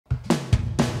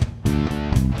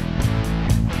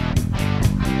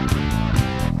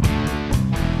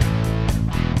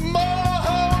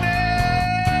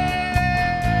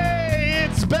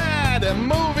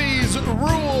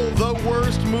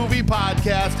movie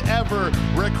podcast ever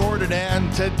recorded,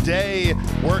 and today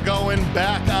we're going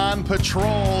back on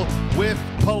patrol with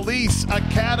Police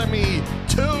Academy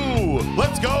 2.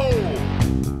 Let's go!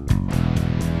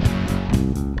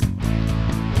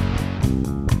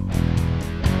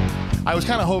 I was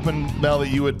kind of hoping, Mel, that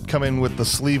you would come in with the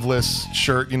sleeveless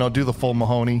shirt, you know, do the full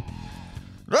Mahoney.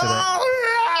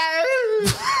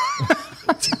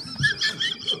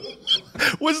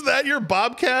 Was that your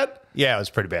bobcat? Yeah, it was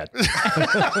pretty bad.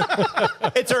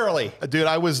 It's early. Dude,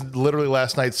 I was literally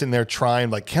last night sitting there trying,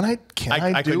 like, can I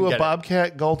do a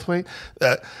bobcat Goldthwait?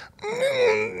 I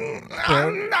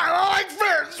like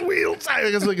Ferris wheels.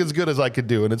 It's like as good as I could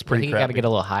do, and it's pretty crappy. You got to get a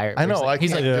little higher. I know.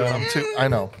 He's like, I'm too. I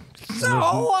know. So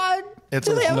what?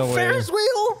 Do they have a Ferris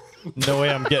wheel? No way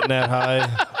I'm getting that high.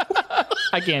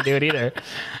 I can't do it either.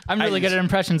 I'm really good at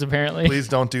impressions, apparently. Please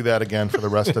don't do that again for the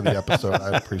rest of the episode.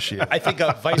 I'd appreciate it. I think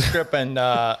a vice grip and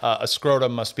a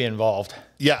scrotum must be involved.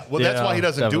 Yeah, well, that's why he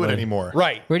doesn't do it anymore.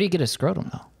 Right. Where do you get a scrotum,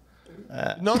 though?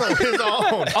 No, his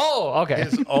own. Oh, okay.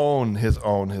 His own.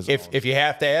 If you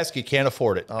have to ask, you can't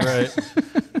afford it. All right.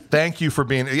 Thank you for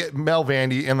being Mel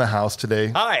Vandy in the house today.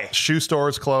 Hi. Shoe store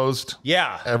is closed.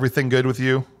 Yeah. Everything good with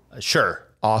you? Sure.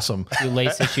 Awesome. You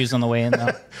lace the shoes on the way in,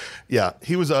 though. Yeah,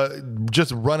 he was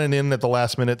just running in at the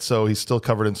last minute, so he's still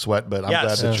covered in sweat. But I'm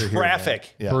glad that you're here.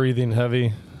 Traffic. Yeah. Breathing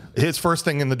heavy. His first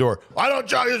thing in the door. I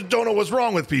just don't know what's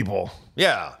wrong with people.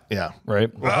 Yeah. Yeah. Right.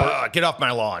 Get off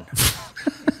my lawn.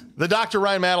 The Dr.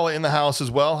 Ryan Madela in the house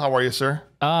as well. How are you, sir?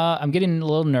 I'm getting a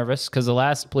little nervous because the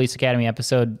last Police Academy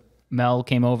episode, Mel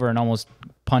came over and almost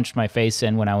punched my face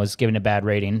in when I was giving a bad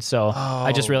rating. So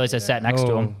I just realized I sat next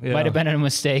to him. Yeah. Might have been a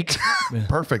mistake.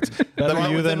 Perfect. Better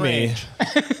you than me.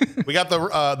 We got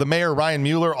the mayor, Ryan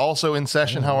Mueller, also in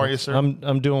session. How are you, sir?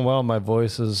 I'm doing well. My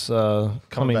voice is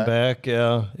coming back.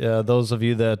 Yeah. Those of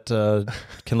you that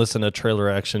can listen to Trailer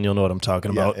Action, you'll know what I'm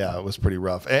talking about. Yeah, it was pretty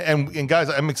rough. And guys,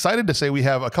 I'm excited to say we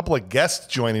have a couple of guests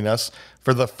joining us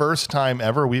for the first time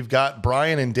ever. We've got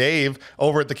Brian and Dave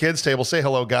over at the kids' table. Say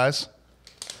hello, guys.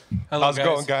 Hello, how's it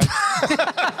going, guys?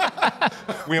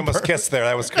 We almost kissed there.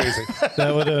 That was crazy.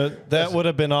 That would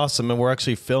have been awesome. And we're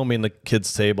actually filming the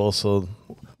kids' table, so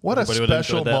what a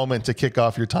special moment to kick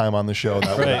off your time on the show.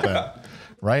 That would have been.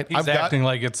 Right? He's acting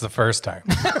like it's the first time.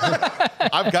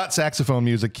 I've got saxophone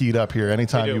music keyed up here.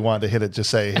 Anytime you want to hit it, just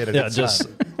say hit it. yeah, just.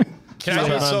 Can I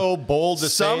be so bold to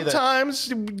say that?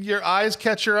 Sometimes your eyes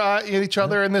catch each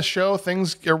other in this show.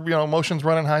 Things, emotions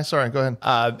running high. Sorry, go ahead.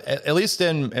 At least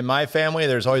in my family,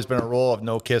 there's always been a rule of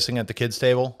no kissing at the kids'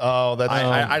 table. Oh, that's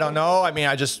I don't know. I mean,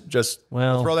 I just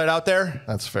throw that out there.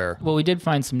 That's fair. Well, we did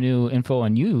find some new info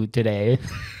on you today.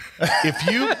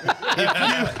 If you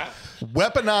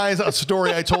weaponize a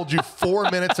story I told you 4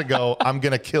 minutes ago, I'm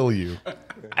gonna kill you.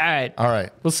 All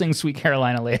right. We'll sing Sweet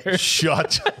Carolina later.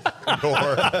 Shut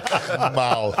your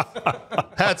mouth.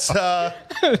 That's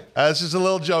just a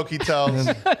little joke he tells.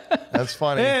 That's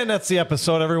funny. And that's the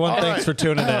episode, everyone. Thanks for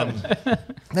tuning in.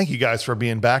 Thank you guys for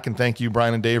being back, and thank you,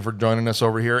 Brian and Dave, for joining us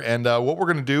over here. And what we're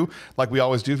going to do, like we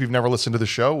always do if you've never listened to the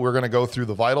show, we're going to go through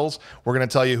the vitals. We're going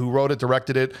to tell you who wrote it,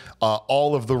 directed it,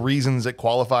 all of the reasons it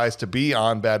qualifies to be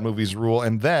on Bad Movies Rule,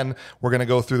 and then we're going to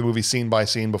go through the movie scene by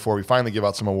scene before we finally give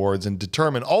out some awards and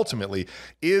determine ultimately,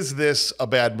 is this a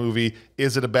bad movie?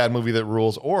 Is it a bad movie that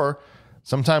rules? Or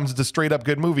sometimes it's a straight up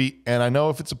good movie, and I know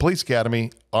if it's a Police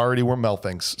Academy, already where Mel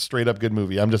thinks straight up good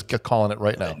movie. I'm just calling it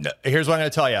right now. Here's what I'm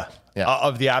going to tell you. Yeah.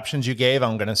 Of the options you gave,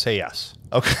 I'm going to say yes.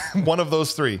 Okay, one of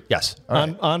those three. Yes.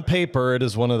 On paper, it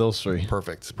is one of those three.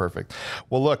 Perfect.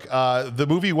 Well, look, the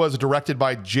movie was directed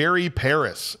by Jerry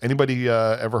Paris. Anybody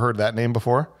ever heard that name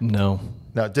before? No.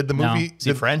 Now, did the movie... Is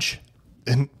he French?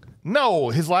 No,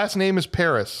 his last name is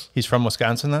Paris. He's from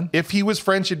Wisconsin then? If he was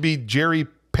French, it'd be Jerry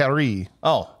Paris.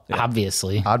 Oh. Yeah.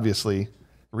 Obviously.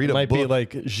 Read a Might book. be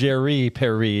like Jerry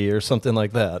Perry or something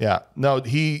like that. Yeah. No,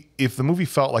 if the movie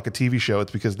felt like a TV show,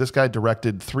 it's because this guy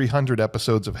directed 300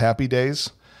 episodes of Happy Days.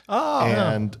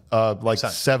 And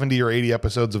 70 or 80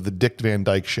 episodes of the Dick Van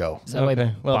Dyke Show.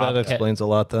 Okay. Well, that explains a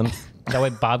lot then. That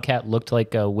way Bobcat looked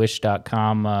like a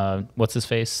Wish.com, what's his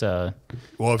face? Well,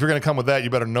 if you're going to come with that, you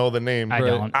better know the name. I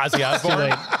don't. Ozzy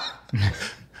Osbourne?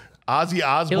 Ozzy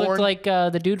Osbourne? He looked like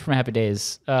the dude from Happy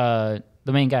Days.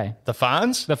 The main guy. The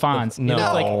Fonz? The Fonz. No. He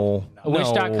looked like a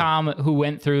Wish.com who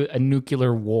went through a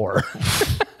nuclear war.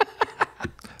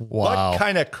 Wow. What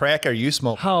kind of crack are you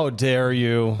smoking? How dare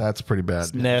you? That's pretty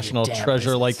bad. National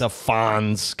treasure like the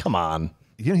Fonz. Come on.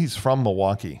 You know, he's from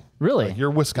Milwaukee. Really? Like your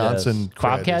Wisconsin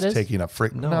cred Bobcat is taking a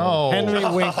frick. No. Henry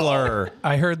Winkler.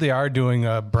 I heard they are doing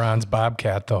a bronze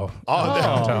bobcat, though.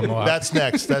 That's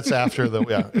next. That's after the.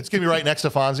 Yeah, it's gonna be right next to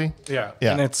Fonzie. Yeah.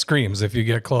 Yeah. And it screams if you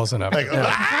get close enough. Like,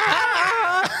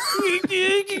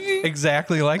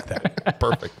 Exactly like that.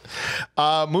 Perfect.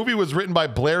 Movie was written by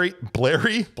Blairy.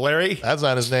 That's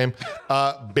not his name.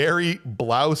 Barry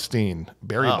Blaustein.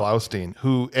 Blaustein,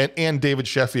 who and David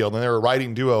Sheffield, and they're a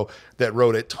writing duo that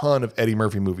wrote a ton of Eddie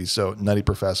Murphy movies. So Nutty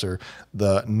Professor,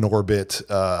 The Norbit,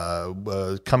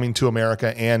 Coming to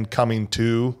America, and Coming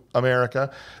to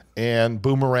America, and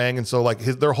Boomerang. And so like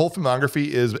their whole filmography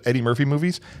is Eddie Murphy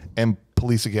movies and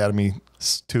Police Academy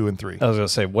 2 and 3. I was going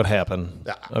to say, what happened?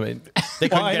 I mean,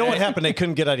 I know what happened. They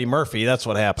couldn't get Eddie Murphy. That's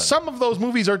what happened. Some of those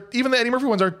movies are, even the Eddie Murphy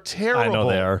ones, are terrible. I know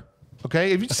they are.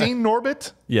 Okay, have you seen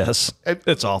Norbit? Yes,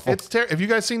 it's awful. It's terrible. Have you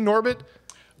guys seen Norbit?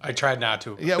 I tried not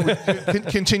to. Yeah,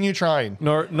 continue trying.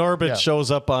 Norbit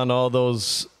shows up on all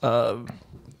those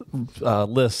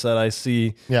lists that I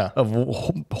see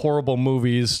of horrible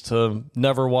movies to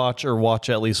never watch or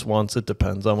watch at least once. It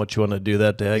depends on what you want to do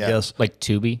that day, I guess. Like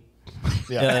Tubi.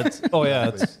 Yeah. It's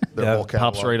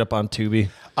pops right up on Tubi.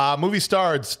 Movie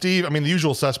starred Steve, the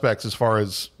usual suspects as far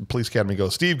as Police Academy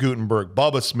goes. Steve Guttenberg,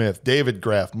 Bubba Smith, David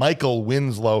Graff, Michael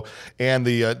Winslow, and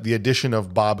the addition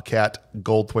of Bobcat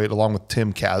Goldthwait along with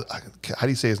Tim how do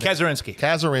you say his name?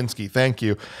 Kazurinsky, thank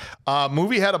you.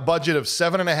 Movie had a budget of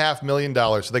 $7.5 million,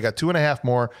 so they got $2.5 million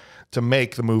more to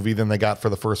make the movie than they got for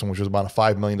the first one, which was about a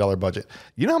 $5 million budget.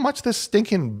 You know how much this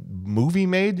stinking movie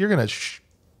made? You're gonna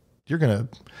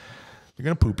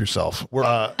poop yourself. We're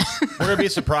gonna be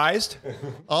surprised.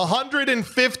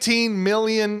 $115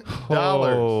 million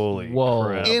Holy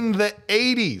crap. in the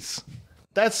 80s.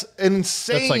 That's an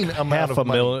insane That's like amount of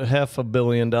money. $500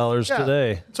 million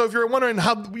today. So if you're wondering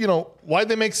why'd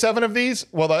they make 7 of these?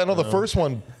 Well, I know the first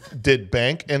one did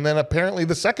bank, and then apparently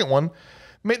the second one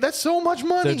made that's so much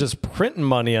money. They're just printing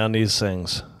money on these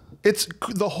things. It's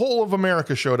the whole of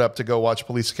America showed up to go watch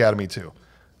Police Academy 2.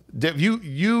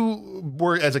 You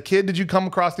were, as a kid, did you come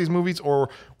across these movies, or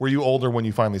were you older when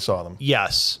you finally saw them?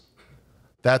 Yes.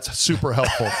 That's super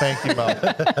helpful. Thank you, Mel.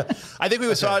 I think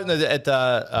we saw it at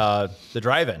the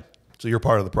drive-in. So you're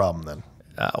part of the problem then.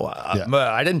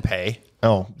 I didn't pay.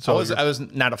 Oh, so I was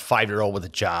not a 5-year-old with a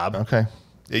job. Okay.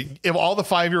 If all the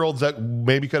 5-year-olds that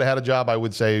maybe could have had a job, I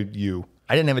would say you.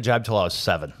 I didn't have a job till I was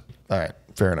 7. All right.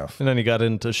 Fair enough. And then he got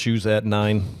into shoes at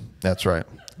 9. That's right.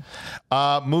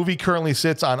 Movie currently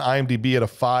sits on IMDb at a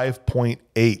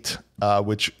 5.8,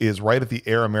 which is right at the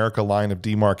Air America line of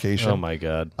demarcation. Oh, my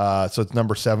God. So it's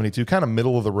number 72, kind of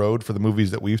middle of the road for the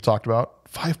movies that we've talked about.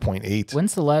 5.8.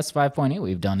 When's the last 5.8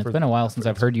 we've done? It's been a while since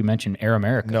I've heard you mention Air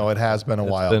America. No, it has been a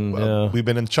while. We've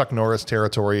been in Chuck Norris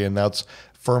territory, and that's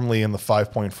firmly in the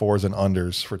 5.4s and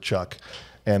unders for Chuck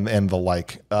and the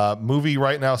like. Movie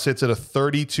right now sits at a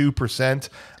 32%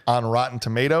 on Rotten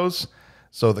Tomatoes.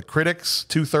 So the critics,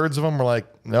 2/3 of them were like,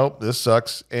 nope, this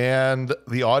sucks. And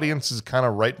the audience is kind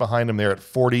of right behind them there at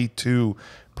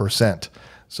 42%.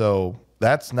 So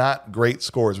that's not great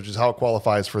scores, which is how it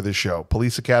qualifies for this show.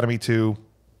 Police Academy 2.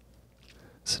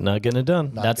 It's not getting it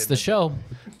done. That's the show.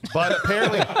 But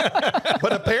apparently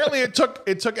it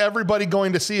took everybody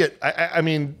going to see it.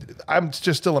 I'm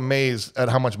just still amazed at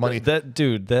how much money. That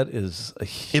is a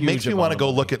huge It makes me want to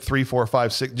go look at 3, 4,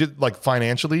 5, 6, just like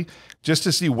financially, just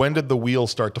to see when did the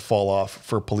wheels start to fall off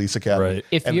for Police Academy. Right.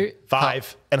 If you're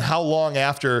 5. And how long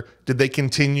after did they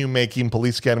continue making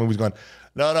Police Academy movies going,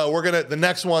 no, the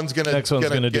next one's gonna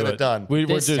get it done. We're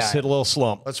This just time. hit a little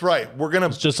slump. That's right.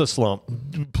 It's just a slump.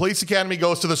 Police Academy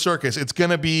goes to the circus. It's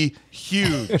gonna be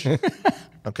huge.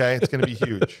 Okay, it's gonna be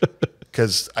huge.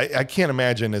 Because I can't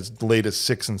imagine as late as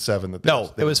 6 and 7 that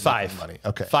No, they it was were making 5. money.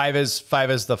 Okay. 5 is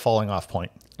the falling off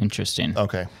point. interesting.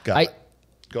 Okay, got it.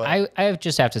 Go ahead. I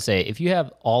just have to say, if you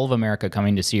have all of America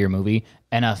coming to see your movie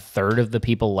and a third of the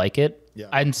people like it,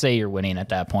 I'd say you're winning at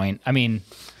that point. I mean,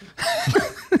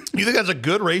 You think that's a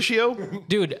good ratio?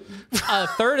 dude, a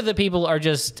third of the people are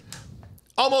just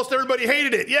Almost everybody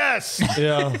hated it. Yes.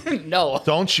 Yeah. no.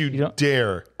 Don't you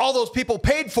dare. All those people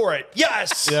paid for it.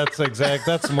 Yes.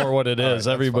 That's more what it is.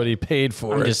 Everybody paid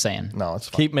for I'm it. just saying. No, it's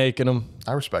fine. Keep making them.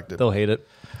 I respect it. They'll hate it.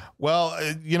 Well,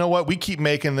 you know what? We keep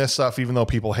making this stuff even though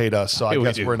people hate us. So I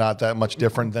guess we're not that much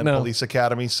different than Police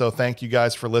Academy. So thank you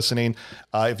guys for listening.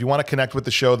 If you want to connect with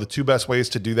the show, the 2 best ways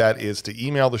to do that is to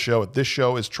email the show at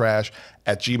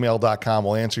thisshowIstrash@gmail.com.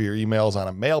 We'll answer your emails on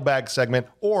a mailbag segment,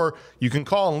 or you can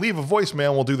call and leave a voicemail,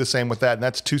 and we'll do the same with that. And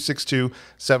that's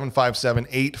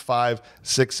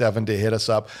 262-757-8567 to hit us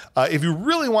up. If you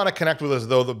really want to connect with us,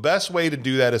 though, the best way to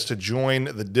do that is to join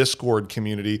the Discord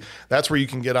community. That's where you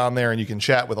can get on there and you can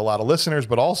chat with a lot lot of listeners,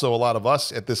 but also a lot of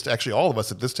us at this, actually all of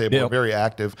us at this table are very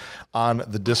active on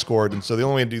the Discord. And so the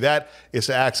only way to do that is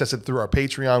to access it through our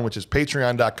Patreon, which is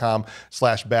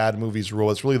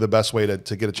patreon.com/badmoviesrule. It's really the best way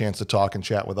to get a chance to talk and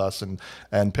chat with us and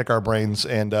pick our brains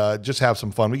and just have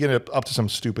some fun. We get up to some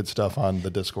stupid stuff on the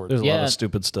Discord. There's a lot of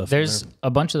stupid stuff. There's a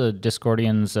bunch of the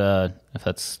Discordians, if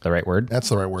that's the right word. That's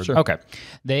the right word. Sure. Okay.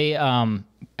 They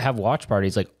have watch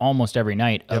parties like almost every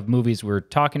night of movies we're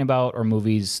talking about or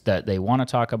movies that they want to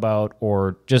talk about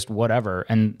or just whatever.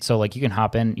 And so like you can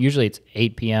hop in. Usually it's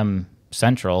 8 p.m.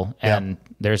 Central and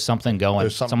there's something going.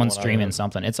 Someone's streaming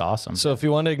something. It's awesome. So if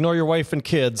you want to ignore your wife and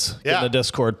kids, get in the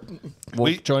Discord.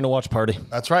 We'll join a watch party.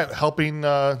 That's right. Helping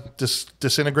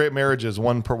disintegrate marriages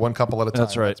one couple at a time.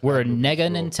 That's right. We're a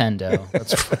nega Nintendo.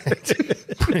 That's right.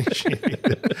 Appreciate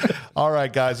it. All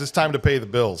right, guys. It's time to pay the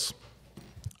bills.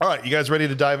 All right. You guys ready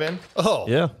to dive in? Oh.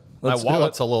 Yeah. My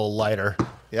wallet's a little lighter.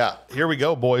 Yeah. Here we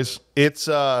go, boys. It's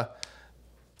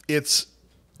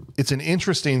an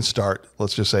interesting start,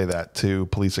 let's just say that, to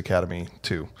Police Academy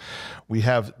 2. We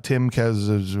have Tim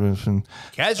Kazurinsky.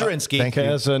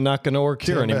 Kaz not going to work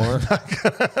here anymore.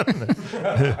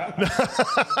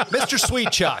 Mr.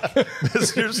 Sweet Chuck.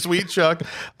 Mr. Sweet Chuck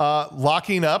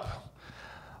locking up.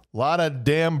 A lot of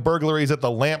damn burglaries at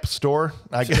the lamp store,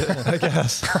 I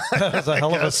guess. That's a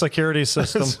hell of a security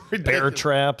system. Bear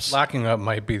traps. Locking up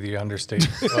might be the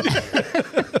understatement.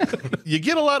 You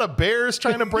get a lot of bears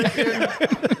trying to break in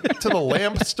to the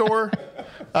lamp store.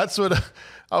 That's what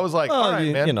I was like. All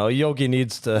right, man. You know, Yogi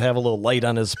needs to have a little light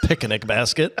on his picnic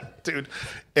basket. Dude.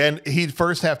 And he'd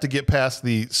first have to get past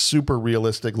the super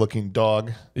realistic looking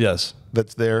dog. Yes.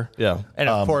 That's there. Yeah. And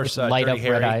of course, light Dirty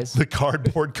up red Harry. eyes. The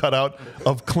cardboard cutout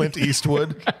of Clint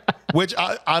Eastwood, which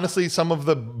honestly, some of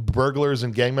the burglars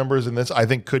and gang members in this, I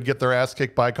think, could get their ass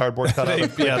kicked by a cardboard cutout.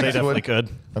 Of Clint they Eastwood. definitely could.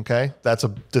 Okay. That's a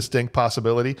distinct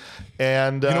possibility.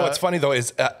 And You know what's funny though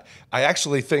is I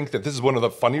actually think that this is one of the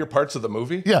funnier parts of the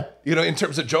movie. Yeah. You know, in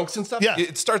terms of jokes and stuff. Yeah.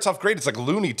 It starts off great. It's like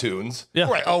Looney Tunes. Yeah.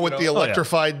 right. Oh, with the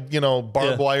electrified,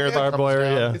 barbed wire. that Barbed comes wire,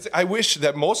 down. yeah. I wish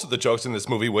that most of the jokes in this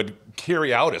movie would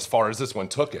carry out as far as this one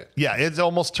took it. Yeah, it's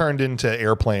almost turned into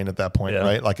Airplane at that point, Yeah.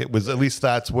 right? Like it was, at least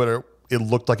that's what it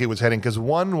looked like it was heading, because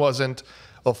one wasn't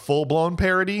a full-blown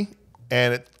parody,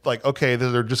 and it's like, okay,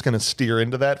 they're just going to steer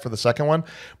into that for the second one,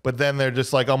 but then they're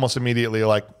just like almost immediately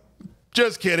like,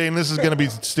 just kidding, this is going to be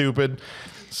stupid.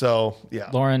 So, yeah.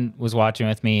 Lauren was watching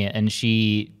with me, and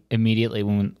she immediately,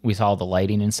 when we saw the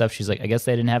lighting and stuff, she's like, I guess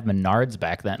they didn't have Menards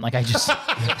back then. Like, I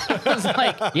was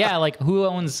like, yeah, like, who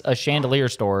owns a chandelier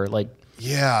store? Like,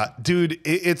 Yeah, dude,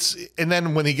 it's, and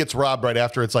then when he gets robbed right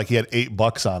after, it's like he had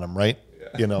 $8 on him, right?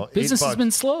 You know, business has been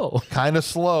slow. kind of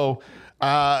slow.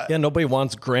 Yeah, nobody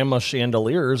wants grandma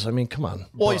chandeliers. I mean, come on.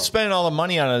 Well, he's spending all the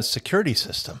money on a security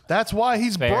system. That's why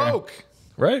he's broke.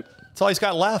 Right? That's all he's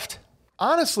got left.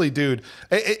 Honestly, dude,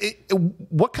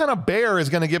 what kind of bear is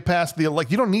going to get past the,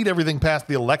 like, you don't need everything past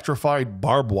the electrified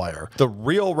barbed wire. The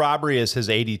real robbery is his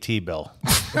ADT bill.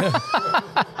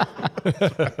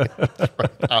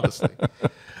 Honestly.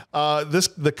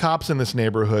 The cops in this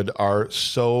neighborhood are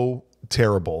so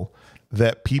terrible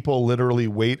that people literally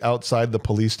wait outside the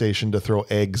police station to throw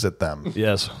eggs at them.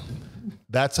 Yes.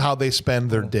 That's how they spend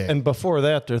their day. And before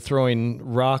that, they're throwing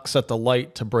rocks at the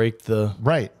light to break the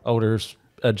outer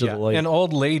edge of the light. An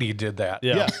old lady did that.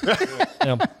 Yeah.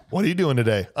 What are you doing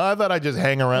today? I thought I'd just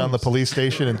hang around the police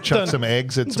station and chuck some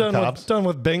eggs at some cops. Done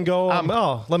with bingo.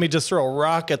 Let me just throw a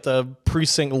rock at the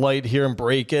precinct light here and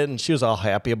break it. And she was all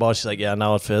happy about it. She's like, yeah,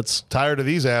 now it fits. Tired of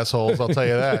these assholes, I'll tell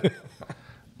you that.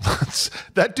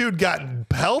 That dude got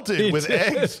pelted with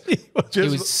eggs. He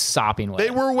was sopping wet.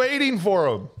 They were waiting for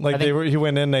him. Like he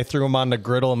went in, they threw him on the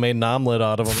griddle and made an omelet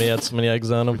out of him. He had so many eggs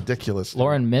on him. Ridiculous.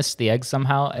 Lauren missed the egg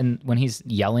somehow, and when he's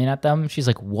yelling at them, she's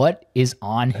like, "What is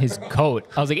on his coat?"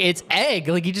 I was like, "It's egg.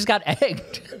 Like he just got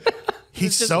egged."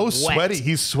 He's so wet. sweaty.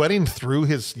 He's sweating through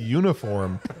his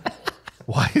uniform.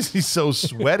 Why is he so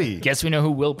sweaty? Guess we know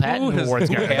who Will Patton Award's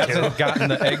got. Hasn't gotten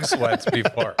the egg sweats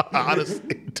before.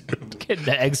 Honestly, dude. Getting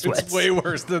the egg sweats. It's way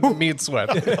worse than the meat sweat.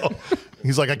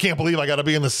 He's like, I can't believe I got to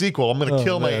be in the sequel. I'm going to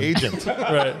kill my agent.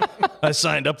 Right. I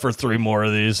signed up for 3 more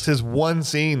of these. It's his one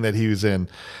scene that he was in.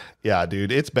 Yeah,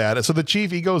 dude, it's bad. So the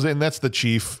chief, he goes in. That's the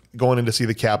chief going in to see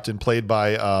the captain, played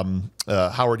by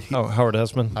Howard. Howard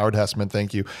Hessman. Howard Hessman,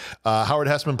 thank you. Howard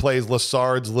Hessman plays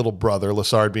Lassard's little brother.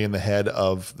 Lassard being the head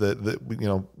of the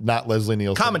not Leslie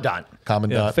Nielsen. Commandant.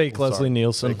 Commandant. Fake Lassard. Leslie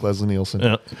Nielsen. Fake Leslie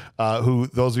Nielsen. Yeah. Who,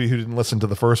 those of you who didn't listen to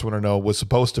the first one or know, was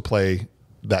supposed to play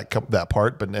that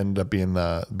part, but ended up being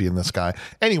this guy.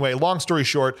 Anyway, long story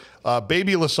short,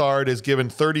 Baby Lassard is given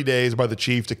 30 days by the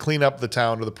chief to clean up the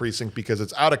town or the precinct because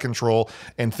it's out of control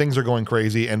and things are going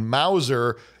crazy. And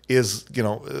Mauser is,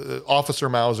 Officer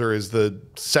Mauser is the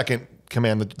second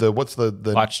command, what's the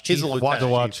watch chief? He's the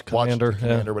watch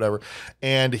commander, whatever,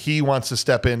 and he wants to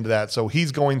step into that. So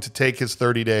he's going to take his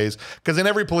 30 days because in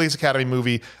every police academy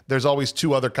movie, there's always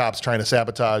two other cops trying to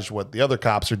sabotage what the other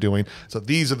cops are doing. So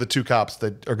these are the two cops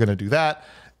that are going to do that.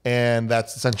 And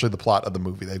that's essentially the plot of the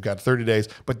movie. They've got 30 days,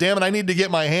 but damn it, I need to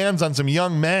get my hands on some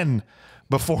young men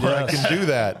before I can do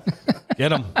that.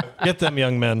 Get them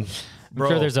young men. I'm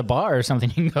sure there's a bar or something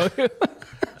you can go to.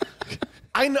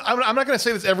 I'm not going to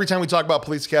say this every time we talk about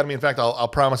Police Academy. In fact, I'll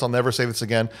promise I'll never say this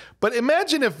again. But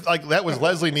imagine if that was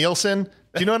Leslie Nielsen.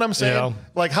 Do you know what I'm saying?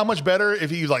 Yeah. How much better if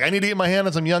he was I need to get my hand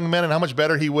on some young men, and how much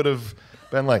better he would have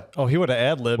been Oh, he would have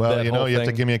ad-libbed well, that you whole have to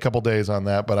thing. give me a couple days on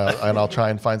that, but I'll try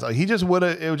and find something. It just would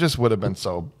have been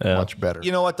so much better.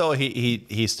 You know what though?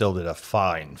 He still did a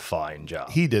fine job.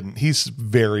 He didn't. He's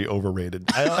very overrated.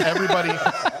 Everybody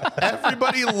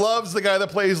loves the guy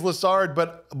that plays Lassard,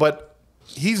 but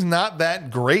he's not that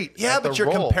great. Yeah, but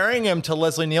you're comparing him to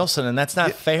Leslie Nielsen, and that's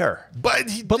not fair. But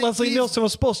Leslie Nielsen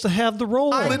was supposed to have the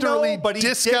role. I literally know, but he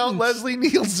discount didn't. Leslie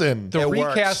Nielsen. The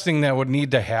recasting that would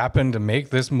need to happen to make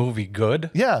this movie good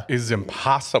is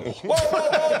impossible.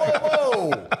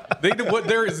 Whoa.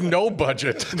 There is no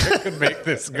budget that could make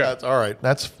this good. That's all right.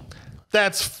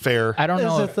 That's fair. I don't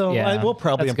know. Is it though? We'll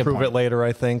probably that's a good improve it point. later,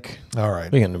 I think. All right.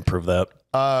 We can improve that.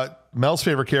 Mel's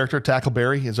favorite character,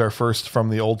 Tackleberry, is our first from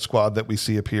the old squad that we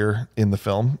see appear in the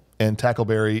film. And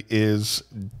Tackleberry is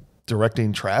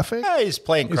directing traffic. Yeah, he's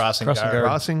playing crossing guard.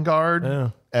 Crossing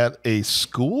guard at a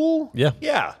school.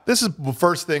 Yeah. This is the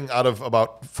first thing out of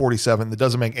about 47 that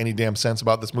doesn't make any damn sense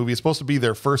about this movie. It's supposed to be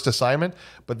their first assignment,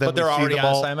 but then they're we see already them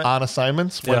on all assignment? on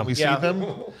assignments when we see them,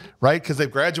 right? Because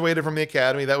they've graduated from the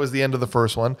academy. That was the end of the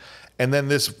first one. And then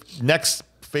this next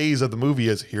phase of the movie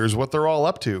is here's what they're all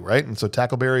up to, right? And so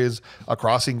Tackleberry is a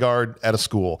crossing guard at a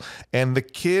school. And the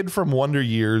kid from Wonder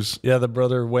Years. Yeah, the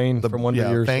brother Wayne from Wonder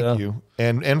Years. Thank you.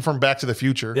 And from Back to the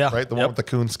Future, right? The one with the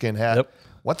coonskin hat. Yep.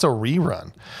 What's a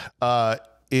rerun?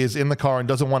 Is in the car and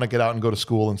doesn't want to get out and go to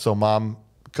school. And so mom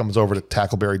comes over to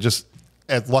Tackleberry, just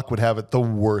as luck would have it, the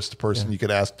worst person you could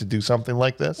ask to do something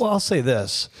like this. Well, I'll say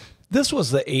this. This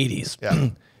was the 80s.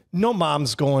 Yeah. No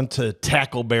mom's going to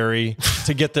Tackleberry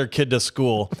to get their kid to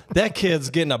school. That kid's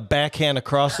getting a backhand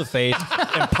across the face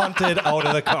and punted out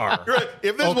of the car. Right.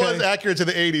 If this was accurate to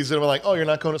the 80s, then we're like, oh, you're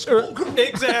not going to school.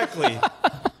 Exactly.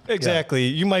 Exactly.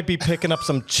 You might be picking up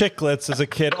some chiclets as a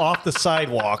kid off the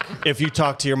sidewalk if you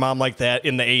talk to your mom like that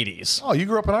in the 80s. Oh, you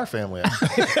grew up in our family.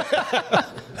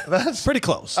 That's pretty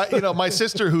close. My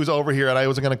sister who's over here, and I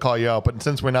wasn't going to call you out, but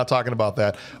since we're not talking about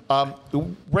that,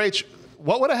 Rach,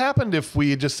 what would have happened if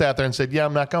we had just sat there and said, yeah,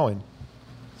 I'm not going?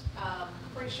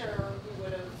 Pretty sure we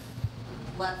would have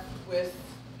left with,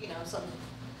 some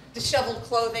disheveled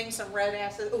clothing, some red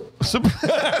acid. Ooh.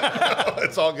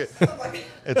 It's all good.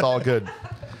 It's all good.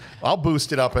 I'll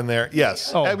boost it up in there.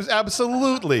 Yes. It was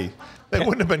absolutely. They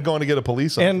wouldn't have been going to get a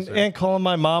police officer. And calling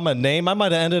my mom a name. I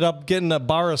might have ended up getting a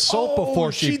bar of soap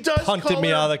before she punted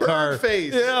me out of the car.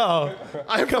 Face. Yeah.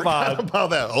 I forgot about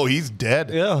that. Oh, he's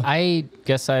dead. Yeah. I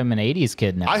guess I'm an 80s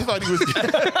kid now. I thought he was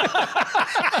dead.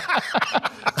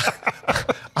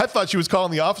 I thought she was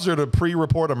calling the officer to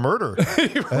pre-report a murder.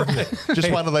 Just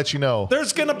wanted to let you know.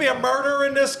 There's going to be a murder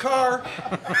in this car.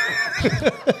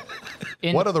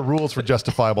 What are the rules for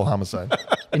justifiable homicide?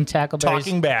 In Tackleberry's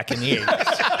Talking back in the 80s.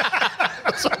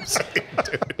 That's what I'm saying,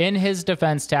 dude. In his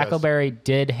defense, Tackleberry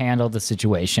did handle the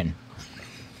situation.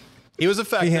 He was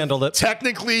effective. He handled it.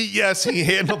 Technically, yes, he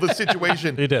handled the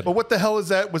situation. He did. But what the hell is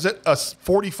that? Was it a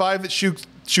 45 that shoots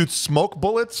smoke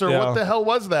bullets, or what the hell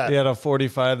was that? He had a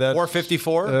 45. That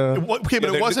 454. Okay,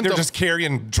 but it wasn't. They're just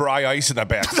carrying dry ice in the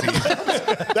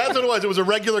backseat. That's what it was. It was a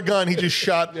regular gun. He just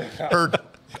shot her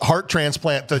heart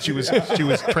transplant that she was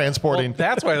transporting. Well,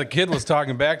 that's why the kid was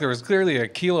talking back. There was clearly a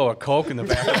kilo of coke in the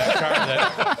back of that car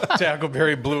that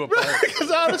Tackleberry blew apart.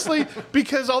 Because honestly,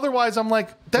 otherwise I'm like,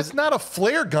 that's not a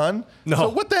flare gun. No. So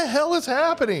what the hell is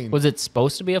happening? Was it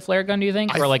supposed to be a flare gun, do you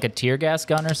think? Or like a tear gas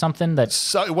gun or something?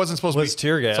 So it wasn't supposed to be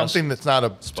tear gas. Something that's not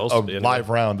a to be, live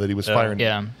round that he was firing.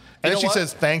 Yeah. And then she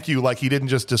says thank you, like he didn't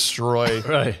just destroy.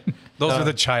 Right. Those are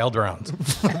the child rounds.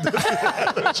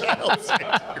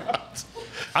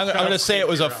 I'm going to say it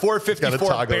was a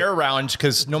 454 bear round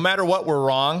because no matter what we're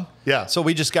wrong, Yeah. So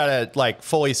we just gotta like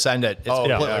fully send it. It's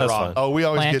completely that's wrong. fine. Oh, we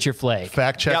always Plant get your flag.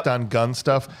 fact checked Yep. on gun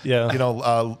stuff. Yeah. You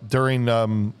know, during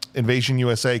Invasion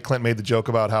USA, Clint made the joke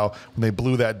about how when they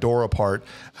blew that door apart,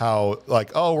 how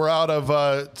like, oh, we're out of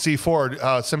C4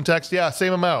 Simtex. Yeah,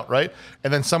 same amount, right?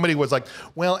 And then somebody was like,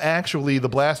 well, actually, the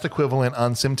blast equivalent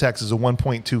on Simtex is a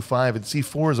 1.25 and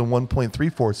C4 is a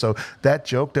 1.34. So that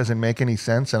joke doesn't make any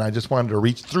sense. And I just wanted to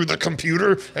reach through the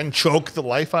computer and choke the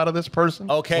life out of this person.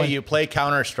 Okay, you play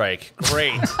Counter-Strike.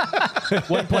 Great.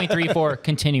 1.34,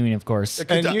 continuing, of course.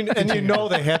 And you know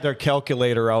they had their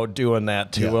calculator out doing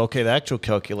that too. Yeah. Okay, the actual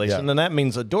calculation. Yeah. And that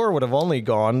means the door would have only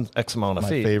gone X amount of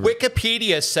feet. Favorite.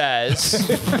 Wikipedia says.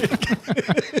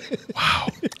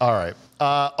 All right.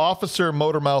 Officer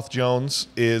Motormouth Jones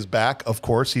is back. Of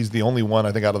course, he's the only one,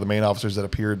 I think, out of the main officers that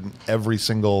appeared in every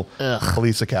single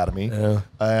police academy. Yeah.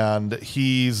 And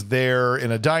he's there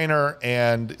in a diner,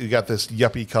 and you got this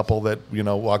yuppie couple that, you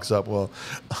know, walks up. Well,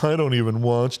 I don't even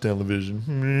watch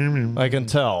television. I can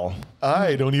tell.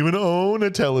 I don't even own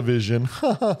a television.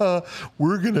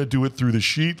 We're going to do it through the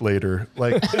sheet later.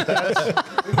 Like,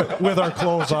 that's, With our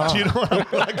clothes on. do you know what I mean?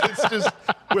 Like, it's just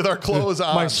with our clothes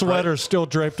on. My sweater's still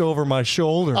draped over my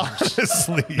shoulders.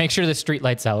 Honestly. Make sure the street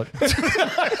lights out. They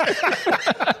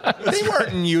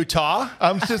weren't in Utah.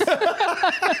 I'm just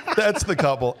that's the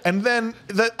couple. And then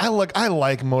I like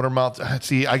Motormouth.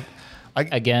 See,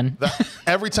 Again.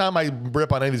 every time I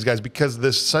rip on any of these guys because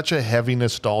there's such a heavy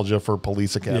nostalgia for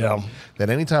Police Academy Yeah. that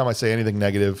anytime I say anything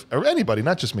negative or anybody,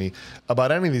 not just me,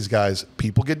 about any of these guys,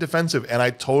 people get defensive, and I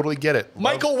totally get it.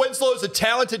 Michael Winslow is a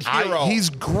talented hero. He's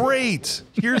great.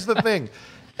 Here's the thing.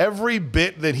 Every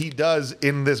bit that he does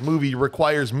in this movie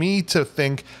requires me to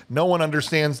think no one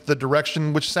understands the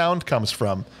direction which sound comes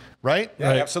from, right? Yeah,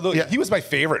 absolutely. Yeah. He was my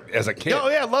favorite as a kid. Oh,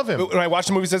 yeah, I love him. When I watched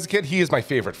the movies as a kid, he is my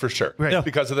favorite for sure. Right. Yeah.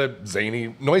 Because of the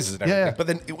zany noises and everything. Yeah. But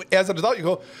then as an adult, you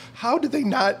go, how did they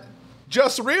not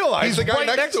just realize He's the guy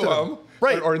right next to him?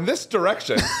 Right. Or in this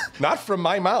direction, not from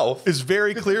my mouth. Is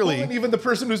very clearly. And even the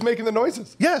person who's making the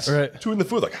noises. Yes. Right. Chewing the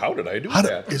food. Like, how did I do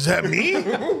that? Is that me?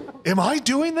 Am I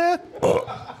doing that?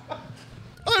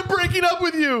 I'm breaking up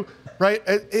with you. Right?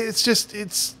 It's just,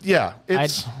 it's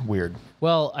weird.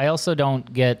 Well, I also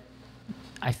don't get.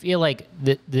 I feel like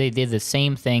they did the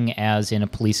same thing as in a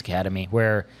police academy,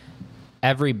 where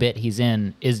every bit he's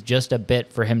in is just a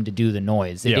bit for him to do the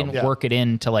noise. They didn't work it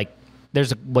into like.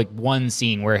 There's one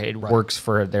scene where it works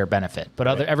for their benefit, but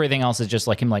everything else is just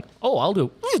like him. Like, oh, I'll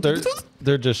do.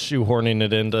 They're just shoehorning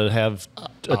it in to have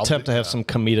attempt to have some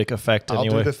comedic effect I'll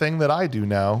anyway. do the thing that I do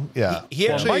now. Yeah. He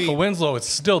Well, actually. Michael Winslow is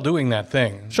still doing that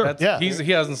thing. Sure. Yeah.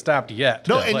 He hasn't stopped yet.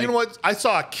 No, and you know what? I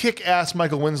saw a kick-ass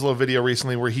Michael Winslow video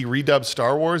recently where he redubbed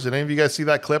Star Wars. Did any of you guys see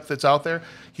that clip that's out there?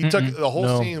 He took the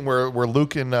whole scene where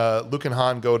Luke and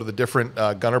Han go to the different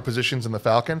gunner positions in the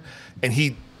Falcon, and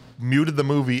he muted the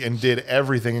movie and did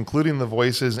everything, including the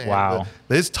voices. And Wow.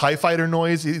 his TIE fighter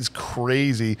noise is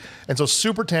crazy, and so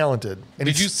super talented. And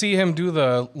Did you see him do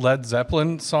the Led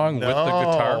Zeppelin song with the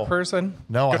guitar person?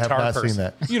 No, I have Guitar not seen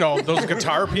that. You know, those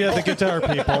guitar people. Yeah, the guitar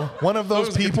people. One of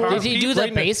those people. Did he do the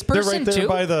bass They're person right there too?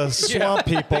 by the swamp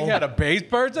people. They had a bass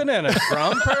person and a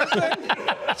drum person.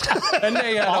 And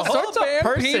they had All a whole sorts of band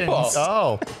persons. people.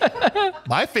 Oh,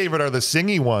 my favorite are the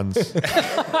singy ones.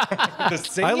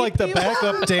 I like the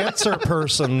backup dancer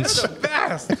persons.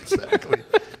 Best. Exactly.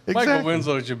 Michael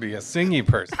Winslow should be a singy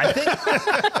person. I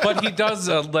think, but he does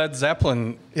a Led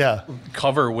Zeppelin Yeah.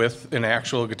 cover with an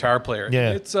actual guitar player. Yeah.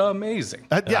 It's amazing.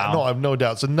 Yeah, no, I have no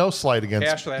doubt. So no slight against.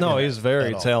 Cash that No, in. he's very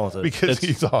At all. talented. Because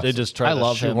he's awesome. They just try I to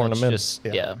love him. shoehorn It's him in. just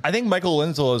yeah. I think Michael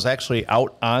Winslow is actually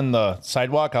out on the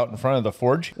sidewalk out in front of the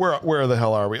forge. Where the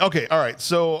hell are we? Okay, all right.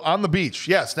 So on the beach.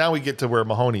 Yes, now we get to where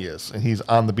Mahoney is, and he's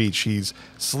on the beach. He's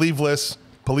sleeveless,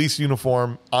 police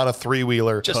uniform, on a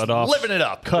three-wheeler, Just Cut off. living it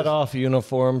up. Cut off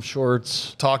uniform,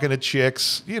 shorts. talking to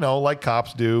chicks, like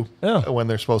cops do when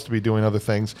they're supposed to be doing other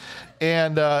things.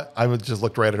 And I would just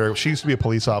looked right at her. She used to be a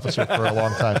police officer for a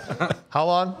long time. How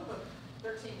long?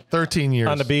 13 years.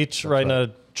 On the beach, riding a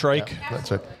trike.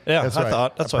 That's it. Yeah, That's I right.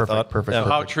 thought. That's what I thought. Perfect. Yeah.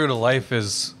 How true to life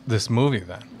is this movie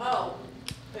then? Oh,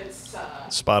 it's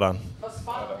Spot on. a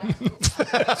spot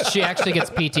on. She actually gets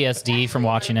PTSD from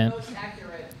watching it. Most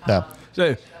accurate. Yeah.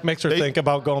 So, makes her think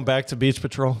about going back to beach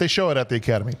patrol. They show it at the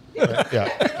academy. Yeah.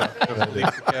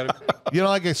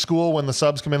 Like at school when the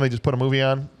subs come in, they just put a movie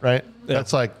on, right?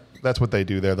 That's what they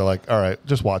do there. They're like, all right,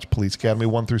 just watch Police Academy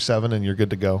 1 through 7 and you're good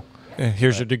to go.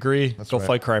 Here's your degree. Go right.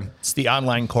 fight crime. It's the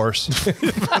online course.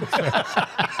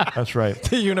 That's right.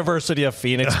 The University of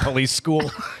Phoenix Police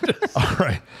School. All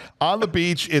right. On the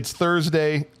beach, it's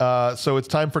Thursday, so it's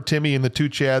time for Timmy and the two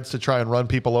Chads to try and run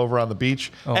people over on the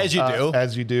beach. As you do.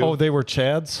 As you do. Oh, they were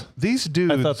Chads? These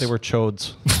dudes. I thought they were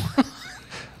Chodes.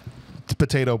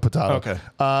 Potato. Okay.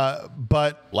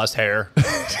 But Less hair.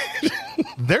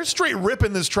 they're straight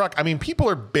ripping this truck. I mean, people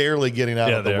are barely getting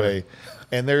out of the they are. way.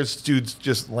 And there's dudes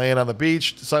just laying on the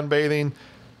beach, sunbathing.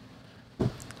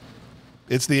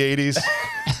 It's the 80s.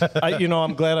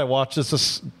 I'm glad I watched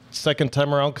this second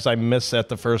time around because I missed that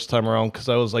the first time around because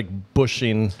I was like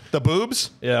bushing. The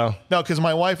boobs? Yeah. No, because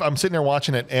my wife, I'm sitting there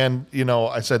watching it, and,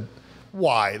 I said,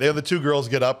 why? The two girls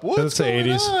get up. What's It's the going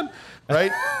 80s. on?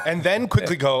 Right? And then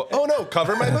quickly go, oh no,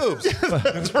 cover my boobs.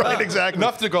 That's right, exactly.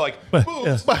 Enough to go like,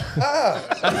 boobs.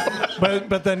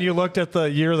 But then you looked at the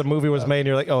year the movie was made and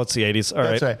you're like, oh, it's the 80s. All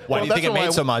right. That's right. Why do you think that's it what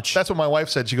made so much? That's what my wife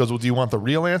said. She goes, well, do you want the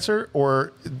real answer?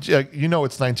 Or, it's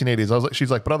 1980s. I was like, she's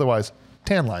like, but otherwise,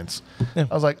 tan lines. I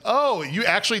was like, oh, you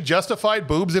actually justified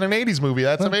boobs in an 80s movie.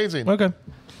 That's amazing. Okay. Do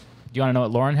you want to know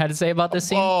what Lauren had to say about this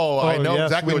scene? Oh, I know yes,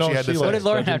 exactly we what know she had to she say. What did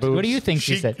Lauren Judging have to, what do boobs. you think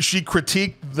she said? She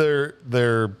critiqued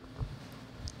their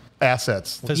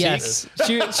assets. Yes.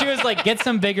 She was like, get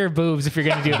some bigger boobs if you're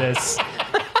going to do this.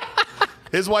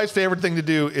 His wife's favorite thing to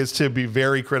do is to be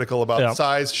very critical about Yeah.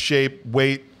 size, shape,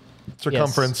 weight,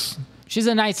 circumference. She's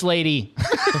a nice lady.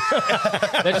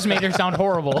 That just made her sound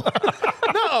horrible.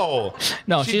 No.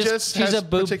 No, She she's has a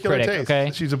boob particular critic, taste.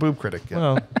 okay? She's a boob critic. Yeah.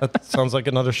 Well, that sounds like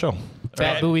another show.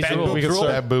 Bad boobies bad rule. boobs We could rule.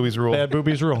 start- Bad boobies rule. Bad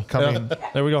boobies rule. Coming. Yeah.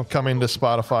 There we go. Coming to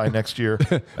Spotify next year.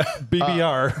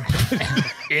 BBR.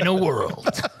 In a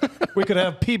world. We could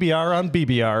have PBR on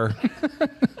BBR.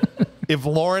 If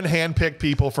Lauren handpicked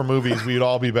people for movies, we'd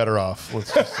all be better off.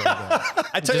 Let's just say that.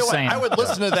 I tell you Just what, saying. I would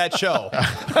listen to that show.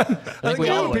 I think we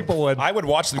all would. People would. I would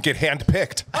watch them get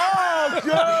handpicked.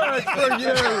 Good for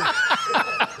you.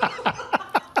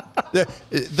 The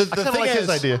Kind of thing like is, his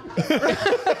idea.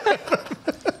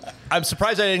 I'm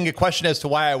surprised I didn't get a question as to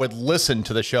why I would listen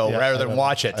to the show rather than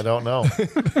watch it. I don't know.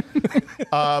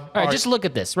 All right, just look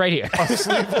at this right here.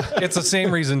 It's the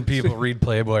same reason people read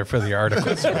Playboy for the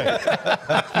articles.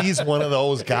 He's one of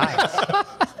those guys.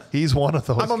 He's one of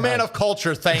those I'm a man guys. of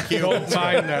culture, thank you. Don't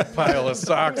mind that pile of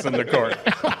socks in the court.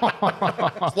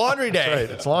 It's laundry day. Right,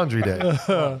 it's laundry day.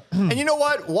 And you know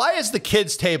what? Why is the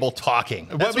kids' table talking?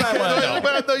 That's what I want to know.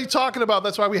 What are you talking about?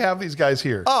 That's why we have these guys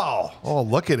here. Oh, Oh,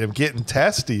 look at him getting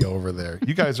testy over there.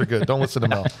 You guys are good. Don't listen to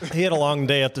Mel. He had a long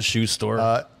day at the shoe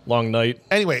store. Long night.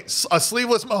 Anyway, a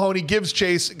sleeveless Mahoney gives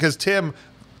chase because Tim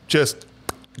just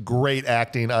great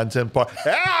acting on Tim's part.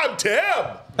 Yeah, I'm Tim.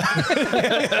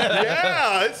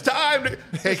 Yeah, it's time to.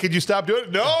 Hey, could you stop doing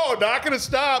it? No, not going to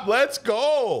stop. Let's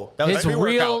go. that was His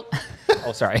pre-workout. real.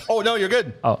 Oh, sorry. Oh no, you're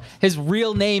good. Oh, his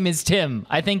real name is Tim.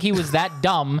 I think he was that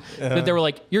dumb that they were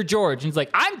like, "You're George," and he's like,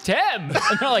 "I'm Tim."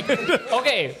 And they're like,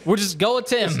 "Okay, we'll just go with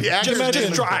Tim." The actors imagine-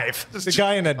 just drive. The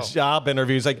guy in a job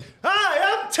interview is like,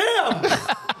 "Hi, I'm Tim.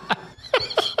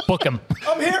 Book him.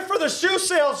 I'm here for the shoe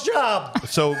sales job."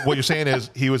 So what you're saying is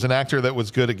he was an actor that was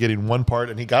good at getting one part,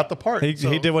 and he got the part. He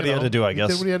did what he had to do, I guess.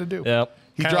 He did what he had to do. Yep.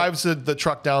 He drives the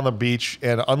truck down the beach,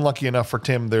 and unlucky enough for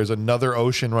Tim, there's another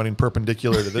ocean running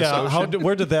perpendicular to this Yeah, ocean.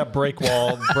 where did that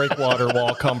breakwater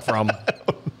wall come from?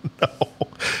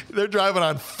 They're driving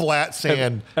on flat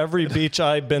sand. Every beach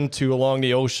I've been to along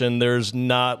the ocean, there's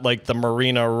not like the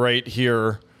marina right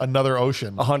here, Another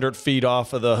ocean. 100 feet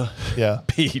off of the Yeah.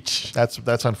 beach.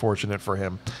 That's unfortunate for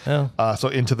him. Yeah. So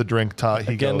into the drink, he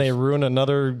Again, goes. they ruin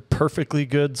another perfectly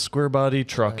good square body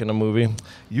truck in a movie.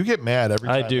 You get mad every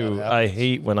time I that do. happens. I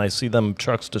hate when I see them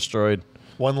trucks destroyed.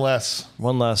 One less.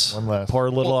 One less. One less. Pour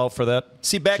a little out for that.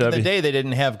 See, back in the Chevy. day, they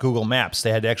didn't have Google Maps.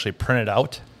 They had to actually print it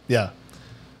out. Yeah.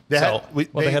 They So- Well,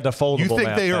 they had the foldable You think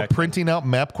map they are back then. printing out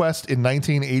MapQuest in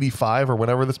 1985 or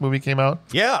whenever this movie came out?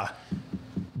 Yeah.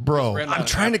 Bro, I'm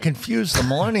trying to confuse the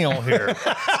millennial here.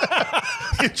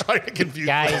 you're trying to confuse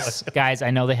Guys, I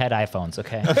know they had iPhones.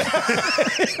 Okay.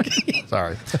 me.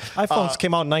 Sorry. iPhones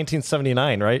came out in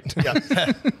 1979, right?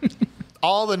 Yeah.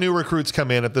 All the new recruits come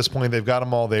in at this point. They've got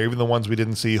them all there, even the ones we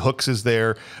didn't see. Hooks is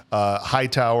there.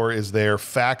 Hightower is there.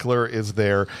 Fackler is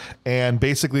there. And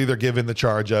basically, they're given the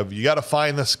charge of, you got to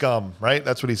find the scum, right?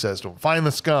 That's what he says to them. Find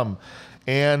the scum.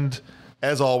 And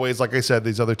as always, like I said,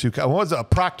 these other two, what was it?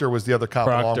 Proctor was the other cop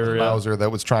along Proctor, with yeah. Bowser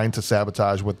that was trying to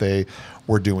sabotage what they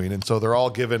were doing. And so they're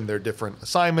all given their different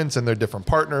assignments and their different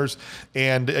partners.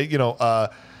 And,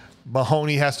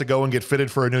 Mahoney has to go and get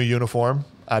fitted for a new uniform,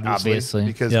 obviously.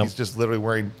 Because Yep. he's just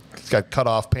literally he's got cut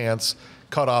off pants,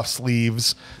 cut off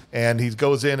sleeves, and he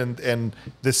goes in and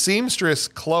the seamstress,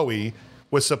 Chloe,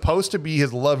 was supposed to be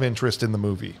his love interest in the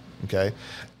movie. Okay.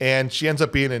 And she ends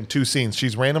up being in 2 scenes.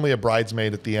 She's randomly a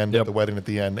bridesmaid at the end of the wedding at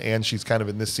the end. And she's kind of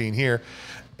in this scene here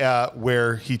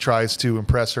where he tries to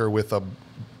impress her with a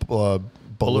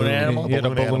balloon animal. He had a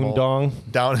balloon dong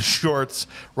down his shorts,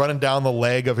 running down the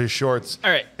leg of his shorts.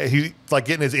 All right. He's like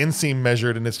getting his inseam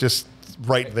measured, and it's just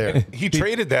right there. He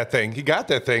traded that thing. He got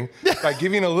that thing by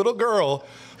giving a little girl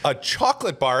a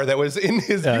chocolate bar that was in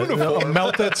his uniform.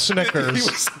 melted He Snickers.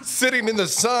 was sitting in the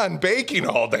sun baking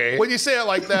all day. When you say it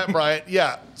like that, Brian,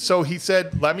 yeah. So he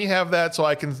said, "Let me have that so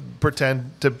I can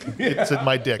pretend to it's in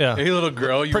my dick." Yeah. Hey, little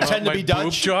girl, you Pretend want to my be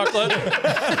boob Dutch? chocolate?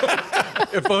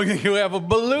 If only you have a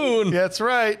balloon. That's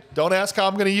right. Don't ask how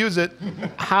I'm going to use it.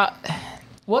 How?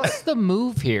 What's the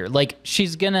move here? Like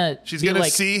she's gonna be gonna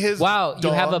like, see his wow,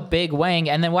 you have a dong. big wang,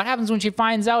 and then what happens when she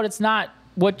finds out it's not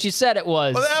what you said it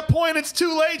was? At that point, it's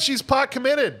too late. She's pot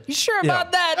committed. You sure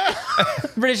about that?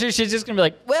 Pretty sure she's just gonna be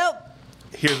like, well,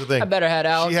 Here's the thing. I better head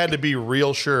out. She had to be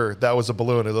real sure that was a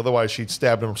balloon, otherwise she'd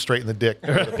stabbed him straight in the dick.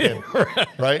 With a pin,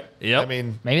 right? Yep. I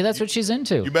mean, maybe that's what she's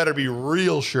into. you better be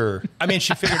real sure. I mean,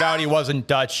 she figured out he wasn't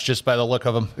Dutch just by the look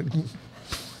of him.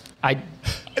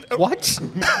 What?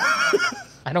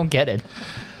 I don't get it.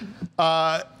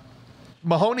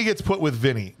 Mahoney gets put with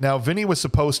Vinny. Now, Vinny was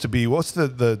supposed to be, what's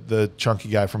the chunky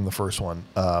guy from the first one?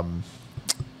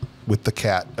 With the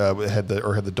cat, had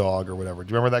the dog or whatever.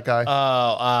 Do you remember that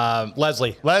guy?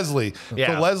 Leslie. Leslie.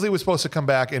 Yeah. So Leslie was supposed to come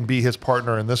back and be his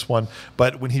partner in this one,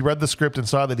 but when he read the script and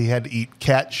saw that he had to eat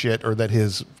cat shit, or that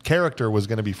his character was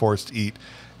going to be forced to eat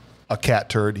a cat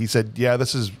turd, he said, "Yeah,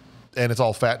 this is," and it's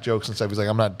all fat jokes and stuff. He's like,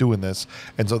 "I'm not doing this."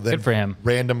 And so then Good for him.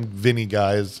 random Vinny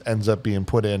guys ends up being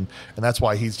put in, and that's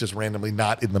why he's just randomly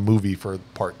not in the movie for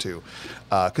part 2.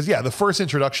 Because the first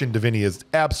introduction to Vinny is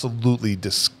absolutely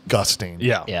disgusting.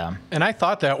 Yeah. And I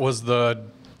thought that was the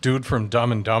dude from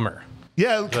Dumb and Dumber.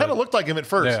 Yeah, it kind of looked like him at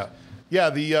first. Yeah. Yeah,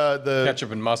 the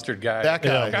Ketchup and mustard guy. that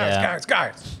guy.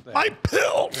 Guys. My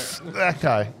pills. That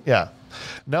guy. Yeah.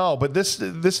 No, but this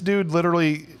dude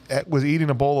literally was eating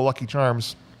a bowl of Lucky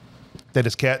Charms that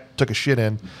his cat took a shit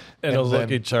in. And those then-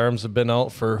 Lucky Charms have been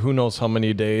out for who knows how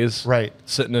many days. Right.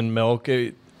 Sitting in milk.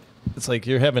 It's like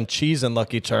you're having cheese and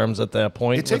Lucky Charms at that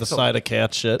point It with a takes a- side of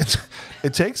cat shit.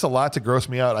 It takes a lot to gross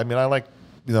me out. I mean, I like,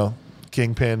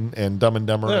 Kingpin and Dumb and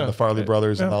Dumber Yeah. and the Farley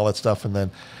Brothers and all that stuff. And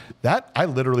then that, I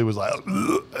literally was like,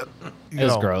 it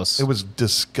was gross. It was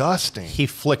disgusting. He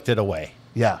flicked it away.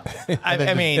 Yeah. I And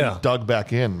then mean, just dug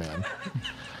back in, man.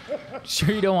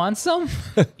 Sure you don't want some?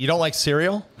 you don't like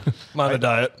cereal? I'm on a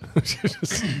diet.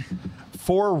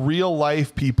 For real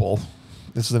life people,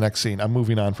 this is the next scene. I'm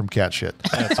moving on from cat shit.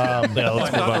 I thought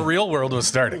the real world was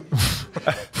starting.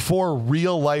 For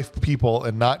real life people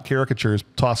and not caricatures,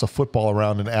 toss a football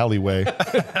around an alleyway.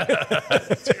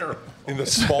 In the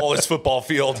smallest football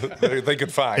field they could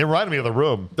It find. reminded me of The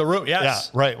Room. The room, Yeah,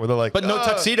 yes. right. Where they're like, But no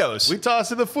tuxedos. We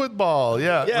toss in the football.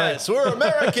 Yeah. Yes, we're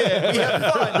American. We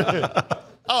have fun.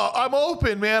 Oh, I'm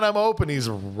open, man. I'm open. He's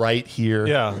right here.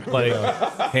 Yeah, like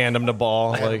hand him the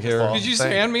ball. Like here. Did you just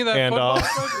hand me that Hand football?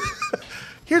 off.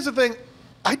 Here's the thing.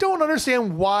 I don't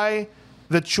understand why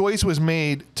the choice was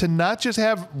made to not just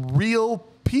have real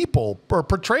people or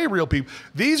portray real people.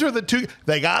 These are the two.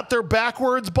 They got their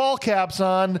backwards ball caps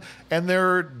on, and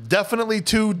they're definitely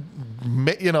two,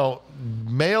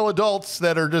 male adults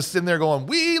that are just in there going,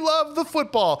 "We love the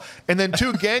football," and then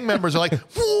 2 gang members are like,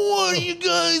 "What are you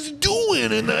guys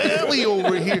doing in the alley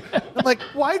over here?" I'm like,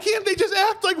 why can't they just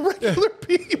act like regular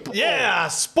people? Yeah,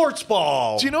 sports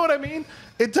ball. Do you know what I mean?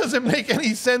 It doesn't make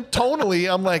any sense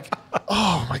tonally. I'm like,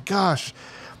 oh my gosh.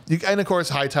 And of course,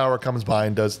 Hightower comes by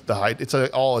and does the high. It's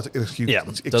all excuse, Yeah,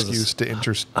 does excuse to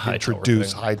Hightower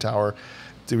introduce thing. Hightower.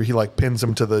 He like pins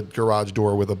him to the garage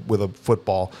door with a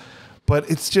football. But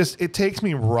it's just, it takes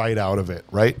me right out of it,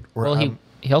 right? Where Well, I'm-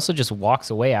 he also just walks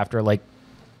away after, like,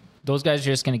 those guys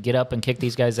are just going to get up and kick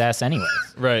these guys' ass anyways.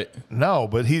 Right. no,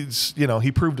 but he's,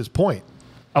 he proved his point.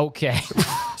 Okay.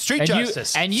 Street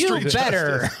justice. You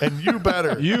better. And you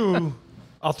better.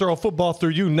 I'll throw a football through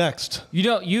you next.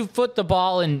 You foot the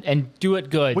ball and do it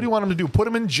good. What do you want him to do? Put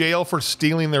him in jail for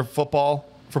stealing their football?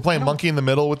 For playing monkey in the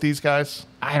middle with these guys?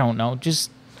 I don't know.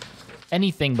 Just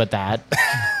anything but that.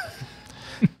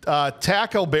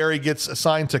 Tackleberry gets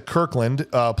assigned to Kirkland,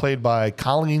 played by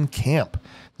Colleen Camp,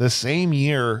 the same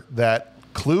year that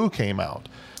Clue came out.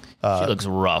 She looks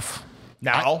rough.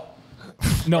 now,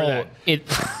 No, it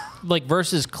like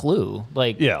versus Clue.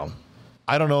 Like Yeah.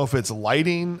 I don't know if it's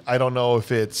lighting. I don't know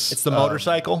if it's it's the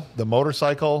motorcycle. The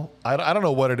motorcycle. I don't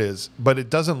know what it is, but it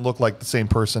doesn't look like the same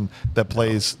person that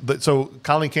plays. So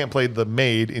Colleen Camp played the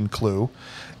maid in Clue,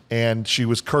 and she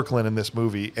was Kirkland in this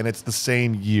movie, and it's the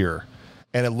same year.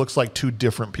 and it looks like two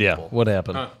different Yeah. people. What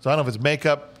happened? So I don't know if it's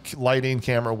makeup, lighting,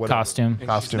 camera, whatever. Costume. She's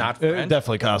not French.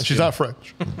 Definitely costume. She's not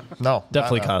French. No,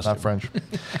 Definitely not costume. French.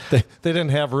 They didn't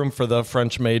have room for the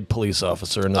French-made police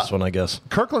officer in this one, I guess.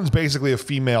 Kirkland's basically a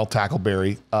female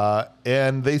Tackleberry,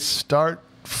 and they start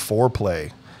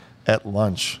foreplay at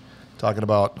lunch, talking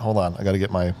about. Hold on, I got to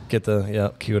get my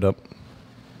Cue it up.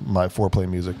 foreplay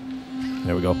music.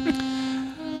 There we go.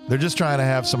 They're just trying to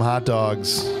have some hot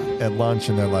dogs at lunch,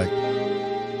 and they're like,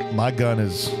 "My gun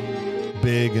is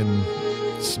big and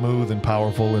smooth and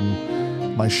powerful,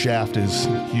 and my shaft is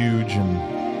huge."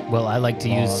 And Well, I like to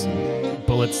use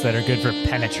bullets that are good for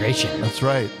penetration. that's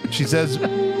right. She says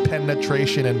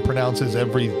penetration and pronounces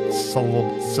every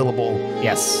syllable.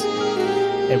 Yes.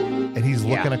 And he's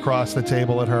looking across the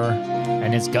table at her.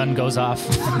 And his gun goes off.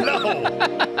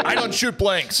 I don't shoot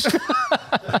blanks.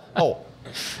 Oh.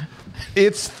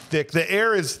 It's thick. The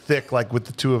air is thick, like with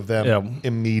the two of them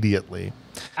immediately.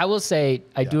 I will say,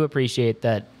 I do appreciate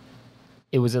that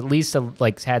it was at least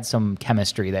had some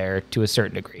chemistry there to a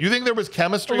certain degree. You think there was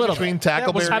chemistry A little between bit.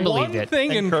 Tackleberry? I One believed it.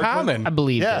 thing in Kirkland? common. I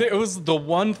believe Yeah. it. It was the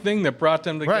one thing that brought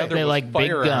them together. Right. They was like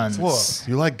big firearms. guns. Whoa,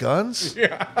 you like guns?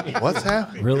 Yeah. What's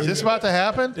happening? Really? Is this about to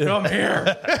happen? Come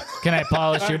here. Can I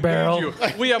polish your barrel?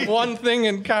 We have one thing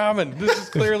in common. This is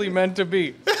clearly meant to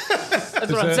be. That's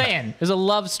what I'm saying. There's a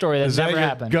love story that Is that never your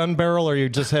happened. gun barrel, or are you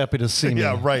just happy to see me?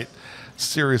 Yeah, right.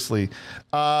 Seriously.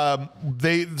 So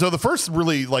the first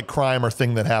really like crime or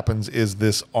thing that happens is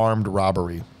this armed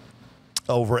robbery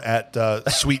over at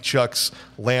Sweet Chuck's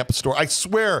lamp store. I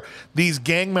swear these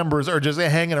gang members are just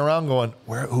hanging around going,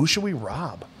 who should we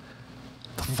rob?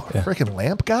 The freaking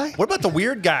lamp guy? What about the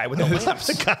weird guy with the lamps?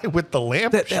 The guy with the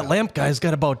lamp That shop. lamp guy's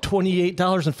got about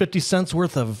 $28.50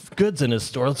 worth of goods in his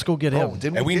store. Let's go get him.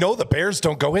 Didn't And we get know the Bears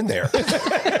don't go in there.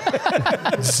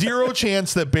 zero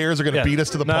chance that Bears are going to beat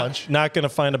us to the punch? Not going to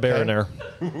find a bear in there.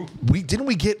 Didn't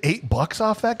we get $8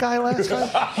 off that guy last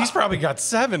time? He's probably got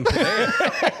 7 today.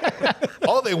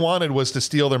 All they wanted was to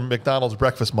steal their McDonald's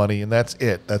breakfast money, and that's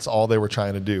it. That's all they were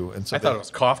trying to do. And so I thought it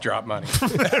was cough drop money.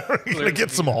 they're gonna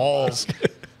get some hauls.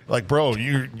 Like, bro,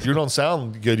 you don't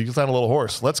sound good. You sound a little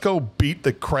hoarse. Let's go beat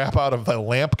the crap out of the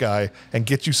lamp guy and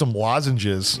get you some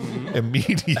lozenges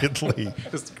immediately.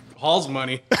 Just Hall's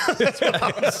money. That's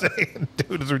what I'm saying,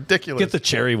 dude. It's ridiculous. Get the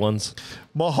cherry ones.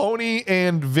 Mahoney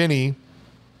and Vinny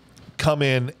come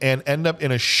in and end up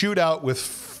in a shootout with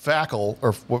Fackler,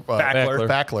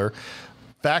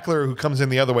 who comes in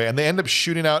the other way, and they end up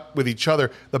shooting out with each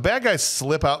other. The bad guys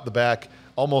slip out the back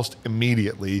almost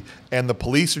immediately, and the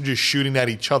police are just shooting at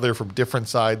each other from different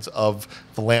sides of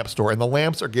the lamp store, and the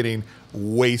lamps are getting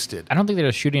wasted. I don't think they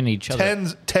were shooting at each other.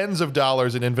 Tens of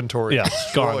dollars in inventory. Yeah,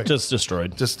 destroyed. gone. Just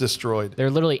destroyed. Just destroyed. They're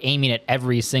literally aiming at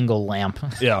every single lamp.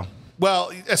 Yeah.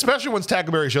 Well, especially once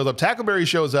Tackleberry shows up. Tackleberry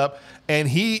shows up, and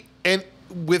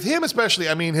with him especially,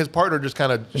 I mean, his partner just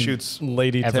kind of shoots.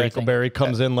 Lady Everything. Tackleberry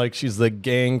comes in like she's the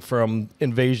gang from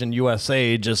Invasion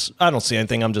USA. I don't see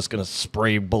anything. I'm just going to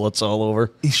spray bullets all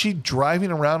over. Is she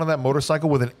driving around on that motorcycle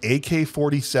with an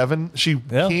AK-47? She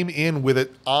came in with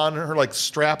it on her, like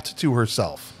strapped to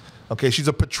herself. Okay, she's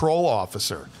a patrol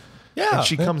officer. Yeah. And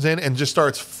she comes in and just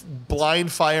starts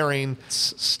blind firing.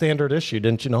 Standard issue,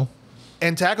 didn't you know?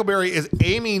 And Tackleberry is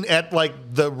aiming at like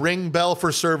the ring bell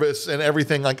for service and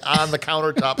everything, like on the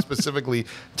countertop specifically,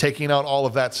 taking out all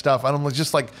of that stuff. And I'm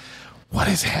just like, what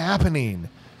is happening?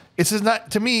 It's just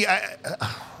not, to me, I'm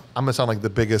going to sound like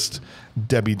the biggest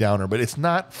Debbie Downer, but it's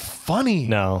not funny.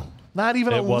 No. Not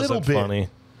even a It little wasn't bit. funny.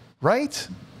 Right?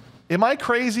 Am I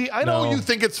crazy? I know No. you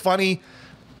think it's funny,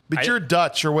 but you're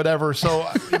Dutch or whatever. So,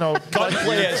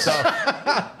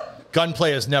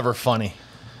 Gunplay is never funny.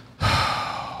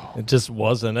 It just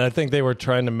wasn't. I think they were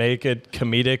trying to make it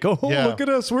comedic. Oh, Yeah. look at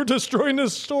us. We're destroying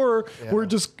this store. We're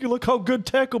just, look how good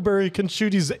Tackleberry can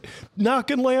shoot. He's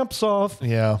knocking lamps off.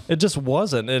 Yeah. It just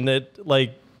wasn't. And it,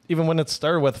 like, even when it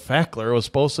started with Fackler, it was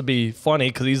supposed to be funny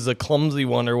because he's the clumsy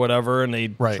one or whatever, and they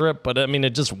trip. But, I mean, it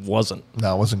just wasn't.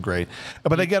 No, it wasn't great.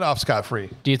 But they get off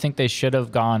scot-free. Do you think they should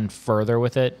have gone further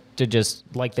with it to just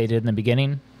like they did in the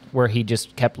beginning, where he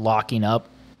just kept locking up?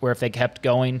 Where if they kept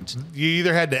going, You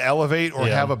either had to elevate or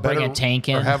have a better Bring a tank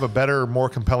in. or have a better, more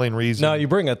compelling reason. Now, you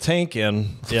bring a tank in,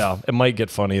 it might get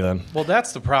funny then. Well,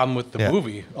 that's the problem with the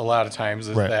movie a lot of times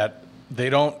is that they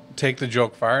don't take the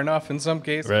joke far enough in some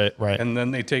cases. Right. And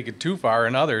then they take it too far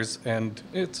in others, and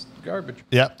it's garbage.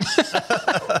 Yep.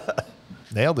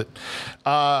 Nailed it.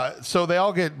 So they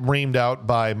all get reamed out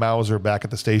by Mauser back at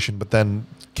the station, but then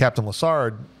Captain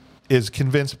Lassard is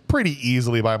convinced pretty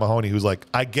easily by Mahoney, who's like,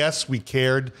 I guess we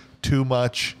cared too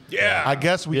much. Yeah. I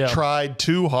guess we tried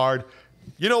too hard.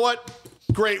 You know what?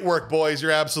 Great work, boys.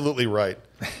 You're absolutely right.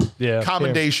 Yeah.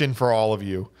 commendation for all of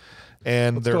you.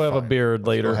 And they're go have a fine. beer Let's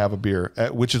later. go have a beer,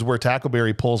 which is where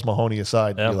Tackleberry pulls Mahoney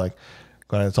aside. Yep. Be like,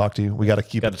 going to talk to you. We got to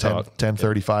keep it Gotta talk.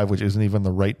 10:35, which isn't even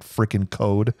the right freaking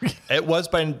code. It was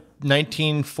by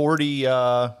 1940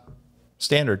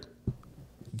 standard.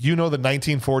 You know the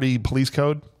 1940 police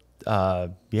code?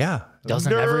 Yeah.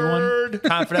 Doesn't everyone? Nerd.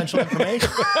 Confidential information?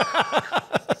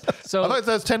 So I thought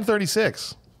that's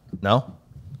 1036. No.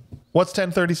 What's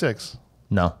 1036?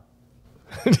 No.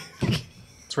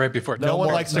 It's right before. No one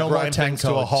likes to no more grind 10 things to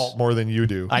a codes. halt more than you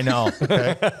do. I know.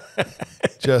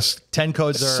 Just 10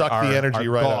 codes are Suck the energy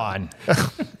are right out. gone.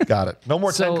 got it. No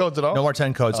more 10 So- codes at all? No more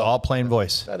 10 codes. All plain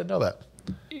voice. I didn't know that.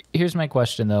 here's my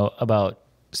question though about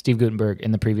Steve Guttenberg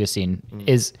in the previous scene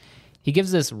is he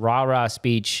gives this rah-rah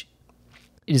speech.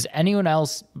 Is anyone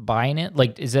else buying it?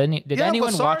 Like, did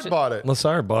anyone Lassard watch it? bought it.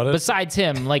 Lassard bought it. Besides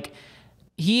him, like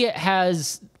he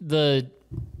has the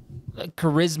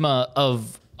charisma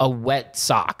of a wet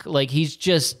sock. Like he's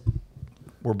just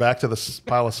We're back to the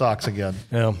pile of socks again.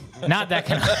 Yeah. not that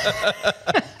kind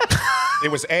of.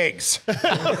 It was eggs.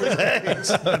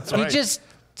 He just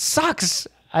sucks.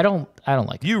 I don't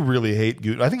like. You really hate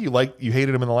Goot. I think you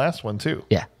hated him in the last one too.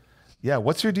 Yeah. Yeah.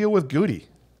 What's your deal with Goody?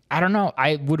 I don't know.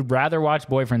 I would rather watch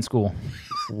Boyfriend School.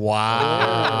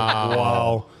 Wow.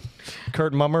 Wow.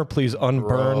 Kurt Mummer, please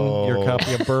unburn your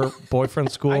copy of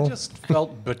Boyfriend School. I just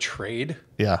felt betrayed.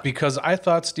 Yeah. Because I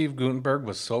thought Steve Guttenberg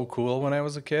was so cool when I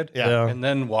was a kid. Yeah. And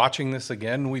then watching this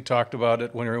again, we talked about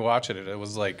it when we were watching it. It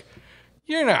was like,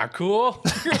 you're not cool.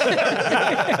 You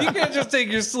can't just take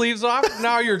your sleeves off.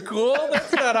 Now you're cool.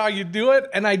 That's not how you do it.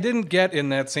 And I didn't get in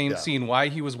that same scene why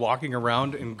he was walking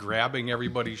around and grabbing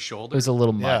everybody's It shoulder. was a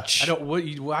little much. I don't.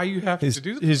 Why you have to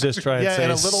do that? He's just trying Yeah, to say,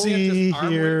 and a little- see just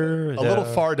arm here. A little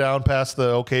far down past the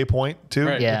okay point too.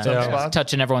 Right. Yeah. in some Just spots.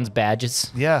 touching everyone's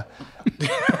badges. Yeah.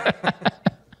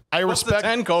 I What's the respect.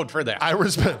 10 code for that? I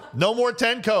respect. No more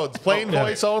 10 codes. Plain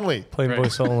voice only. Plain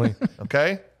voice only.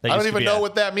 Okay. I used don't to even be know a-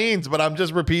 what that means, but I'm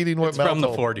just repeating what It's Mel from the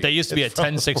told. 40s. They used to be at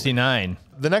 1069.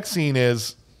 The next scene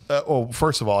is.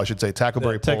 First of all, I should say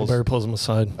Tackleberry pulls Tackleberry pulls him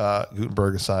aside.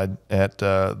 Guttenberg aside at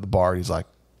the bar. He's like,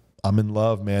 "I'm in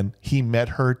love, man. He met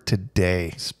her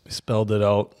today. Spelled it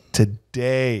out.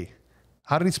 Today.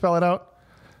 How did he spell it out?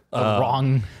 The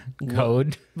wrong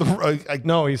code.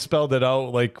 No, he spelled it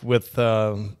out like with,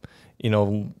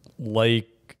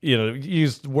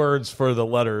 used words for the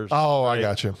letters. Oh, I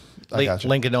got you. I got you.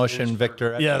 Lincoln Ocean,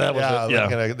 Victor. Yeah, that was Yeah, it.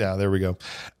 Yeah. yeah, there we go.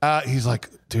 He's like,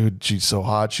 dude, she's so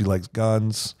hot. She likes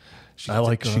guns. I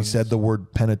like She guns. said the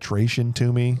word penetration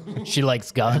to me. She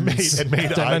likes guns. It made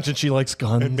Did I mention she likes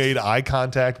guns? made eye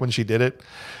contact when she did it.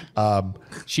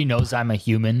 She knows I'm a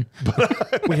human.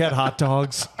 We had hot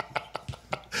dogs.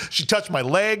 She touched my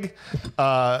leg.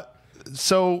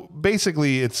 So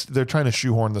basically, they're trying to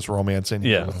shoehorn this romance in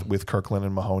here Yeah. with Kirkland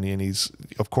and Mahoney, and he's,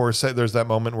 of course, there's that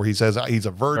moment where he says he's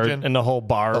a virgin. And the whole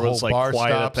bar The was whole like bar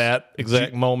quiet stops. at that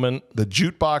exact moment. The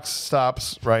jukebox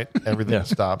stops, right? Everything Yeah.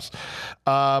 stops.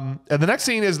 And the next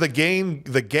scene is the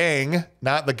gang,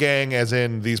 not the gang as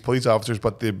in these police officers,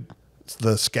 but the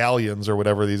scallions or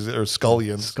whatever these are,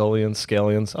 scullions.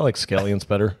 Scallions. I like scallions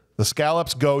better. The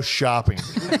scallops go shopping.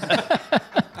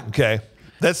 Okay.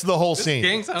 That's the whole scene.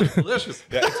 Gang sounds delicious.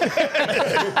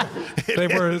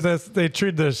 They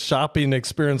treated the shopping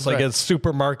experience like Right. a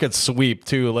supermarket sweep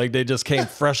too. Like they just came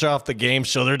fresh off the game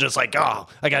show. They're just like, oh,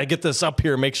 I gotta get this up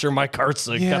here, make sure my cart's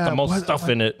got Yeah, the most stuff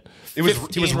in it. It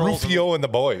was Rufio and the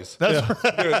boys. That's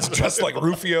It's dressed like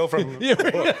Rufio from.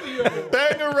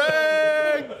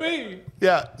 Bangarang!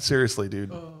 Yeah, seriously,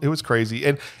 dude. It was crazy.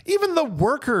 And even the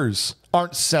workers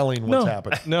aren't selling what's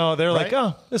happening. No, they're like,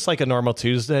 Right? oh, it's like a normal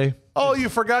Tuesday. Oh, you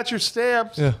forgot your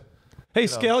stamps. Yeah. Hey,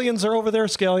 scallions are over there.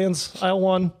 Scallions, aisle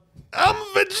 1. I'm a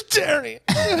vegetarian.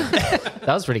 That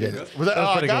was pretty good. Was that,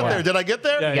 I pretty got good. there. Did I get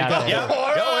there? Yeah, you got there. All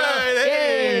right.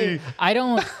 Hey. I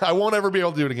don't I won't ever be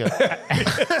able to do it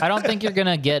again. think you're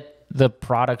gonna get the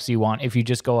products you want if you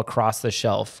just go across the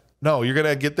shelf. No, you're going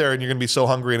to get there and you're going to be so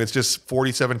hungry and it's just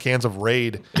 47 cans of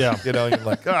Raid. Yeah. You know, you're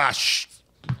like, gosh,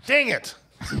 dang it.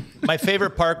 My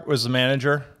favorite part was the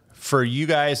manager. For you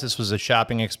guys, this was a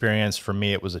shopping experience. For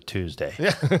me, it was a Tuesday.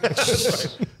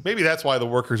 Maybe that's why the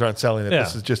workers aren't selling it. Yeah.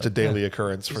 This is just a daily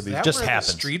occurrence for these. That Just where the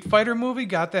happens. Street Fighter movie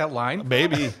got that line.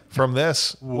 Maybe from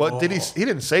this. What did he? He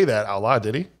didn't say that out loud,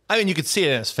 did he? I mean, you could see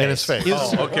it in his face. In his face. He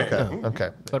was- Okay.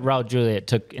 But Raul Juliet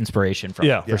took inspiration from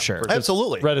it, for sure.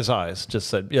 Absolutely. Read his eyes. Just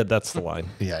said, yeah, that's the line.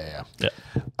 Yeah. Yeah.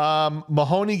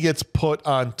 Mahoney gets put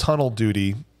on tunnel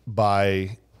duty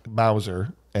by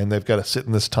Mauser, and they've got to sit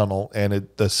in this tunnel. And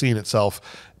the scene itself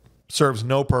serves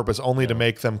no purpose, only to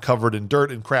make them covered in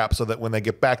dirt and crap, so that when they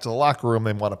get back to the locker room,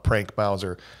 they want to prank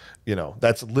Mauser. You know,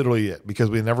 that's literally it,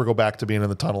 because we never go back to being in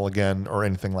the tunnel again or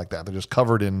anything like that. They're just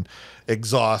covered in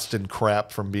exhaust and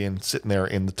crap from being sitting there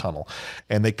in the tunnel.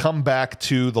 And they come back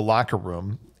to the locker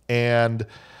room, and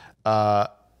the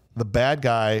bad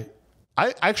guy,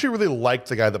 I actually really liked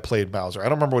the guy that played Bowser. I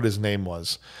don't remember what his name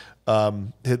was,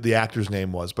 the actor's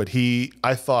name was, but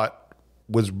I thought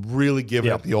was really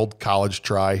giving it the old college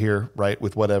try here, right,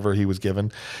 with whatever he was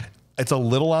given. It's a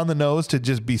little on the nose to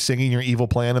just be singing your evil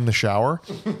plan in the shower.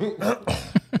 A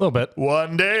little bit.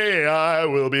 One day I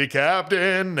will be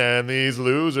captain and these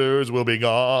losers will be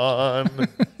gone.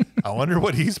 I wonder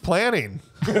what he's planning.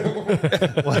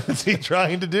 What is he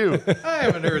trying to do? I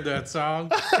haven't heard that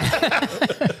song.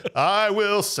 I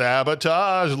will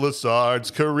sabotage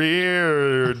Lassard's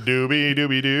career. Doobie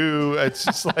doobie doo. It's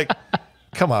just like,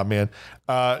 come on, man.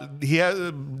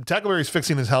 Tackleberry's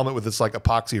fixing his helmet with this like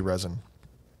epoxy resin.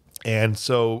 And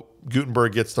so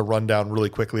Guttenberg gets the rundown really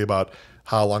quickly about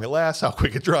how long it lasts, how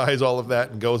quick it dries, all of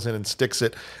that, and goes in and sticks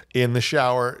it in the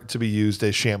shower to be used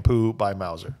as shampoo by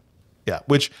Mauser. Yeah,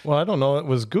 which... Well, I don't know. It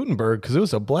was Guttenberg because it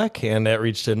was a black hand that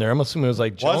reached in there. I'm assuming it was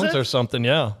like Jones or something.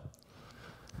 Yeah.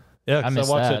 Yeah, because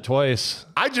I watched it twice.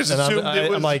 I just assumed it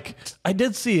was... I'm like, I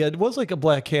did see it. It was like a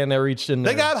black hand that reached in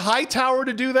there. They got Hightower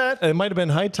to do that? It might have been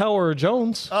Hightower or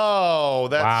Jones. Oh,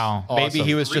 that's wow. Awesome. Maybe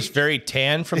he was just very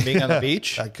tan from being on the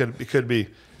beach. It could be.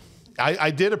 I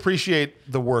did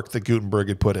appreciate the work that Guttenberg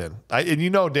had put in. And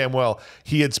you know damn well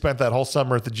he had spent that whole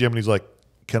summer at the gym, and he's like,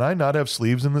 can I not have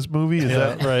sleeves in this movie? Is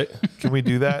that right? Can we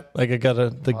do that? Like I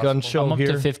got the gun show I'm up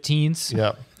here. to 15s.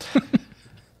 Yeah.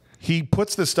 He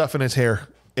puts this stuff in his hair,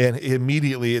 and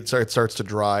immediately it starts to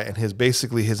dry, and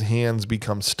his hands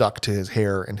become stuck to his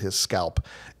hair and his scalp.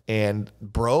 And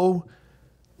bro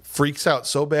freaks out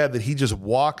so bad that he just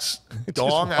walks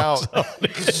out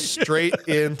straight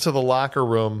into the locker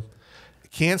room.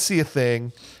 Can't see a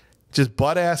thing, just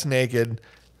butt ass naked.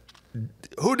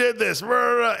 Who did this?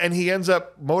 And he ends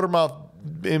up, Motormouth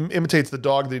imitates the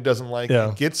dog that he doesn't like,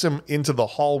 and gets him into the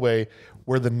hallway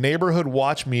where the neighborhood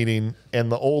watch meeting and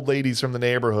the old ladies from the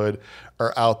neighborhood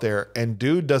are out there. And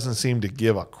dude doesn't seem to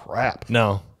give a crap.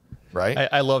 No. Right?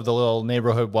 I love the little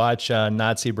neighborhood watch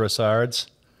Nazi brassards.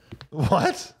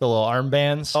 What? The little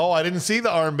armbands. Oh, I didn't see the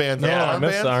armbands. No, I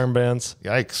missed the armbands.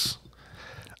 Yikes.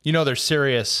 You know they're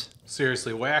serious.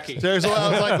 Seriously wacky. Seriously, I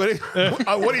was like,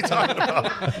 what are you talking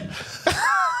about?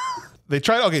 They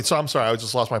tried. Okay, so I'm sorry. I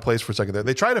just lost my place for a second there.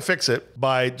 They try to fix it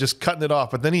by just cutting it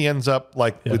off, but then he ends up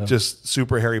like with just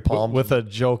super hairy palms. With a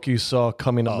joke you saw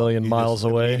coming a million miles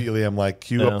away. Immediately, I'm like,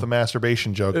 cue up the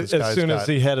masturbation joke. This As soon as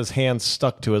he had his hand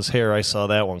stuck to his hair, I saw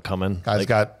that one coming. Guy's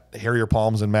got hairier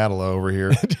palms than Madela over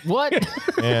here. What?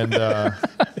 And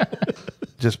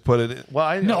just put it in.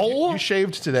 Well, you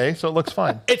shaved today, so it looks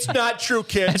fine. It's not true,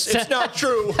 kids. It's not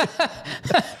true.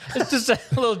 It's just a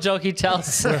little joke he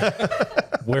tells.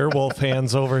 Werewolf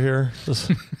hands over here.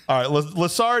 All right,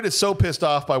 Lassard is so pissed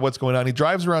off by what's going on. He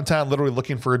drives around town literally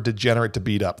looking for a degenerate to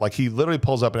beat up. Like, he literally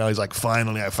pulls up and he's like,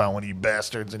 finally, I found one of you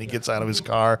bastards. And he gets out of his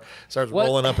car, starts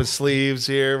rolling up his sleeves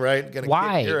here, right? Gonna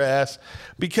Why? kick your ass.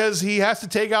 Because he has to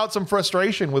take out some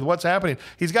frustration with what's happening.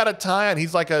 He's got a tie on.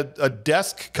 He's like a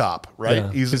desk cop, right?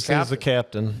 Yeah, He's the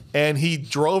captain. And he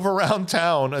drove around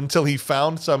town until he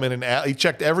found some in an alley. He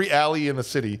checked every alley in the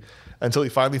city until he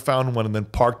finally found one and then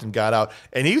parked and got out.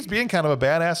 And he was being kind of a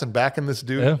badass and backing this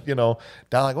dude, down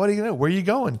like, what are you going to do? Where are you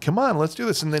going? Come on, let's do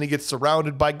this. And then he gets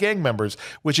surrounded by gang members,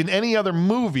 which in any other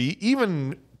movie,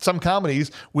 even some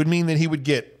comedies, would mean that he would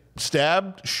get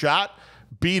stabbed, shot,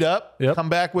 beat up, come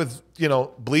back with,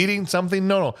 bleeding, something.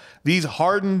 No. These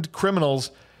hardened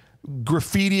criminals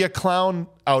graffiti a clown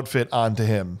outfit onto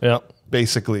him. Yep.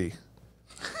 Basically.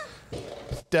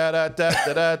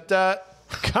 Da-da-da-da-da-da.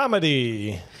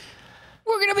 Comedy.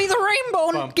 We're going to be the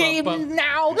rainbow game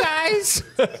now, guys.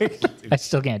 I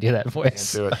still can't do that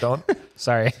voice. Do it. Don't.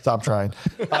 Sorry. Stop trying.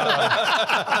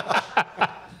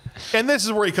 And this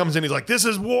is where he comes in. He's like, this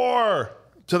is war.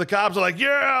 So the cops are like,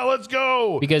 yeah, let's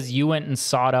go. Because you went and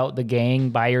sought out the gang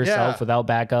by yourself without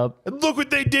backup. And look what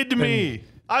they did to me.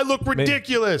 I look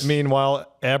ridiculous. Meanwhile,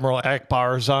 Admiral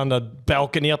Akbar's on the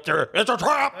balcony up there. It's a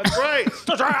trap. That's right. It's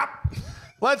a trap.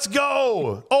 Let's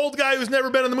go. Old guy who's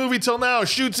never been in the movie till now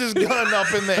shoots his gun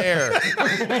up in the air.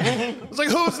 It's like,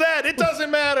 who's that? It doesn't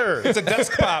matter. It's a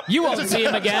desk pop. You won't see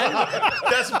him again.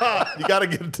 Desk pop. You got to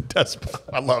get it to desk pop.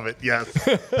 I love it. Yes.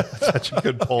 Such a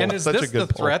good poll. And is Such this a good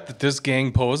the poll. threat that this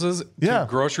gang poses Yeah. to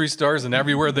grocery stores and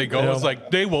everywhere they go? It's like,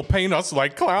 they will paint us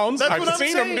like clowns. That's I've what I'm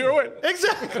seen saying. them do it.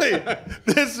 Exactly.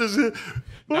 This is it.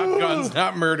 Not guns,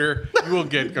 not murder. You will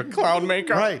get a clown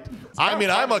makeup. Right. I mean,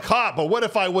 I'm a cop, but what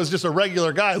if I was just a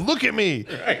regular guy? Look at me.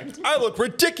 Right. I look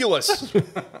ridiculous.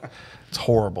 It's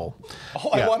horrible.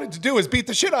 All I wanted to do is beat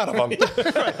the shit out of them.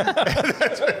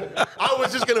 I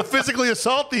was just going to physically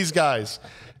assault these guys.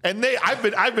 And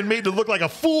I've been made to look like a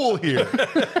fool here.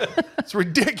 It's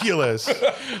ridiculous.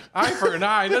 Eye for an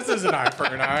eye. This isn't eye for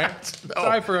an eye. It's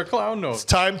eye for a clown nose. It's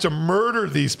time to murder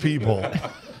these people.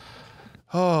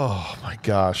 Oh my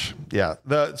gosh. Yeah.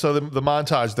 So the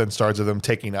montage then starts of them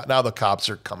taking out. Now the cops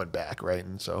are coming back, right?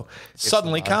 And so it's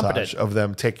Suddenly the montage competent. of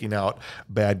them taking out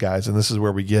bad guys. And this is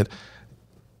where we get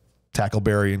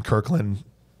Tackleberry and Kirkland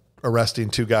arresting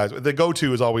two guys. The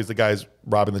go-to is always the guys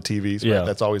robbing the TVs. Right? Yeah.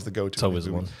 That's always the go-to. It's always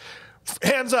the one.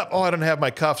 Hands up. Oh, I don't have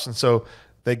my cuffs. And so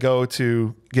they go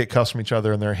to get cuffs from each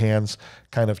other and their hands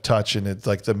kind of touch. And it's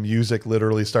like the music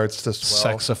literally starts to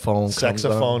swell.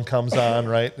 Saxophone Comes on,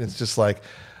 right? It's just like,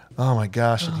 oh my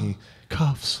gosh. And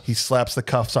he slaps the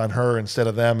cuffs on her instead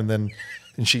of them. And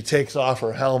she takes off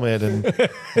her helmet and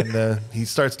he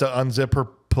starts to unzip her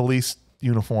police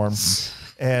uniform.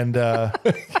 And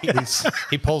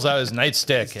He pulls out his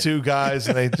nightstick. two guys,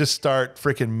 and they just start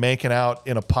freaking making out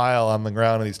in a pile on the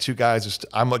ground. And these two guys just,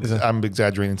 I'm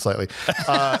exaggerating slightly.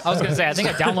 I was going to say, I think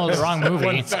I downloaded the wrong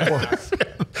movie.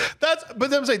 But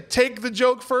them say, take the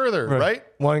joke further, right?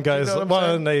 One guy's You know what I'm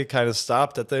saying? one. They kind of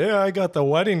stopped at I got the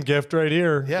wedding gift right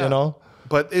here. Yeah. You know.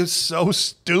 But it was so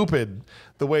stupid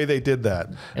the way they did that.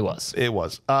 It was. It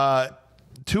was.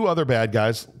 Two other bad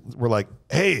guys were like,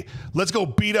 hey, let's go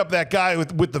beat up that guy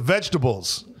with the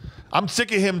vegetables. I'm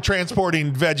sick of him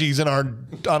transporting veggies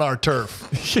on our turf.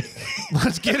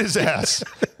 Let's get his ass.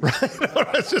 Right?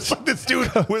 It's just like this dude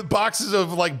with boxes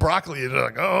of like broccoli. And they're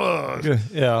like, oh,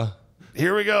 Yeah.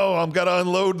 here we go. I'm going to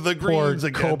unload the Poor greens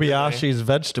again. Kobayashi's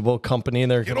vegetable company,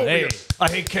 and they're going, over hey, here. I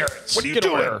hate carrots. What are you Get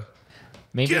over doing? here."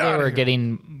 Maybe Get they outta were here.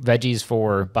 getting veggies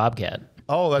for Bobcat.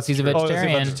 Oh, that's He's a true. Oh, is he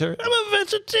vegetarian. vegetarian? I'm a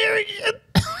vegetarian.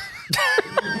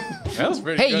 That was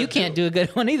pretty Hey, good. you can't do a good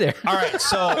one either. All right,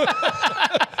 so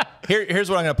here's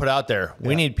what I'm going to put out there.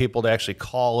 We need people to actually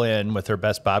call in with their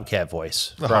best Bobcat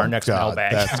voice for our next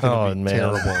mailbag. That's going to be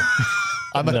terrible.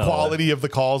 On the No. quality of the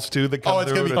calls, too, that come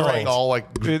it's through. gonna be It's great. like all like,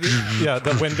 Yeah,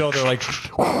 the window, they're like,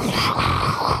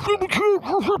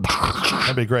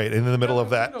 that'd be great. And in the middle of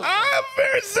that, I have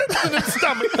very sensitive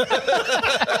stomach.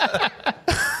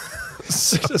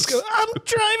 just go, I'm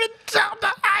driving down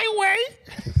the highway.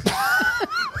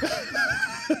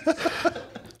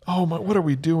 Oh my! What are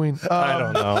we doing? I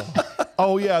don't know.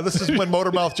 Oh yeah, this is when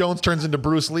Motormouth Jones turns into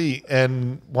Bruce Lee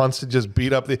and wants to just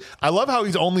beat up the. I love how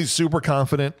he's only super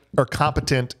confident or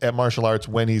competent at martial arts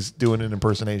when he's doing an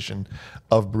impersonation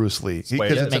of Bruce Lee,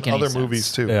 because it's in Make any other sense.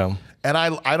 movies too. Yeah. And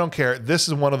I don't care. This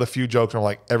is one of the few jokes where I'm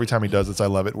like, every time he does this, I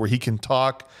love it. Where he can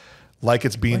talk like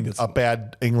it's being a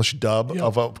bad English dub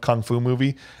of a kung fu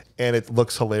movie, and it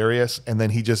looks hilarious. And then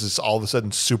he just is all of a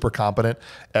sudden super competent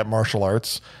at martial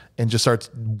arts and just starts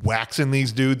waxing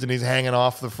these dudes, and he's hanging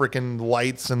off the freaking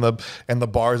lights and the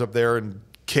bars up there and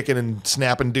kicking and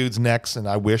snapping dudes' necks. And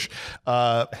I wish.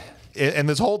 And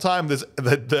this whole time,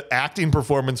 the acting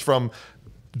performance from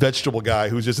vegetable guy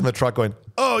who's just in the truck going,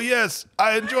 "Oh yes,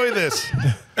 I enjoy this."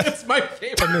 That's my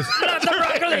favorite. Not the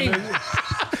broccoli.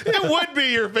 It would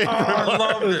be your favorite. I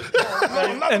love it.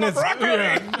 And it's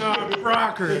No,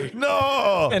 broccoli.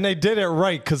 No. and they did it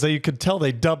right because you could tell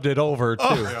they dubbed it over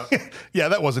too. Yeah,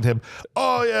 that wasn't him.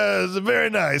 Oh yeah, it's very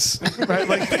nice. Right?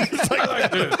 Like, it's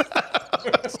like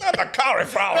It's not the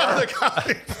cauliflower.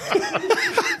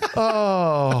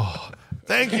 oh,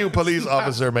 thank you, police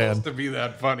officer, man. To be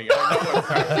that funny. I know what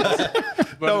practice,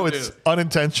 but No, it it's is.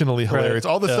 unintentionally hilarious.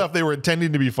 All the stuff they were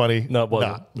intending to be funny, No, it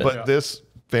wasn't. not. But Yeah. this,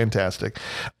 fantastic.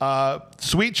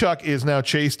 Sweet Chuck is now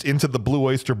chased into the Blue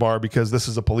Oyster Bar because this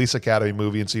is a Police Academy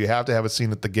movie, and so you have to have a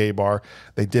scene at the gay bar.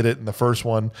 They did it in the first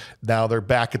one. Now they're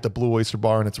back at the Blue Oyster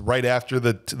Bar, and it's right after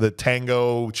the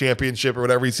Tango Championship or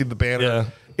whatever. You see the banner. Yeah.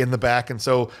 In the back, and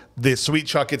so the Sweet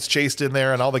Chuck gets chased in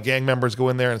there, and all the gang members go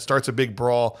in there, and it starts a big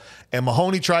brawl. And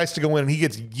Mahoney tries to go in, and he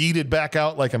gets yeeted back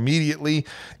out like immediately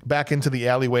back into the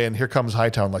alleyway. And here comes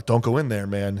Hightower, like, "Don't go in there,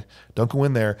 man! Don't go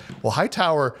in there." Well,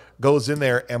 Hightower goes in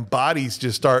there, and bodies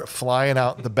just start flying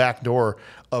out the back door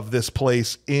of this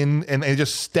place. And they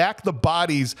just stack the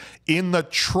bodies in the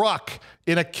truck.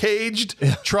 In a caged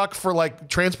truck for like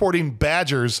transporting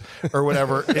badgers or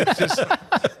whatever. It's just, and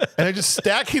they're just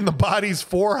stacking the bodies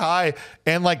 4 high.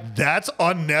 And like, that's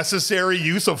unnecessary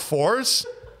use of force.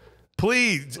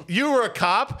 Please, you were a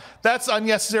cop. That's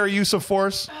unnecessary use of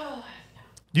force.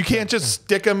 You can't just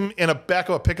stick them in a back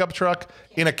of a pickup truck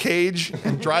in a cage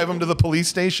and drive them to the police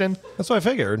station. That's what I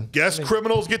figured. Guess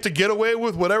criminals get away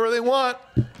with whatever they want.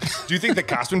 Do you think the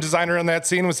costume designer on that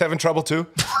scene was having trouble too?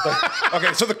 Like,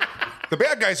 okay, so the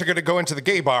bad guys are going to go into the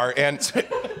gay bar and,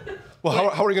 well,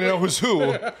 how are we going to know who's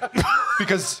who?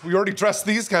 because we already dressed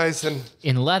these guys and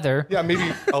In leather. yeah,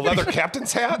 maybe a leather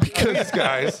captain's hat. These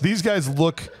guys. These guys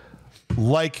look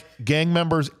like gang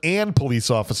members and police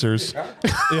officers.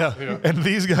 Yeah. And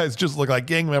these guys just look like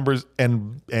gang members,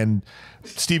 and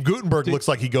Steve Guttenberg looks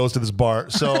like he goes to this bar.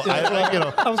 So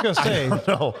I was going to say,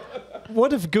 no.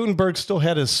 what if Guttenberg still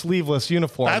had his sleeveless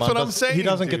uniform That's on? what I'm saying, He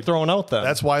doesn't dude. get thrown out then.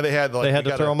 That's why they had they had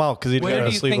to throw him out because he Where had do a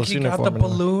you think sleeveless he got uniform. the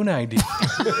balloon idea?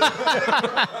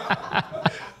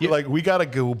 Like, we got to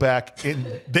go back in.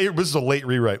 This is a late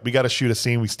rewrite. We got to shoot a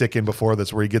scene we stick in before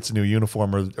this where he gets a new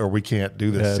uniform, or we can't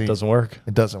do this Yeah, scene. it doesn't work.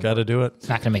 It doesn't Got to do it. It's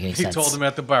not going to make any He sense. told him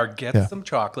at the bar, get some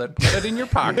chocolate, put it in your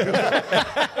pocket.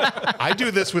 I do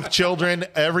this with children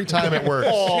every time it works.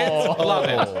 Kids love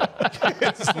it.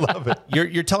 Kids love it.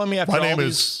 You're telling me after My all name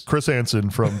these, is Chris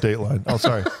Hansen from Dateline. Oh,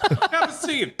 sorry. Have a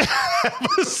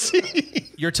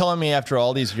seat. you're telling me after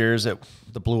all these years that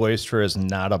the Blue Oyster is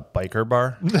not a biker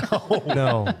bar?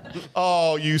 No.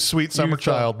 Oh, you sweet summer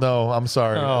child. No, I'm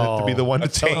sorry. I have to be the one to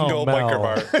take. Tango Mel. biker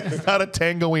bar. It's not a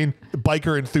tangoing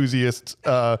biker enthusiast,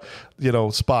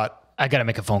 spot. I got to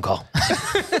make a phone call.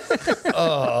 It's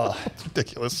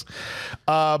ridiculous.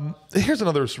 Here's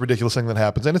another ridiculous thing that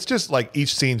happens, and it's just like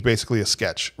each scene's basically a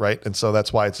sketch, right? And so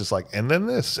that's why it's just like, and then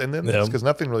this, and then this, because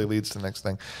nothing really leads to the next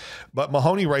thing. But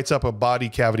Mahoney writes up a body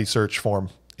cavity search form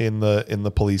in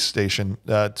the police station,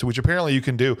 to which apparently you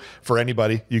can do for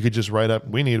anybody. You could just write up,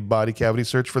 we need a body cavity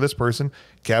search for this person.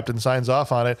 Captain signs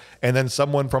off on it, and then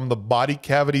someone from the body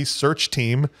cavity search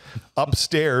team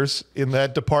upstairs in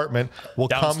that department will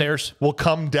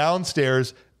come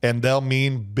downstairs, and they'll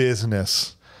mean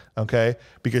business. Okay,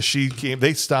 because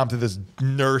they stomped at this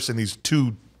nurse and these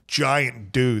two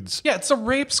giant dudes. Yeah, it's a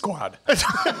rape squad.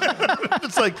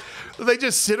 It's like they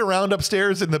just sit around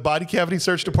upstairs in the body cavity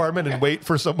search department and wait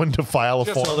for someone to file a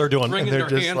form. all they're doing. Wringing And they're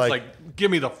their just hands like- like, give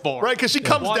me the form. Right, because she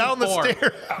comes One down form.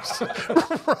 the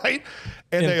stairs, right?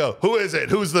 And they go, "Who is it?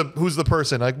 Who's the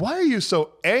person?" Like, why are you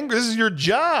so angry? This is your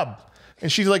job.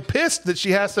 And she's like pissed that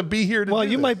she has to be here to Well, do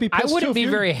you this. might be I pissed wouldn't too be if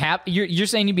you're- very happy. You're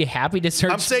saying you'd be happy to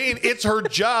search. I'm saying it's her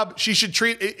job. She should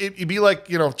treat it. It'd be like,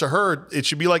 to her, it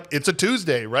should be like it's a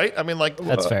Tuesday, right? I mean, like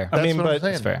That's fair. That's I mean, what I'm but-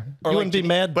 saying. That's fair. You wouldn't be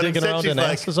mad But digging instead around she's in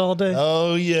like, asses all day?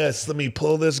 Oh yes, let me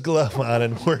pull this glove on,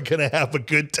 and we're gonna have a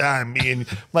good time. Me and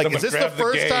like, is this the grab the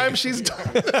first gang. time she's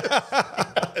done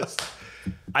this?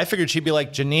 I figured she'd be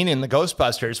like Janine in the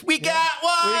Ghostbusters. We got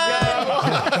one!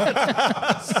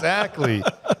 Exactly.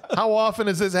 How often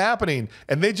is this happening?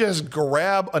 And they just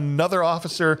grab another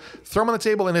officer, throw him on the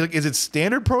table, and is it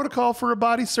standard protocol for a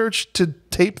body search to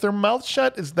tape their mouth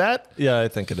shut? Is that Yeah, I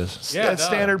think it is. Yeah,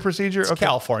 standard procedure? Okay.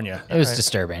 California. It was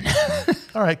disturbing.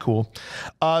 All right, cool.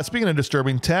 Speaking of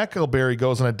disturbing, Tackleberry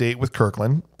goes on a date with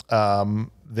Kirkland.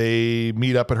 They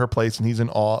meet up at her place, and he's in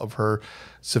awe of her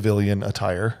civilian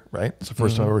attire, right? It's the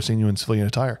 1st time I've ever seen you in civilian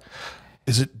attire.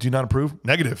 Do you not approve?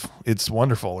 Negative. It's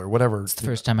wonderful, or whatever. It's the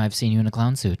first time I've seen you in a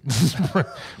clown suit.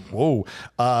 Whoa.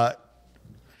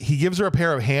 He gives her a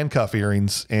pair of handcuff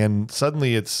earrings, and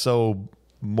suddenly it's so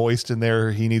moist in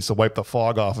there, he needs to wipe the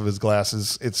fog off of his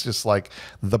glasses. It's just like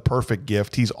the perfect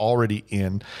gift. He's already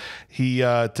in. He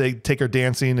take her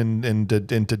dancing and into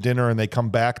dinner, and they come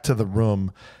back to the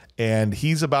room, and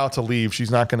he's about to leave.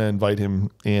 She's not going to invite him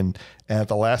in. And at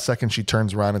the last second, she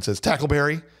turns around and says,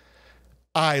 "Tackleberry,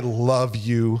 I love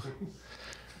you."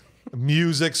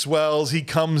 Music swells. He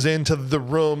comes into the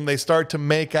room. They start to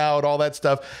make out, all that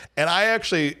stuff. And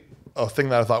a thing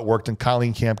that I thought worked, and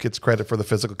Colleen Camp gets credit for the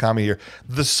physical comedy here.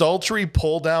 The sultry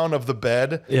pull down of the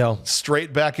bed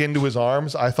straight back into his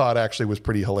arms, I thought actually was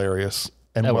pretty hilarious.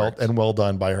 And well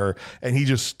done by her. And he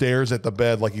just stares at the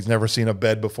bed like he's never seen a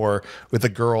bed before with a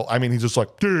girl. I mean, he's just like,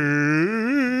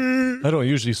 I don't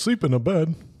usually sleep in a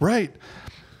bed. right.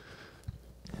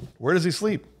 Where does he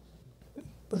sleep?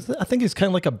 I think he's kind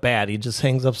of like a bat. He just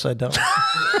hangs upside down.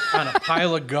 On a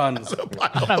pile of guns.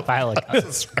 A pile of guns.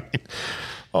 That's right.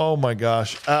 Oh my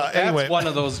gosh. That's Anyway, one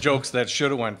of those jokes that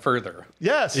should have went further.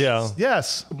 yes, Yeah.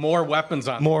 yes. More weapons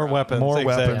on More the ground. weapons. More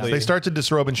weapons. exactly. They start to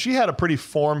disrobe, and she had a pretty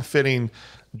form-fitting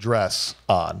dress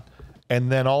on,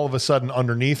 and then all of a sudden,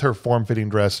 underneath her form-fitting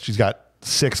dress, she's got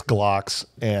 6 Glocks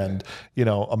and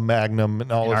a Magnum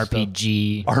and all this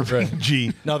RPG. stuff.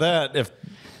 RPG. Now that if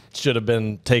should have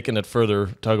been taking it further.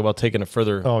 Talk about taking it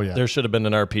further. Oh, yeah. There should have been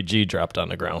an RPG dropped on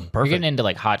the ground. You're getting into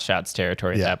like Hot Shots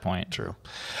territory at that point. True.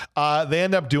 They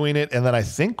end up doing it, and then I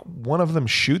think one of them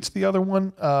shoots the other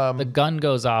one. The gun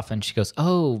goes off, and she goes,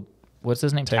 "Oh, what's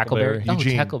his name? Tackleberry.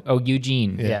 Eugene.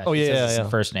 Eugene. Yeah. Oh, She yeah, says it's yeah. the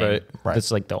first name. Right. That's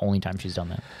like the only time she's done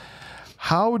that.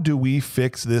 How do we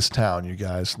fix this town, you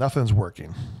guys? Nothing's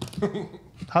working.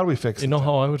 How do we fix it? You know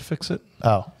how I would fix it?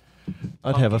 Oh.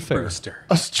 I'd have a fair. Brewster.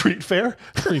 A street fair?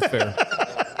 Street fair.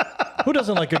 Who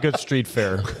doesn't like a good street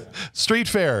fair? Street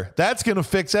fair. That's going to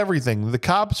fix everything. The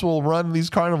cops will run these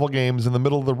carnival games in the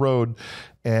middle of the road,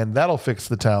 and that'll fix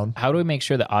the town. How do we make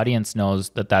sure the audience knows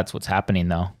that that's what's happening,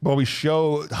 though? Well, we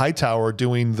show Hightower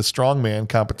doing the strongman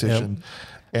competition.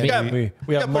 And We have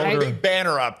Put a motor. big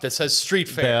banner up that says Street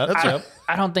Fair. That's I,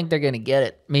 I don't think they're going to get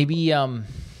it. Maybe,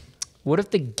 what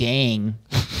if the gang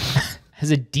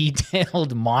has a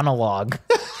detailed monologue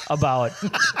about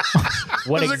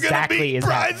what exactly is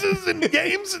happening? prizes and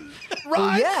games and Well,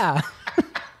 rides? yeah.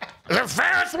 The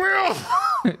Ferris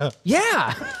wheel.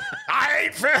 Yeah. I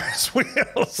hate Ferris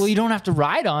wheels. Well, you don't have to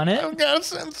ride on it. I've got a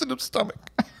sensitive stomach.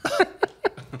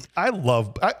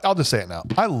 I'll just say it now.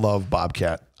 I love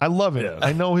Bobcat. I love it. Yeah.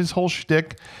 I know his whole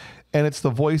shtick, and it's the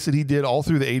voice that he did all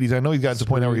through the 80s. I know he's got to the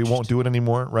point now where he won't do it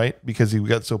anymore, right? Because he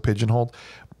got so pigeonholed.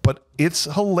 But it's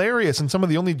hilarious. And some of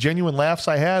the only genuine laughs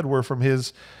I had were from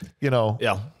his,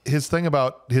 his thing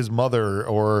about his mother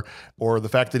or the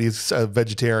fact that he's a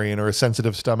vegetarian or a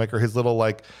sensitive stomach or his little,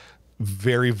 like,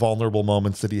 very vulnerable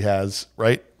moments that he has,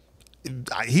 right?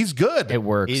 He's good. It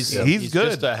works. He's good.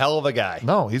 Just a hell of a guy.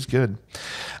 No, he's good.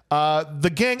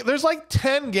 The gang, there's like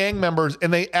 10 gang members,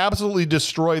 and they absolutely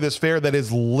destroy this fair that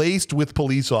is laced with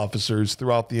police officers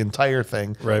throughout the entire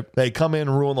thing. Right. They come in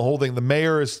and ruin the whole thing. The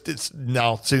mayor is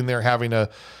now sitting there having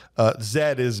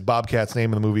Zed is Bobcat's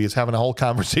name in the movie, is having a whole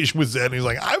conversation with Zed, and he's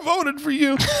like, I voted for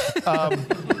you.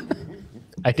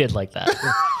 I did like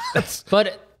that.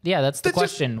 But yeah, that's the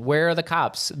question. Where are the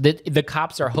cops? The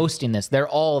cops are hosting this. They're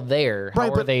all there. How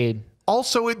Right, are but- they?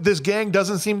 Also, this gang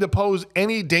doesn't seem to pose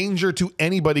any danger to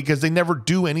anybody because they never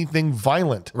do anything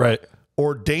violent. Right.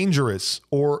 Or dangerous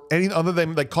or anything other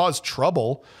than like cause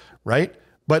trouble, right?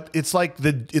 But it's like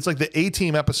the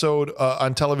A-Team episode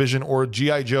on television or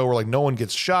G.I. Joe where like no one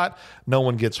gets shot, no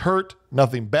one gets hurt,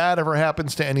 nothing bad ever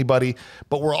happens to anybody.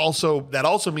 But that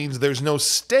also means there's no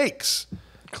stakes.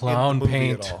 Clown in the movie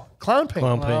paint. at all. Clown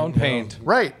paint. Clown paint.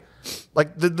 Right.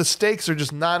 Like the stakes are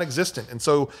just non-existent. And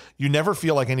so you never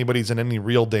feel like anybody's in any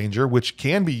real danger, which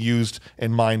can be used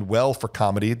and mined well for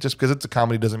comedy. Just because it's a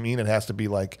comedy doesn't mean it has to be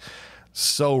like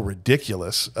so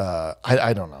ridiculous.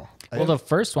 I don't know. Well, the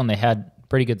first one they had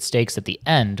pretty good stakes at the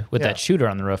end with that shooter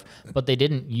on the roof, but they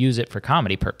didn't use it for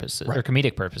comedy purposes or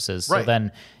comedic purposes. So Right.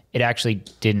 then it actually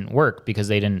didn't work because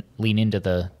they didn't lean into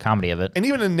the comedy of it. And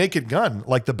even in Naked Gun,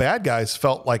 like the bad guys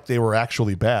felt like they were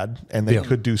actually bad and they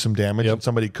could do some damage and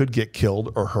somebody could get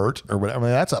killed or hurt or whatever. I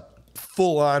mean, that's a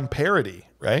full-on parody,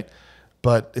 right?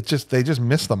 But they just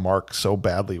missed the mark so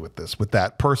badly with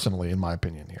that personally, in my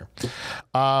opinion here.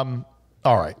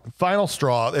 All right, final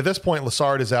straw. At this point,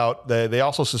 Lassard is out. They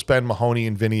also suspend Mahoney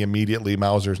and Vinny immediately.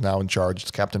 Mauser's now in charge.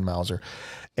 It's Captain Mauser.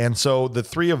 And so the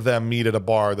three of them meet at a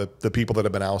bar, the people that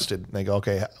have been ousted. And they go,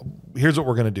 okay, here's what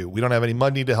we're going to do. We don't have any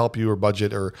money to help you or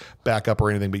budget or backup or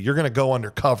anything, but you're going to go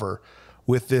undercover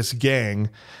with this gang,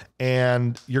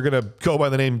 and you're going to go by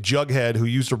the name Jughead, who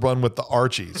used to run with the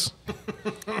Archies.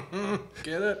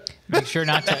 Get it? Make sure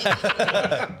not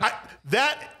to.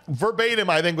 That verbatim,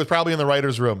 I think, was probably in the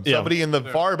writer's room. Somebody in the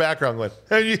far background went,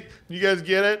 hey, you guys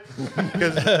get it?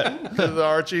 Because of the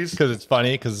Archies? Because it's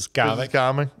funny, because it's comic.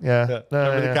 Comic? Yeah.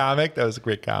 Remember the comic? That was a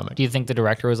great comic. Do you think the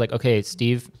director was like, okay,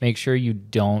 Steve, make sure you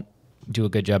don't do a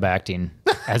good job acting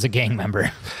as a gang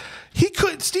member? He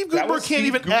could. Steve Guttenberg can't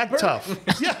even act tough.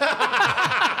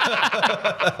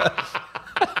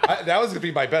 That was going to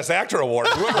be my best actor award.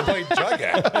 Whoever played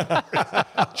Jughead.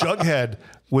 Jughead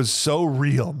was so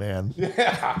real, man.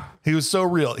 Yeah. He was so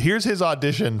real. Here's his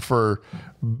audition for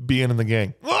being in the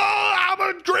gang. Oh, I'm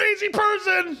a crazy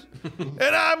person,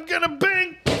 and I'm going to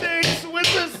bang things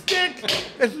with a stick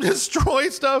and destroy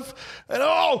stuff. And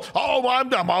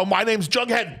my name's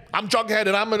Jughead. I'm Jughead,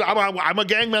 and I'm a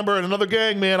gang member in another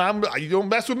gang, man. You don't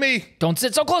mess with me. Don't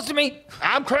sit so close to me.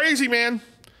 I'm crazy, man.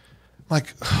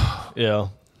 Like, Yeah.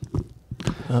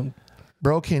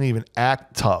 bro can't even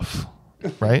act tough,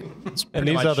 right? And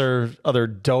these other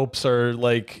dopes are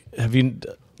like, have you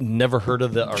never heard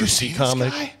of the Did you see RC this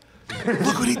comic? guy?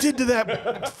 Look what he did to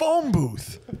that phone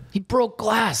booth. He broke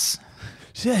glass.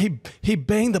 Yeah, he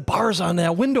banged the bars on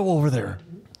that window over there.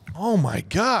 Oh my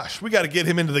gosh, we got to get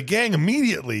him into the gang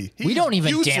immediately. We don't even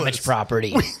useless. damage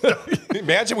property.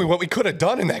 Imagine what we could have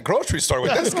done in that grocery store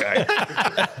with this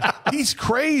guy. He's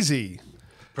crazy.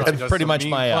 Probably That's does pretty some much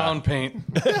mean my, clown paint.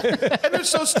 And they're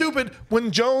so stupid.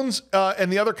 When Jones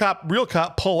and the other cop, real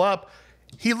cop, pull up,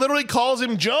 He literally calls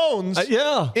him Jones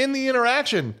in the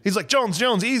interaction. He's like, Jones,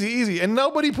 easy, easy. And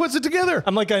nobody puts it together.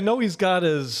 I'm like, I know he's got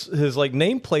his like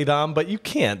nameplate on, but you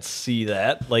can't see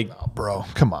that. Like, Bro,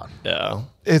 come on. yeah.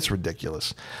 It's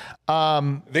ridiculous.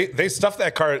 They stuff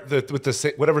that car with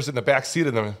the whatever's in the back seat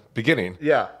in the beginning.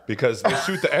 Yeah. Because they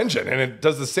shoot the engine and it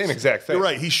does the same exact thing. You're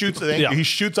right. He shoots he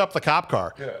shoots up the cop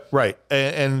car. Yeah. Right.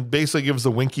 And basically gives the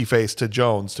winky face to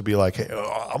Jones to be like, hey,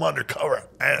 I'm undercover.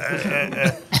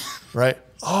 Right.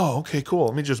 Oh, okay, cool.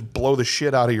 Let me just blow the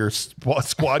shit out of your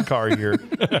squad car here,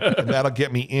 and that'll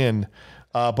get me in.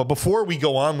 But before we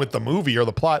go on with the movie or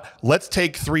the plot, let's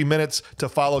take 3 minutes to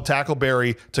follow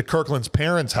Tackleberry to Kirkland's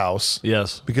parents' house.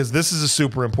 Yes. Because this is a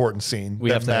super important scene. We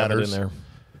have to have it in there.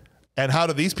 And how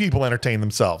do these people entertain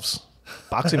themselves?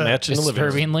 Boxing match in the living room.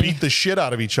 Disturbingly. Beat the shit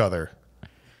out of each other.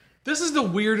 This is the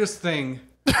weirdest thing.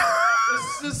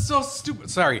 This is so stupid.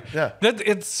 Sorry. Yeah.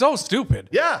 It's so stupid.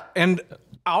 Yeah. And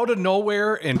out of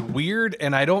nowhere and weird,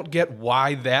 and I don't get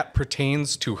why that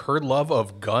pertains to her love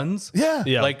of guns. Yeah.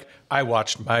 Yeah. Like, I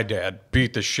watched my dad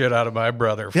beat the shit out of my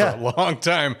brother for Yeah. a long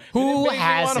time. Who and it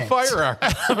made me want a hasn't? firearm.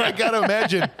 I gotta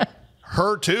imagine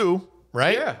her too,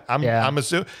 right? Yeah. I'm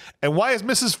assuming. And why is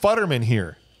Mrs. Futterman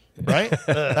here? Right?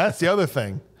 That's the other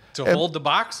thing. To hold the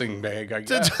boxing bag, I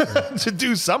guess. To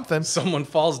do something. Someone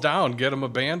falls down, get him a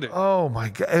bandage. Oh my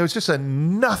god! It was just a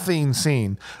nothing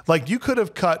scene. Like you could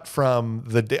have cut from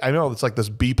the. I know it's like this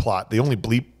B plot. The only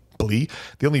the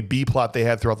only B plot they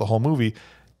had throughout the whole movie,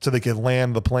 so they could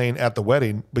land the plane at the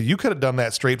wedding. But you could have done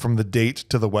that straight from the date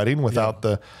to the wedding without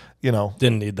the,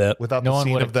 Didn't need that. without No the one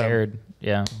scene would of have them. cared.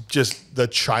 Yeah. Just the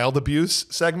child abuse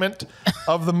segment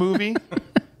of the movie.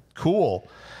 Cool.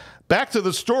 Back to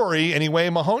the story. Anyway,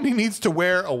 Mahoney needs to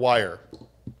wear a wire.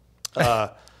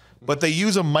 But they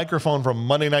use a microphone from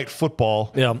Monday Night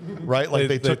Football. Yeah. Right? Like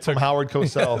they took from Howard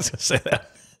Cosell. Say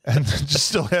that. And it just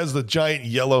still has the giant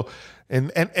yellow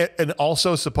and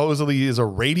also supposedly is a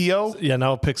radio. Yeah,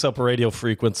 now it picks up a radio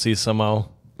frequency somehow.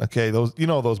 Okay,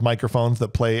 those microphones that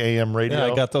play AM radio.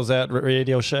 Yeah, I got those at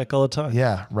Radio Shack all the time.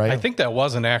 Yeah, right. I think that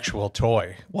was an actual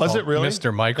toy. Was it called really?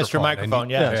 Mr. Microphone. Mr. Microphone,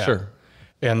 And yeah. Sure.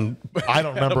 And I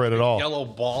don't remember it at all. yellow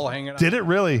ball hanging out. Did it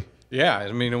really? Yeah,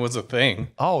 I mean, it was a thing.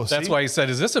 Oh, that's see? why he said,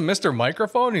 "Is this a Mr.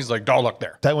 Microphone?" He's like, "Don't look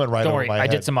there." That went right Don't over worry, my I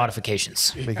head. did some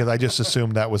modifications. Because I just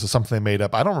assumed that was something they made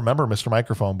up. I don't remember Mr.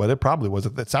 Microphone, but it probably was.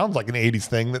 It sounds like an 80s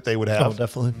thing that they would have. Oh,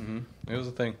 definitely. It was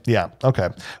a thing. Yeah. Okay.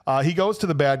 He goes to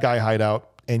the bad guy hideout,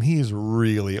 and he's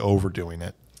really overdoing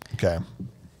it. Okay.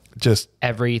 Just,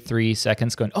 Every 3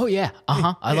 seconds going, oh yeah,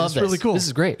 I love It's this. really cool. This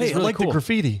is great. Hey, This is I really like cool. the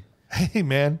graffiti. hey,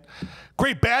 man,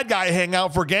 great bad guy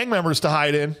hangout for gang members to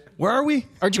hide in. Where are we?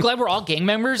 Aren't you glad we're all gang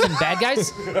members and bad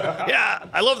guys? Yeah,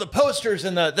 I love the posters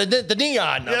and the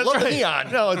neon. I That's love right. the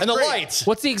neon No, it's and the great. lights.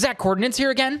 What's the exact coordinates here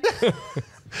again?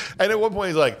 And at one point,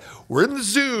 he's like, we're in the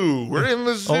zoo. We're in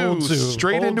the zoo. Old zoo.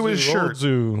 Straight Old into his zoo, shirt. old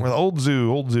zoo. Well, old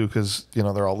zoo, because,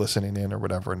 they're all listening in or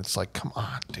whatever. And it's like, come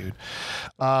on, dude.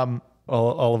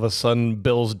 All of a sudden,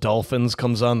 Bill's Dolphins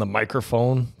comes on the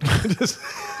microphone.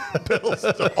 Bill's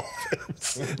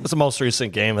Dolphins. That's the most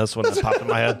recent game. That's when it popped in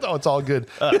my head. No, it's all good.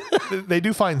 They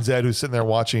do find Zed, who's sitting there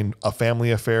watching A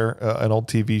Family Affair, an old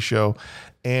TV show,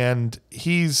 and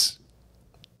he's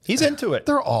into it.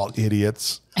 they're all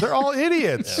idiots. They're all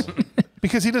idiots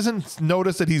because he doesn't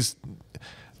notice that he's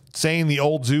saying the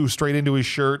old zoo straight into his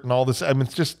shirt and all this. I mean,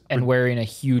 it's just And wearing a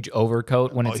huge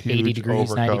overcoat when it's 80 huge degrees,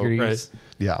 90 overcoat, degrees.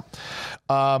 yeah.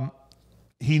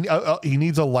 He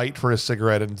needs a light for his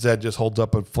cigarette, and Zed just holds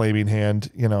up a flaming hand,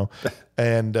 and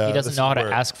He doesn't know how to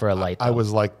ask for a light. I though.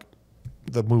 was like,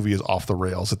 the movie is off the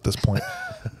rails at this point.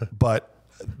 But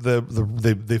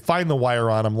they find the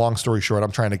wire on him. Long story short,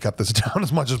 I'm trying to cut this down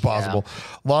as much as possible.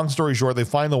 Long story short, they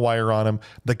find the wire on him.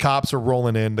 The cops are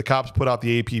rolling in. The cops put out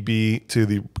the APB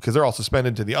because they're all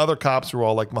suspended, to the other cops who are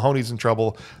all like, Mahoney's in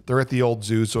trouble. They're at the old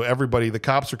zoo. So the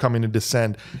cops are coming to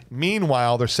descend.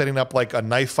 Meanwhile, they're setting up like a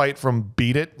knife fight from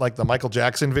Beat It, like the Michael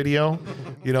Jackson video,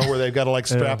 where they've got to like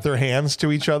strap their hands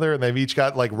to each other, and they've each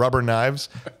got like rubber knives,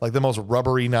 like the most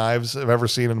rubbery knives I've ever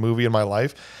seen in a movie in my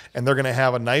life. And they're going to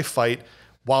have a knife fight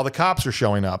while the cops are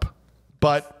showing up.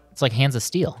 But It's like Hands of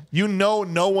Steel.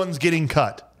 no one's getting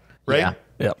cut, right? Yeah.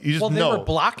 Yeah. You just Well, they know. were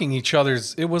blocking each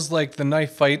other's. It was like the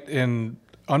knife fight in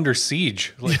Under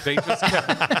Siege. Like they just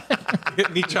kept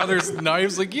hitting each other's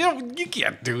knives. Like, you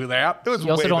can't do that. It was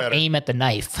You also way don't better. aim at the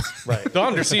knife. Right. The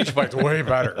Under Siege fight's way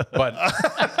better. But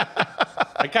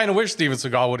I kind of wish Steven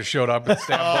Seagal would have showed up and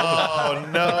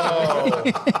stabbed both.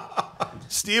 Oh, no.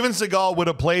 Steven Seagal would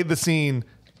have played the scene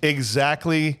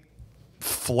exactly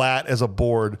flat as a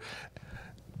board.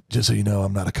 Just so you know,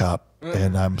 I'm not a cop,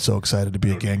 and I'm so excited to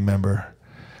be a gang member.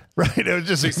 Right? It was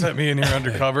just They sent me in here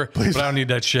undercover, but I don't need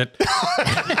that shit.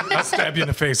 I'll stab you in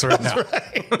the face right now.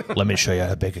 Let me show you how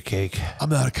to bake a cake. I'm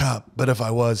not a cop, but if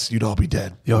I was, you'd all be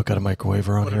dead. Y'all got a microwave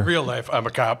around But in here? real life, I'm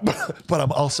a cop.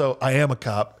 But I am a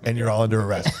cop, and you're all under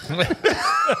arrest.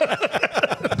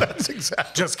 That's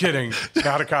exactly. Just kidding.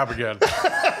 Not a cop again.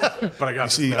 But I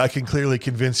got See, I can clearly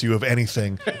convince you of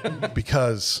anything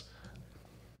because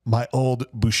my old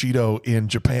Bushido in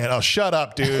Japan. Oh, shut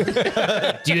up, dude.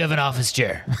 Do you have an office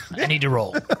chair? I need to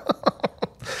roll.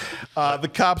 The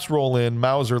cops roll in.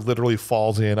 Mauser literally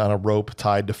falls in on a rope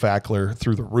tied to Fackler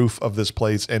through the roof of this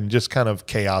place, and just kind of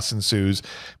chaos ensues.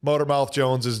 Motormouth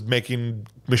Jones is making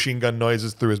machine gun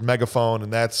noises through his megaphone,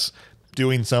 and that's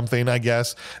doing something, I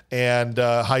guess. And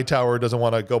Hightower doesn't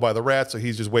want to go by the rats, so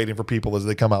he's just waiting for people as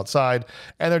they come outside.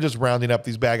 And they're just rounding up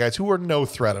these bad guys who are no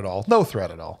threat at all. No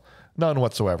threat at all. None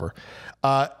whatsoever.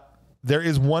 There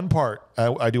is one part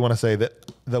I do want to say that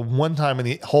the one time in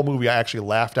the whole movie I actually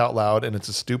laughed out loud, and it's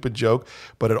a stupid joke,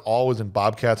 but it all was in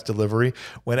Bobcat's delivery.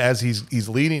 When as he's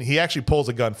leading, he actually pulls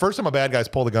a gun. First time a bad guy's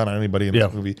pulled a gun on anybody in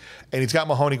this movie, and he's got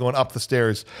Mahoney going up the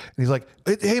stairs, and he's like,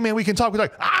 "Hey man, we can talk." He's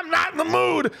like, "I'm not in the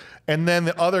mood." And then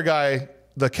the other guy,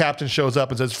 the captain, shows up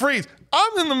and says, "Freeze!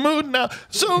 I'm in the mood now.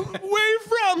 So where you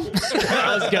from?"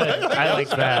 That was good. I like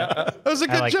that. That was a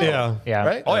good like joke. that. Yeah.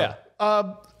 Right? Oh, yeah.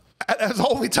 That's the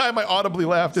only time I audibly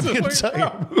laughed in the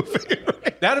entire movie.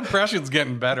 That impression's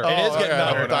getting better. It is getting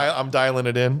better. I'm dialing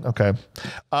it in. Okay.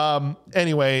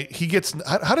 Anyway, he gets.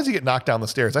 How does he get knocked down the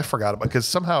stairs? I forgot about because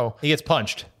somehow He gets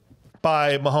punched.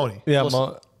 by Mahoney. Yeah, I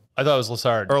thought it was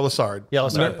Lassard. Or Lassard. Yeah,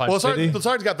 Lassard Well, punched.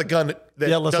 Lassard's got the gun that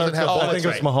yeah, doesn't have I bullets. think it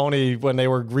was right. Mahoney when they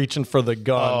were reaching for the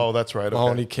gun. Oh, that's right. Okay.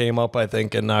 Mahoney came up, I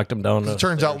think, and knocked him down. It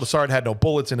turns out Lassard had no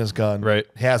bullets in his gun. Right.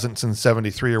 Hasn't since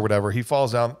 73 or whatever. He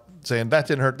falls down saying, "That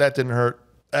didn't hurt. That didn't hurt.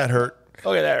 That hurt."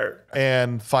 Okay, there.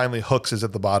 And finally, Hooks is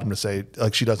at the bottom to say,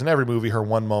 like she does in every movie, her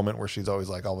one moment where she's always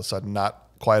like all of a sudden not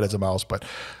quiet as a mouse, but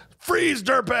freeze,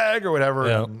 dirtbag, or whatever,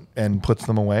 Yeah. and puts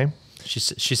them away.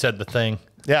 She said the thing.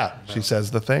 Yeah, she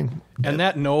says the thing. And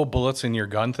that no bullets in your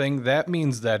gun thing, that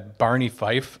means that Barney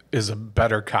Fife is a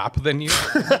better cop than you.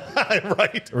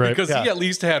 Right. Because Yeah. he at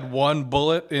least had one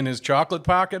bullet in his chocolate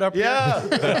pocket up Yeah. here,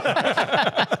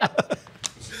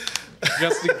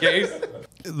 just in case.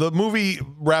 The movie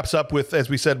wraps up with, as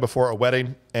we said before, a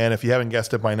wedding. And if you haven't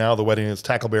guessed it by now, the wedding is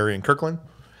Tackleberry and Kirkland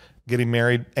getting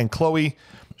married. And Chloe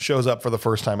shows up for the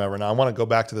first time ever. Now, I want to go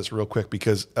back to this real quick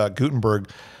because Guttenberg,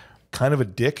 kind of a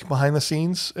dick behind the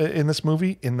scenes in this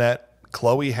movie, in that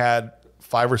Chloe had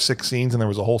 5 or 6 scenes and there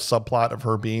was a whole subplot of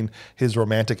her being his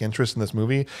romantic interest in this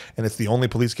movie. And it's the only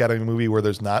Police Academy movie where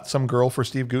there's not some girl for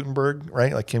Steve Guttenberg,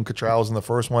 right? Like Kim Cattrall was in the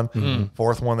first one.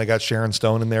 Fourth one, they got Sharon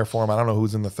Stone in there for him. I don't know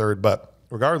who's in the third, but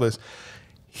regardless,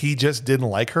 he just didn't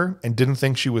like her and didn't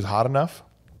think she was hot enough,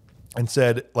 and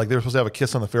said, like, they were supposed to have a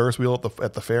kiss on the Ferris wheel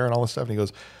at the fair and all this stuff. And he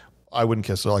goes, "I wouldn't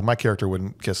kiss her. Like, my character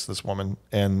wouldn't kiss this woman."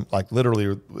 And like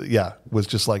literally, yeah, was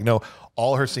just like, no,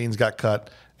 all her scenes got cut.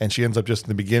 And she ends up just in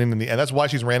the beginning and that's why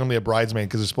she's randomly a bridesmaid,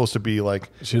 because it's supposed to be like,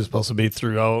 she was supposed to be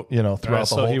throughout, throughout the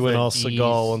so whole he went thing. all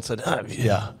Seagal and said,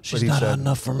 Yeah, she's but he not said,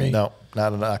 enough for me. No,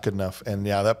 not good enough. And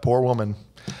yeah, that poor woman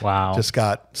Wow. just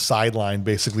got sidelined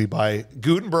basically by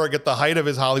Guttenberg at the height of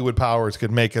his Hollywood powers,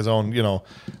 could make his own,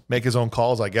 make his own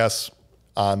calls, I guess,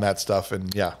 on that stuff.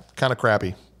 And yeah, kind of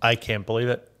crappy. I can't believe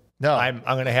it. No. I'm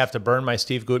going to have to burn my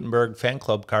Steve Guttenberg fan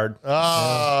club card.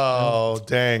 Oh,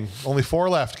 dang. Only 4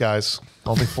 left, guys.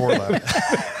 Only 4 left.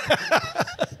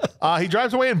 He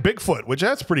drives away in Bigfoot, which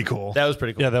that's pretty cool. That was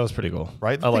pretty cool. Yeah, that was pretty cool.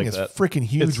 Right? The I thing like is that. freaking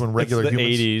huge when regular it's the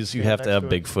humans. 80s. You have to have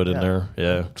Bigfoot in there.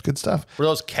 Yeah. It's good stuff. Were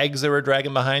those kegs they were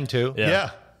dragging behind too?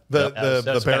 Yeah. That was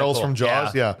The kinda barrels cool. from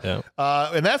Jaws. Yeah. Yeah.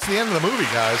 And that's the end of the movie,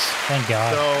 guys. Thank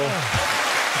God.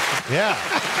 So, yeah.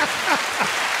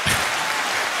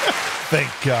 Thank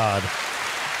God.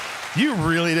 You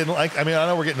really didn't like. I mean, I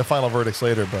know we're getting to final verdicts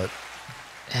later, but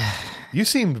you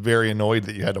seemed very annoyed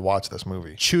that you had to watch this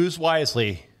movie. Choose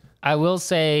wisely. I will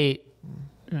say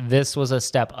this was a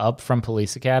step up from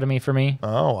Police Academy for me.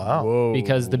 Oh, wow.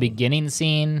 Because the beginning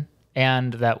scene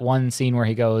and that one scene where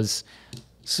he goes,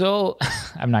 so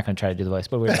I'm not going to try to do the voice,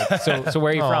 but we're like, so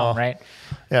where are you from, right?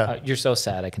 Yeah. You're so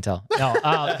sad, I can tell.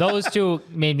 No, those two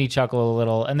made me chuckle a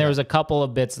little, and there was a couple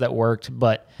of bits that worked,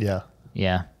 but Yeah.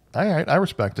 yeah. All right. I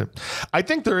respect it. I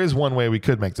think there is one way we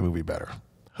could make the movie better.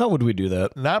 How would we do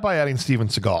that? Not by adding Steven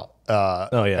Seagal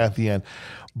Oh, yeah. at the end.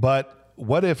 But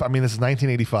what if, I mean, this is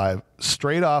 1985,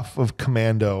 straight off of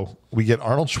Commando, we get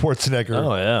Arnold Schwarzenegger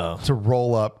Oh, yeah. to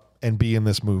roll up and be in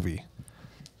this movie.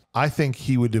 I think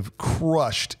he would have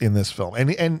crushed in this film.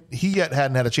 And he yet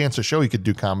hadn't had a chance to show he could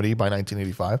do comedy by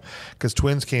 1985 because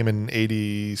Twins came in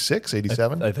 86,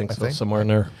 87. I think so, somewhere in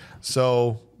there.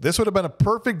 So this would have been a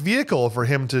perfect vehicle for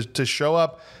him to show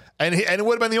up. And it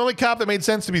would have been the only cop that made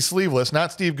sense to be sleeveless,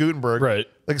 not Steve Guttenberg. Right.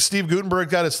 Like Steve Guttenberg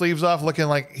got his sleeves off looking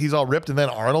like he's all ripped, and then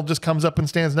Arnold just comes up and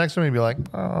stands next to him and be like,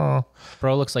 oh.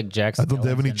 Bro looks like Jackson. I don't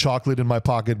have any chocolate in my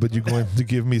pocket, but you're going to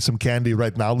give me some candy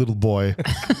right now, little boy.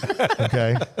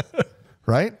 Okay.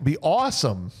 Right? Be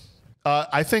awesome.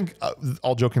 I think,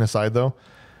 all joking aside, though,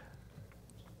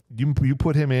 you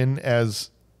put him in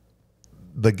as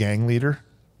the gang leader.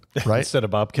 Right? Instead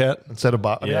of Bobcat. Instead of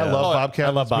Bob. Yeah. I love Bobcat. I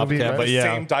love Bobcat, movie, right? but yeah.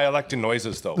 Same dialect and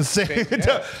noises, though. The same.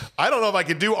 I don't know if I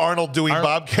could do Arnold doing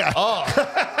Bobcat. I'm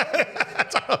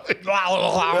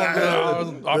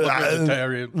a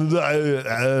vegetarian.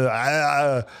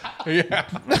 Yeah.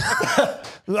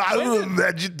 I'm a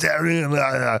vegetarian.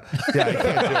 Yeah, I can't do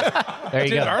it. There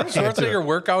you Did go. Arnold Schwarzenegger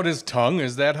work out his tongue?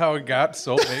 Is that how it got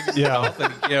so big? Yeah.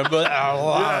 Yeah,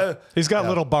 but He's got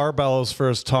little barbells for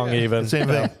his tongue, even. Same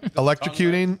thing.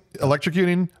 Electrocuting,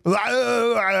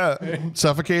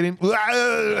 suffocating,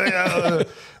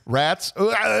 rats.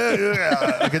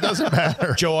 Like it doesn't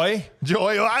matter. Joy.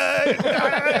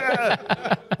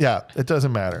 Yeah, it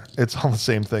doesn't matter. It's all the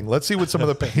same thing. Let's see what some of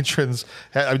the patrons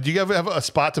have. Do you ever have a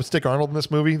spot to stick Arnold in this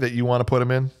movie that you want to put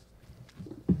him in?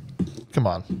 Come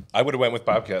on. I would have went with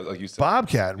Bobcat, like you said.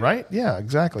 Bobcat, right? Yeah,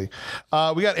 exactly.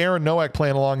 We got Aaron Nowak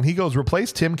playing along, and he goes,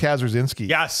 replace Tim Kazerzinski.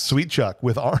 Yes. Sweet Chuck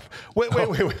with Arnold. Wait.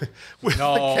 With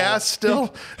the cast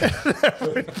still?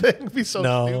 Everything would be so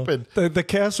stupid. The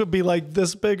cast would be like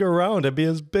this big around. It'd be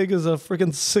as big as a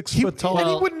freaking 6 foot tall. And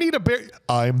he wouldn't need a bear.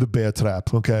 I'm the bear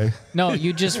trap, okay? No,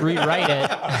 you just rewrite it.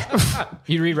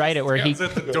 You rewrite it where he. he's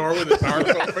at the door with his arms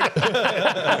open.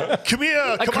 Come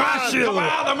here. Come on. Come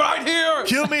on, I'm right here.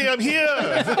 Kill me. I'm here.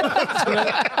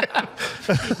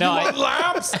 No,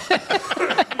 Labs?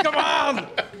 Come on.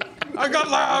 I got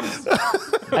labs.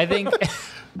 I think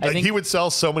He would sell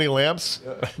so many lamps.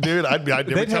 Dude, every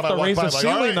They'd time have I to walk raise by, the I'm like,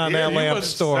 ceiling all right, on that He lamp would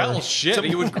store. sell shit.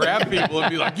 He would grab people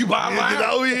and be like, you buy get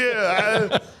labs? over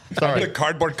here. Sorry. The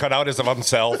cardboard cutout is of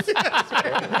himself.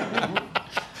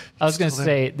 I was going to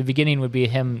say the beginning would be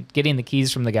him getting the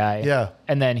keys from the guy. Yeah.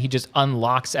 And then he just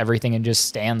unlocks everything and just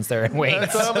stands there and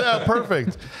waits. Yeah,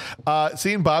 perfect.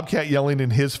 Seeing Bobcat yelling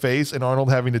in his face and Arnold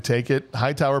having to take it,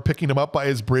 Hightower picking him up by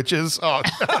his britches. Oh,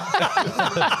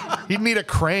 he'd need a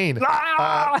crane.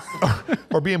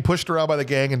 Or being pushed around by the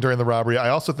gang and during the robbery. I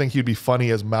also think he'd be funny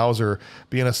as Mauser,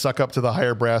 being a suck up to the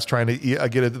higher brass, trying to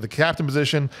get into the captain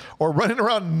position, or running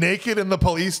around naked in the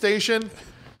police station.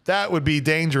 That would be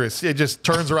dangerous. It just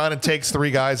turns around and takes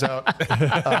 3 guys out.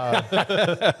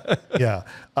 Yeah.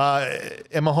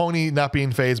 And Mahoney not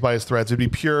being fazed by his threats. It would be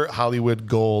pure Hollywood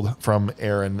gold from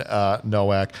Aaron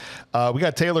Nowak. We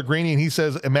got Taylor Greene, and he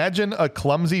says, imagine a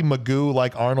clumsy Magoo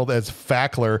like Arnold as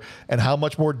Fackler and how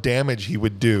much more damage he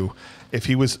would do if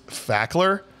he was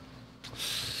Fackler.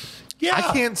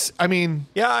 Yeah. I mean...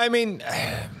 Yeah, I mean...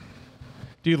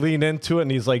 Do you lean into it and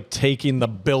he's like taking the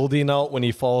building out when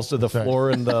he falls to the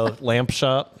floor in the lamp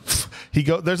shop?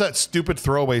 There's that stupid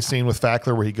throwaway scene with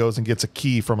Fackler where he goes and gets a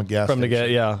key from a gas station.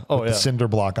 The cinder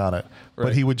block on it. But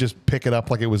Right. he would just pick it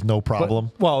up like it was no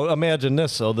problem. Well, imagine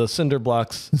this. So the cinder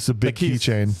blocks. It's a big the key's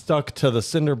keychain. stuck to the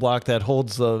cinder block that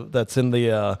holds that's in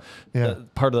the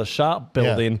part of the shop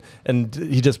building, and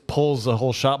he just pulls the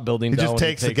whole shop building He down. just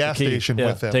takes the gas station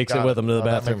with him. Takes it Got with him to the Oh,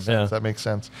 bathroom. That makes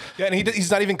sense. Yeah, and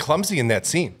he's not even clumsy in that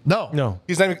scene. No.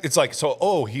 He's not even, it's like,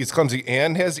 he's clumsy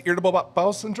and has irritable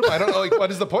bowel syndrome? I don't know, like,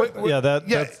 what is the point?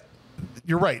 That's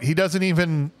You're right. He doesn't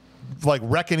even like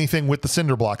wreck anything with the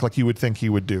cinder block like you would think he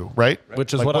would do, right?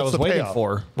 Which is Like, what I what's was the waiting payoff?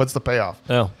 for. What's the payoff?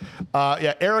 Yeah.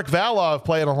 Eric Valov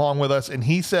playing along with us, and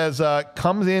he says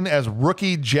comes in as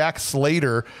rookie Jack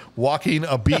Slater walking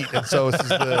a beat, and so this is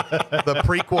the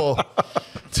prequel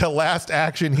to Last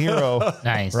Action Hero.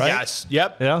 Nice. Right? Yes.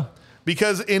 Yep. Yeah.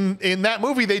 Because in that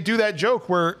movie they do that joke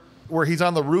where he's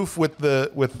on the roof with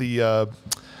the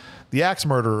axe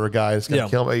murderer guy that's gonna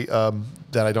kill me.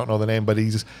 That I don't know the name, but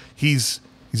he's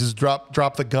just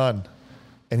drop the gun,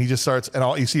 and he just starts,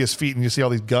 and you see his feet, and you see all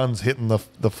these guns hitting the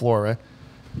floor. Right?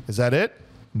 Is that it?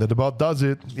 That about does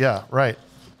it? Yeah. Right.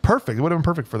 Perfect. It would have been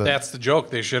perfect for that. That's the joke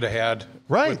they should have had.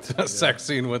 Right. With the sex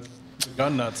scene with the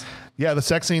gun nuts. Yeah. The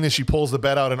sex scene is she pulls the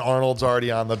bed out, and Arnold's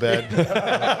already on the bed.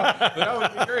 That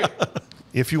would be great.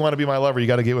 If you want to be my lover, you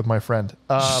got to get with my friend.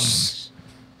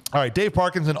 All right, Dave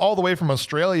Parkinson, all the way from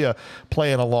Australia,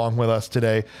 playing along with us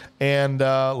today. And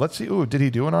let's see. Ooh, did he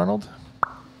do an Arnold?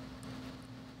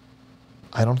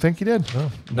 I don't think he did.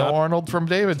 No Arnold from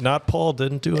David. Not Paul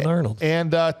didn't do an Arnold.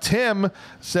 And Tim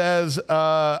says,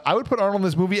 I would put Arnold in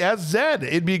this movie as Zed.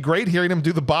 It'd be great hearing him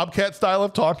do the Bobcat style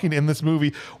of talking in this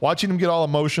movie. Watching him get all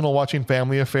emotional, watching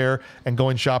Family Affair, and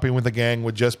going shopping with the gang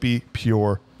would just be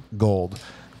pure gold.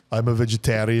 I'm a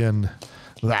vegetarian.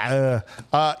 Yeah,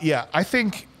 I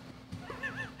think...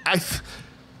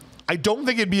 I don't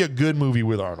think it'd be a good movie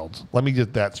with Arnold. Let me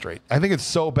get that straight. I think it's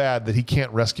so bad that he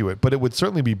can't rescue it, but it would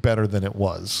certainly be better than it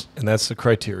was. And that's the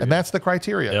criteria. And that's the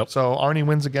criteria. Yep. So Arnie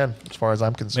wins again, as far as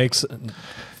I'm concerned. Makes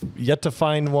yet to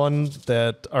find one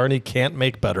that Arnie can't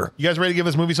make better. You guys ready to give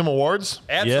this movie some awards?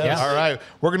 Absolutely. Yes. All right.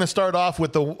 We're going to start off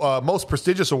with the most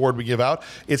prestigious award we give out.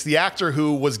 It's the actor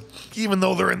who was, even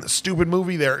though they're in the stupid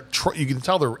movie, you can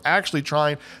tell they're actually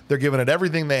trying. They're giving it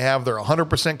everything they have. They're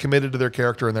 100% committed to their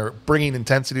character, and they're bringing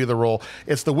intensity to the role.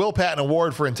 It's the Will Patton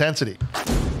Award for intensity.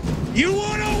 You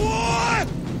want a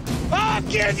war? I'll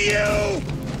give you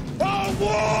a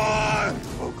war!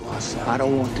 I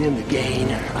don't want them to gain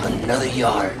another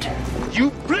yard.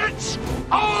 You blitz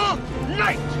all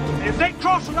night! And if they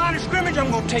cross the line of scrimmage,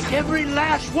 I'm gonna take every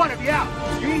last one of you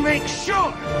out. You make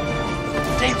sure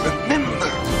They remember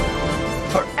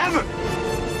forever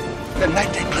the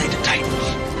night they played the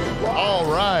Titans. All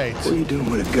right. What are you doing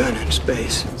with a gun in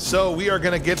space? So we are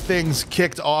going to get things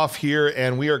kicked off here,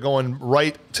 and we are going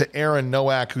right to Aaron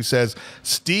Nowak, who says,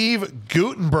 Steve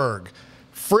Guttenberg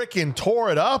frickin'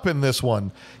 tore it up in this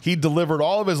one. He delivered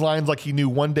all of his lines like he knew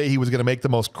one day he was going to make the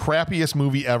most crappiest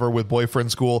movie ever with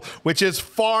Boyfriend School, which is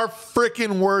far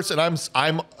frickin' worse, and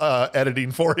I'm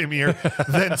editing for him here,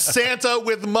 than Santa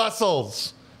with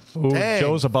Muscles. Ooh, Dang,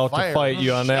 Joe's about to fight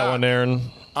you on that one, Aaron.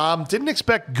 Didn't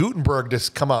expect Guttenberg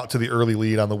to come out to the early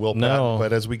lead on the Will Patton, No.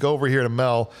 but as we go over here to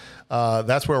Mel,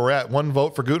 that's where we're at. One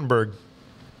vote for Guttenberg.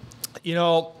 You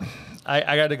know,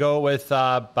 I got to go with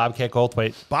Bobcat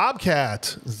Goldthwait.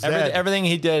 Bobcat. Zed. Everything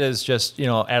he did is just,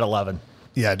 at 11.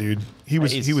 Yeah, dude. He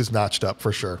was notched up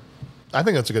for sure. I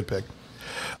think that's a good pick.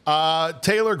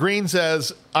 Taylor Green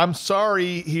says, I'm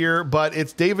sorry here, but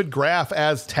it's David Graff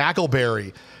as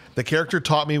Tackleberry. The character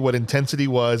taught me what intensity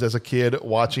was as a kid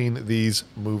watching these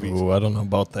movies. Ooh, I don't know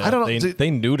about that. I don't know.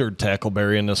 They neutered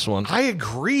Tackleberry in this one. I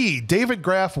agree. David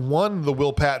Graff won the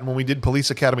Will Patton when we did Police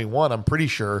Academy 1, I'm pretty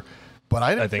sure. But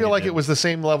I didn't think feel he like did. it was the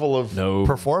same level of No.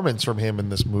 performance from him in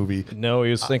this movie. No,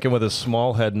 he was thinking with his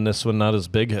small head in this one, not his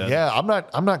big head. Yeah, I'm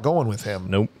not going with him.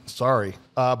 Nope. Sorry.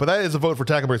 But that is a vote for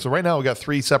Tackleberry. So right now we got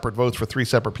 3 separate votes for 3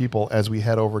 separate people as we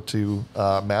head over to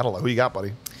Madela. Who you got,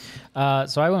 buddy?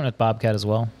 So I went with Bobcat as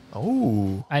well.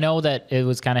 Oh. I know that it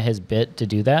was kind of his bit to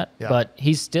do that, Yeah. but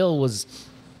he still was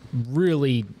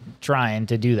really trying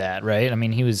to do that, right? I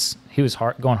mean, he was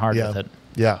going hard with it.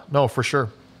 Yeah, no, for sure.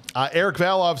 Eric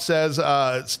Valov says,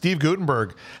 Steve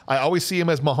Guttenberg. I always see him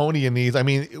as Mahoney in these. I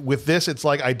mean, with this, it's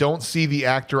like I don't see the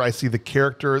actor. I see the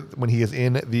character when he is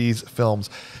in these films.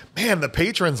 Man, the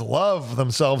patrons love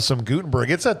themselves some Guttenberg.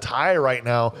 It's a tie right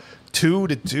now,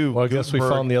 2-2. Well, I guess we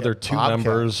Guttenberg found the other and 2 Bobcat.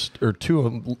 members, or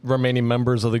 2 remaining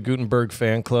members of the Guttenberg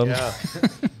fan club. Yeah.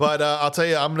 But I'll tell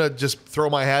you, I'm going to just throw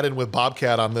my hat in with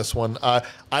Bobcat on this one.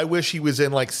 I wish he was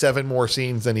in like 7 more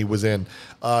scenes than he was in.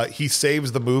 He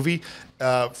saves the movie,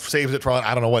 saves it from,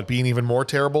 I don't know what, being even more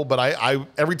terrible. But I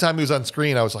every time he was on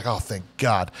screen, I was like, oh, thank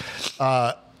God.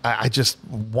 I just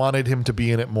wanted him to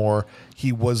be in it more.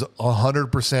 He was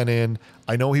 100% in.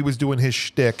 I know he was doing his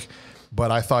shtick, but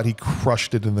I thought he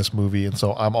crushed it in this movie, and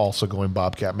so I'm also going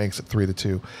Bobcat. Makes it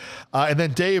 3-2. And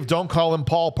then Dave, don't call him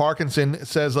Paul Parkinson,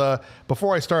 says,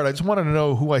 before I start, I just wanted to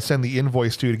know who I send the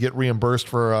invoice to get reimbursed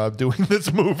for doing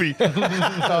this movie.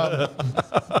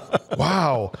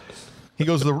 Wow. He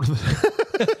goes,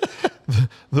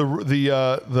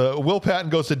 the Will Patton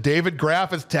goes to David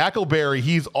Graff as Tackleberry.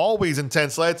 He's always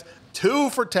intense. Let's 2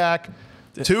 for Tack,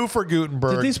 2 for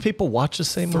Guttenberg. Did these people watch the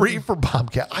same 3 movie? for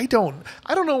Bobcat. I don't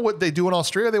know what they do in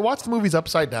Australia. They watch the movies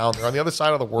upside down. They're on the other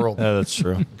side of the world. Yeah, that's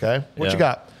true. Okay, what Yeah. you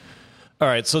got? All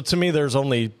right, so to me, there's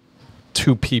only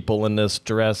 2 people in this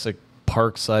Jurassic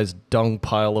Park-sized dung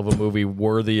pile of a movie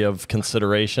worthy of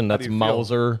consideration. That's do you feel?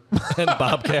 Mauser and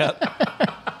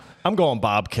Bobcat. I'm going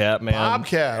Bobcat, man.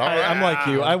 Bobcat, all right. I'm like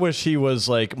you. I wish he was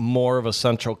like more of a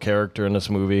central character in this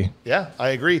movie. Yeah, I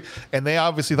agree. And they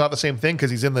obviously thought the same thing because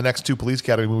he's in the next 2 Police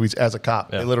Academy movies as a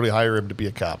cop. Yeah. They literally hire him to be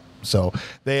a cop. So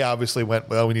they obviously went,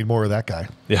 well, we need more of that guy.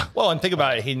 Yeah. Well, and think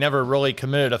about it. He never really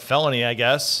committed a felony, I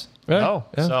guess. No.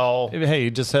 Yeah. So Hey,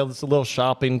 you just had this little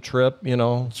shopping trip,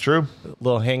 It's true.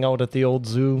 little hangout at the old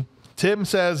zoo. Tim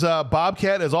says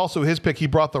Bobcat is also his pick. He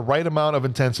brought the right amount of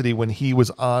intensity when he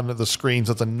was on the screens.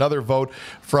 That's another vote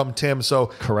from Tim. So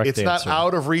Correct it's not answer.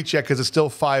 out of reach yet because it's still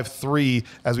 5-3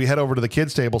 as we head over to the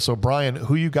kids table. So Brian,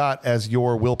 who you got as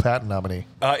your Will Patton nominee?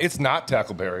 It's not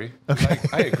Tackleberry. Okay.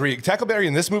 I agree. Tackleberry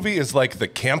in this movie is like the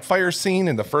campfire scene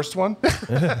in the first one.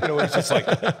 It's just like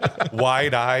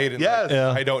wide-eyed and Yes.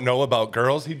 I don't know about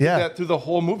girls. He did that through the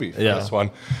whole movie for this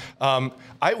one.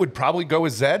 I would probably go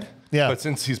with Zed. Yeah. But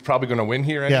since he's probably going to win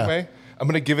here anyway, I'm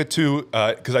going to give it to,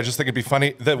 because I just think it'd be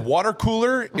funny, the water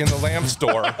cooler in the lamb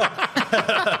store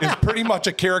is pretty much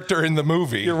a character in the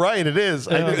movie. You're right, it is.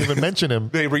 I didn't even mention him.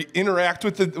 They interact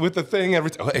with the thing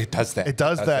every time. Oh, it does that. It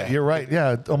does that. You're right.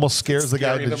 Yeah, it almost scares the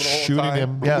guy Scaring that's them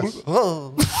the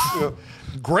whole shooting time. him.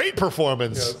 Yes. Great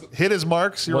performance. Hit his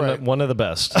marks. You're right. One of the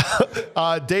best.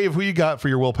 Dave, who you got for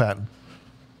your Will Patton?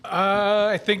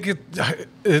 I think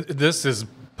this is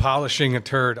polishing a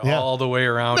turd all the way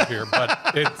around here, but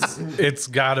it's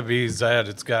got to be Zed.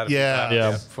 It's got to be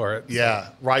Bobcat for it. Yeah,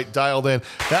 right, dialed in.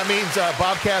 That means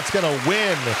Bobcat's going to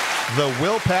win the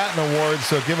Will Patton Award,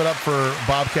 so give it up for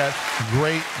Bobcat.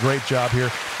 Great job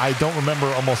here. I don't remember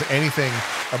almost anything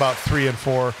about 3 and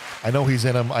 4. I know he's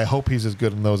in them. I hope he's as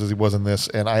good in those as he was in this,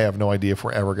 and I have no idea if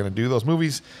we're ever going to do those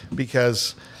movies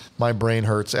because my brain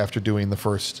hurts after doing the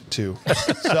first 2.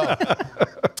 So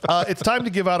it's time to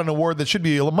give out an award that should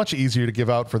be much easier to give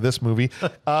out for this movie.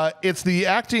 It's the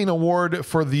acting award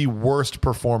for the worst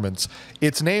performance.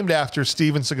 It's named after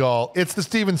Steven Seagal. It's the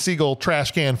Steven Seagal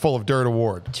Trash Can Full of Dirt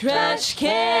Award. Trash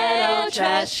can, oh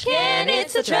trash can,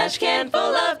 it's a trash can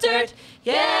full of dirt,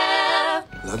 yeah.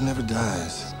 Love never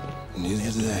dies, and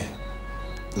neither do they.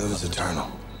 Love is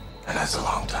eternal, and that's a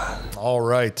long time. All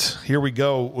right, here we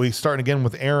go. We start again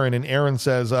with Aaron, and Aaron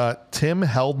says, Tim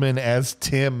Heldman as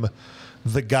Tim,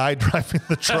 the guy driving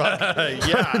the truck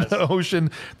in the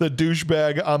ocean, the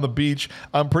douchebag on the beach.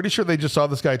 I'm pretty sure they just saw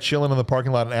this guy chilling in the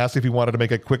parking lot and asked if he wanted to make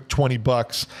a quick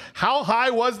 $20. How high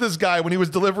was this guy when he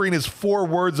was delivering his 4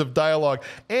 words of dialogue?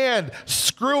 And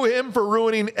screw him for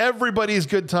ruining everybody's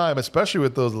good time, especially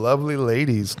with those lovely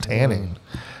ladies tanning.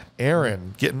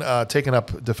 Aaron getting taking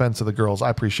up defense of the girls. I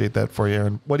appreciate that for you,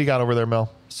 Aaron. What do you got over there,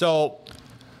 Mel? So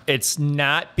it's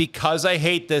not because I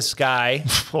hate this guy.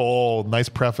 Oh, nice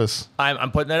preface.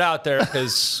 I'm putting it out there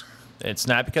because it's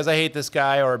not because I hate this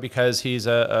guy or because he's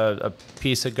a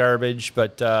piece of garbage,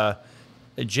 but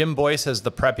Jim Boyce as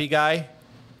the preppy guy.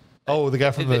 Oh, the guy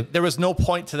from the... There was no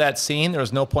point to that scene. There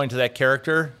was no point to that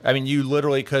character. I mean, you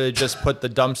literally could have just put the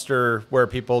dumpster where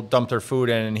people dump their food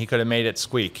in, and he could have made it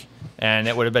squeak, and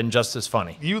it would have been just as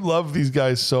funny. You love these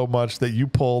guys so much that you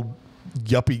pulled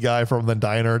yuppie guy from the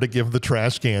diner to give the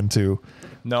trash can to.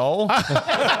 No.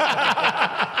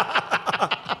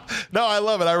 No, I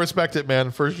love it. I respect it,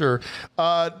 man, for sure.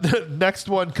 Next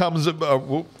one comes...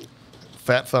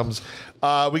 fat thumbs.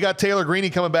 We got Taylor Greene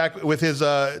coming back with his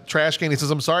trash can. He says,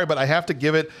 I'm sorry, but I have to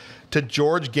give it to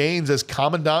George Gaines as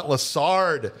Commandant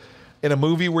Lassard. In a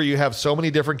movie where you have so many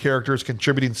different characters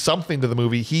contributing something to the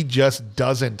movie, he just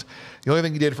doesn't. The only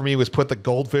thing he did for me was put the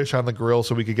goldfish on the grill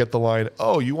so we could get the line,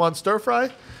 oh, you want stir fry?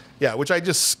 Yeah, which I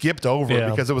just skipped over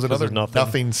because it was another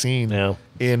nothing scene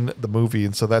in the movie.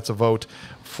 And so that's a vote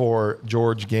for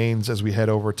George Gaines as we head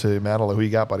over to Manilow. Who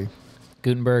you got, buddy?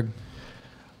 Guttenberg.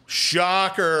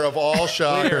 Shocker of all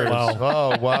shockers. Wow.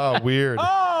 Oh, wow. Weird.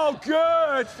 Oh,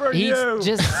 good for you.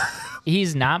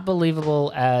 He's not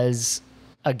believable as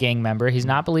a gang member. He's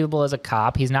not believable as a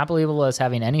cop. He's not believable as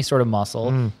having any sort of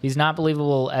muscle. He's not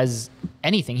believable as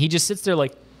anything. He just sits there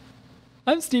like,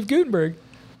 I'm Steve Guttenberg.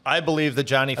 I believe that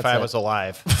Johnny Five was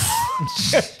alive.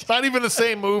 It's not even the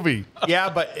same movie.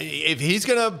 Yeah, but if he's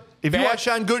going to bash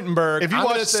on Guttenberg, if you I'm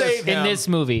going to watch save him. In this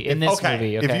movie.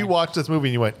 Okay. If you watch this movie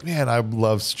and you went, man, I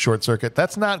love Short Circuit,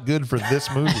 that's not good for this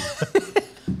movie.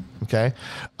 Okay.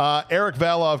 Eric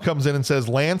Valov comes in and says,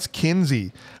 Lance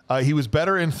Kinsey. He was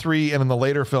better in 3 and in the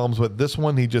later films, but this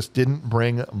one he just didn't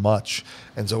bring much.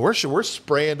 And so we're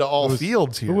spraying to all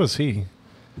fields here. Who was he?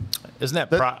 Isn't that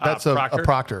that's Proctor? a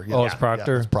Proctor. Yeah. Oh, it's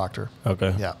Proctor? Yeah, it's Proctor.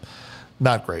 Okay. Yeah.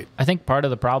 Not great. I think part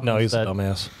of the problem No, is he's that a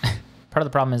dumbass. part of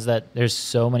the problem is that there's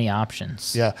so many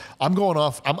options. Yeah, I'm going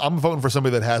off. I'm voting for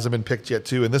somebody that hasn't been picked yet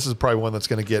too, and this is probably one that's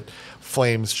going to get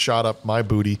flames shot up my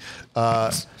booty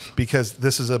because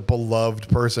this is a beloved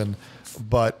person.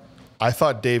 But I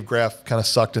thought Dave Graff kind of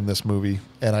sucked in this movie,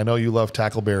 and I know you love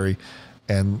Tackleberry,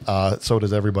 and so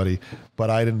does everybody. But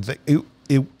I didn't think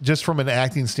it just from an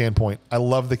acting standpoint. I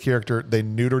love the character. They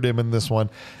neutered him in this one,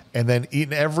 and then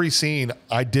in every scene,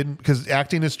 I didn't, because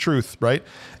acting is truth, right?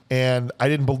 And I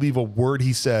didn't believe a word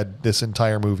he said this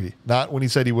entire movie. Not when he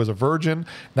said he was a virgin,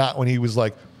 not when he was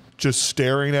like just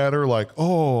staring at her like,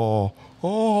 oh. He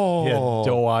had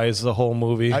doe eyes the whole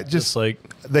movie. I just like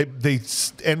they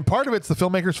and part of it's the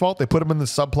filmmaker's fault. They put him in the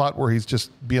subplot where he's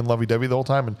just being lovey-dovey the whole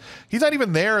time, and he's not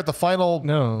even there at the final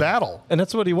battle. And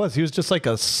that's what he was. He was just like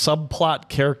a subplot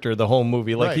character the whole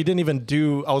movie. Like he didn't even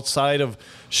do outside of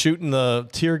shooting the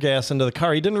tear gas into the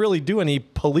car. He didn't really do any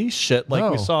police shit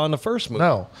like we saw in the first movie.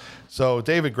 No. So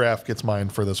David Graff gets mine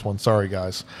for this one. Sorry,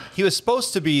 guys. He was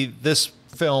supposed to be this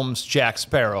film's Jack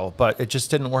Sparrow, but it just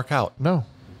didn't work out. No.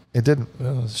 It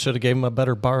didn't. Should have gave him a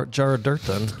better jar of dirt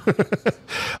then.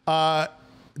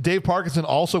 Dave Parkinson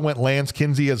also went Lance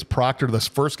Kinsey as Proctor, the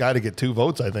first guy to get 2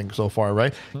 votes, I think, so far,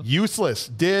 right? Useless.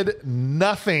 Did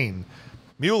nothing.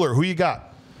 Mueller, who you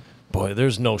got? Boy,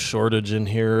 there's no shortage in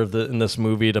here in this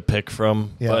movie to pick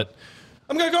from. Yeah. But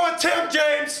I'm going to go with Tim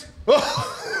James.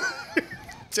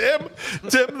 Tim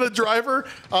the driver.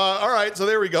 All right, so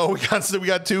there we go. We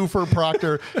got 2 for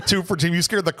Proctor, 2 for Tim. You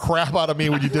scared the crap out of me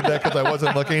when you did that because I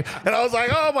wasn't looking, and I was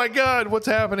like, "Oh my God, what's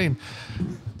happening?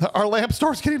 Our lamp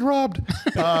store's getting robbed."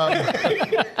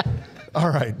 All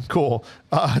right, cool.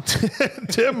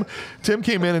 Tim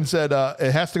came in and said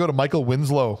it has to go to Michael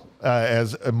Winslow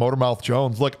as Motormouth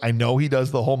Jones. Look, I know he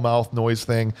does the whole mouth noise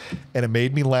thing, and it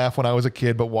made me laugh when I was a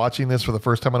kid, but watching this for the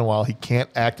first time in a while, he can't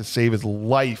act to save his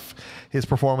life. His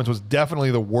performance was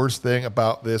definitely the worst thing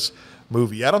about this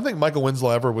movie. I don't think Michael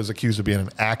Winslow ever was accused of being an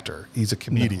actor. He's a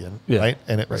comedian, right?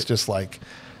 And it was just like,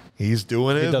 he's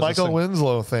doing his Michael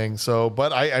Winslow thing. So,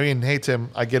 but I mean, hey, Tim,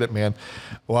 I get it, man.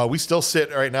 Well, we still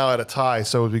sit right now at a tie.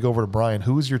 So as we go over to Brian,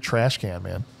 who's your trash can,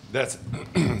 man?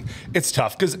 It's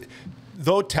tough because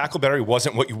though Tackleberry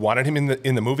wasn't what you wanted him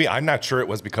in the movie, I'm not sure it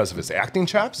was because of his acting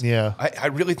chops. Yeah. I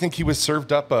really think he was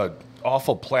served up a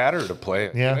awful platter to play.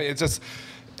 Yeah. It's just,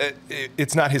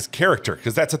 it's not his character,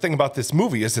 because that's the thing about this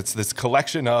movie is it's this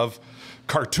collection of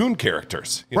cartoon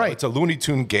characters. You know, it's a Looney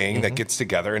Tune gang that gets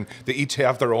together, and they each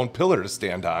have their own pillar to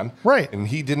stand on. Right. And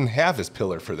he didn't have his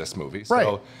pillar for this movie.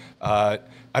 So I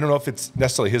don't know if it's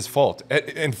necessarily his fault.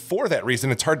 And for that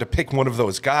reason, it's hard to pick one of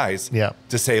those guys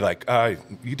to say, like,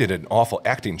 you did an awful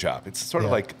acting job. It's sort of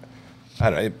like,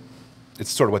 I don't know, it's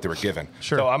sort of what they were given.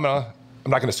 Sure. So I'm not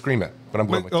going to scream it, but I'm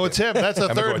going with Tim. That's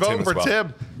a third vote for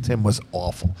Tim. Tim was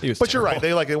awful. But you're right.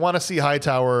 They want to see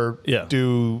Hightower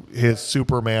do his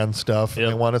Superman stuff.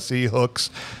 They want to see Hooks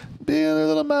do their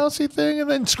little mousy thing and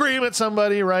then scream at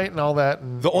somebody, right, and all that.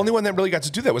 And, the only one that really got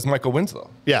to do that was Michael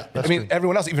Winslow. Yeah. I mean,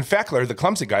 everyone else, even Fackler, the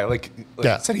clumsy guy, like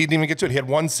I said, he didn't even get to it. He had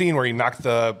one scene where he knocked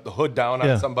the hood down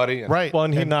on somebody. And, right. Well,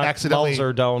 and he knocked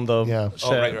Mauser down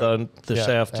the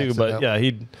shaft too. But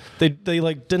they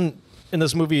like didn't, in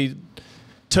this movie,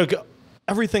 took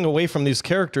everything away from these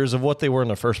characters of what they were in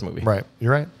the first movie. Right.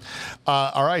 You're right.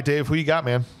 All right, Dave, who you got,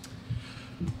 man?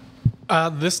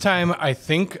 This time, I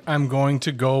think I'm going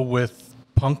to go with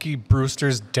Punky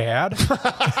Brewster's dad.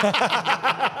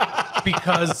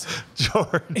 Because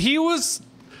he was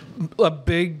a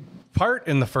big part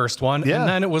in the first one. Yeah. And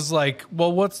then it was like,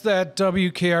 well, what's that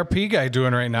WKRP guy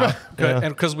doing right now?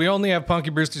 And because we only have Punky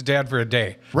Brewster's dad for a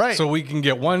day. Right. So we can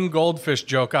get one goldfish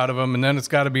joke out of him, and then it's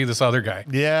got to be this other guy.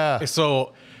 Yeah.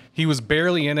 So he was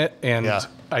barely in it, and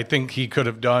I think he could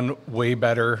have done way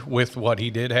better with what he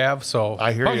did have. So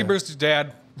I hear Punky you. Brewster's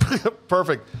dad.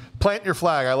 Perfect. Plant your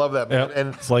flag. I love that, man. Yep.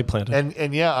 And Flag planted.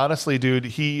 And yeah, honestly, dude,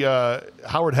 he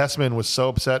Howard Hessman was so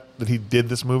upset that he did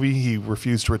this movie, he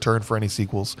refused to return for any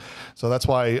sequels. So that's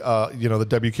why the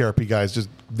WKRP guy is just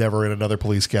never in another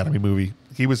Police Academy movie.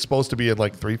 He was supposed to be in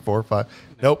like 3, 4, 5.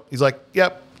 Nope. He's like,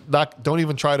 yep, don't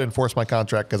even try to enforce my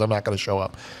contract because I'm not going to show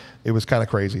up. It was kind of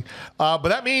crazy. But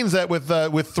that means that with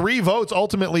 3 votes,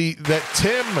 ultimately, that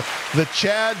Tim, the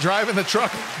Chad driving the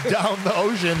truck down the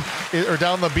ocean, or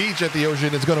down the beach at the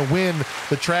ocean, is going to win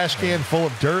the Trash Can Full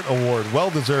of Dirt award. Well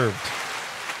deserved.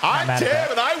 I'm Tim,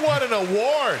 and I won an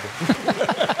award.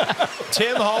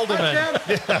 Tim Haldeman. Yeah,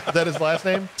 is that his last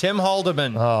name? Tim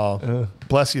Haldeman. Oh,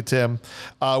 bless you, Tim.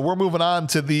 We're moving on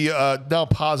to the now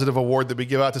positive award that we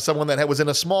give out to someone that was in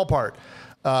a small part.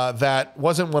 That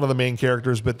wasn't one of the main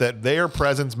characters, but that their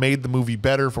presence made the movie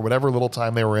better for whatever little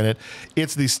time they were in it.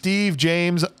 It's the Steve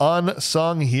James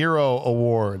Unsung Hero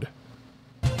Award.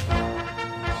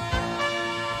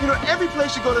 You know, every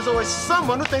place you go, there's always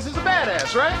someone who thinks he's a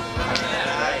badass, right?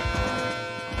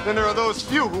 Then there are those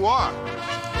few who are.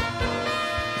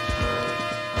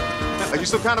 Are you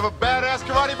some kind of a badass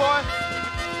karate boy?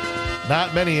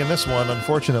 Not many in this one,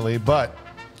 unfortunately, but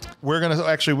we're going to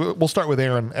actually, we'll start with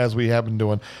Aaron as we have been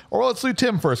doing. Or let's do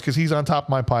Tim first because he's on top of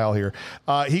my pile here.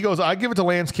 He goes, I give it to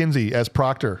Lance Kinsey as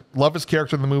Proctor. Love his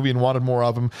character in the movie and wanted more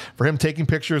of him. For him taking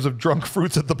pictures of drunk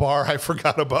fruits at the bar, I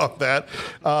forgot about that.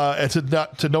 And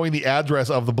to knowing the address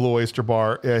of the Blue Oyster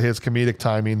Bar, his comedic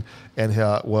timing and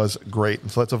was great.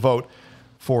 And so that's a vote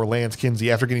for Lance Kinsey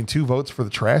after getting 2 votes for the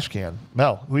trash can.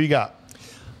 Mel, who you got?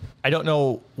 I don't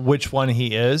know which one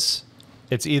he is.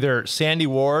 It's either Sandy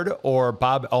Ward or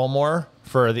Bob Elmore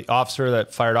for the officer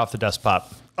that fired off the desk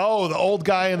pop. Oh, the old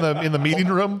guy in the meeting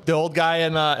room? The old guy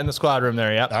in the squad room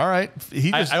there, yeah. All right.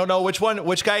 I don't know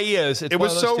which guy he is. It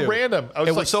was so random.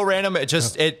 It was so random. It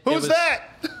just Who's that?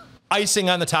 Icing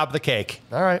on the top of the cake.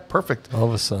 All right, perfect. All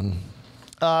of a sudden.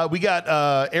 We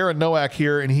got Aaron Nowak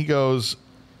here, and he goes,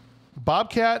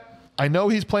 Bobcat, I know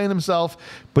he's playing himself,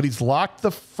 but he's locked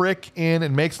the frick in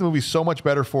and makes the movie so much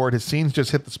better for it. His scenes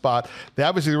just hit the spot. They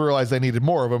obviously realized they needed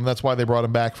more of him. That's why they brought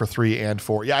him back for 3 and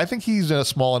 4. Yeah, I think he's in a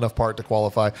small enough part to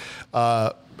qualify.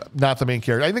 Not the main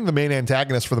character. I think the main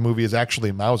antagonist for the movie is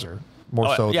actually Mauser,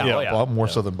 more so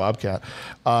than Bobcat.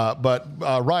 But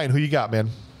Ryan, who you got, man?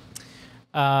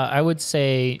 I would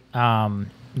say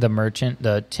the merchant,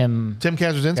 the Tim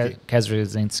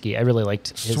Kaczynski. I really liked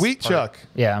his Sweet part. Chuck.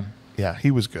 Yeah. Yeah,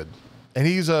 he was good. And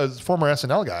he's a former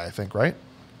SNL guy, I think, right?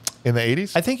 In the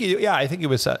 80s? I think he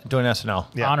was doing SNL.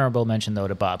 Yeah. Honorable mention, though,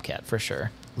 to Bobcat, for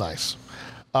sure. Nice.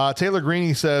 Taylor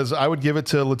Greene says, I would give it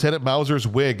to Lieutenant Mauser's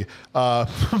wig. But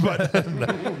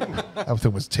that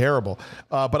thing was terrible.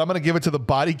 But I'm going to give it to the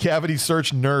body cavity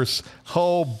search nurse.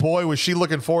 Oh, boy, was she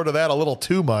looking forward to that a little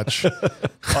too much.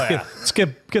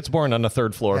 It gets boring on the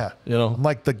 3rd floor. Yeah. You know? I'm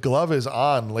like, the glove is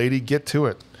on, lady. Get to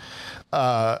it.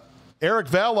 Eric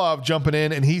Valov jumping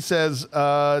in, and he says Tim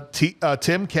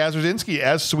Kaczynski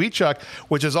as Sweet Chuck,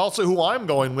 which is also who I'm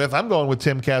going with. I'm going with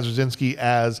Tim Kaczynski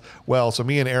as well. So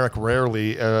me and Eric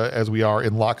rarely, as we are,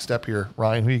 in lockstep here.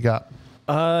 Ryan, who you got?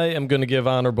 I am going to give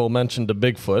honorable mention to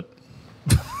Bigfoot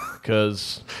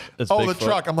because it's Bigfoot. The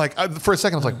truck. I'm like, for a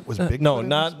second, I was like, was Bigfoot? No,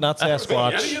 not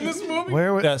Sasquatch. in this movie?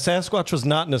 Where would, Sasquatch was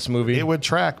not in this movie. it would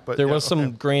track, but There was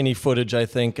some grainy footage, I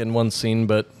think, in one scene,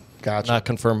 but not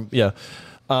confirmed. Yeah.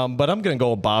 But I'm going to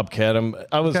go with Bobcat. I'm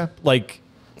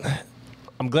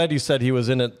glad you said he was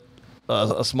in it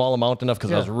a small amount enough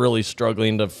because I was really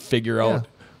struggling to figure out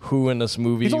who in this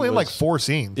movie. He's only in like 4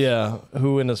 scenes. Yeah,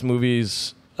 who in this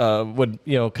movie's would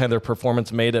kind of their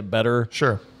performance made it better.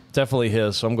 Sure. Definitely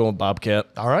his, so I'm going with Bobcat.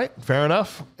 All right, fair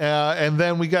enough. And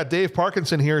then we got Dave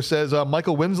Parkinson here says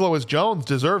Michael Winslow as Jones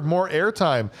deserved more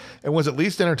airtime and was at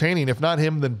least entertaining. If not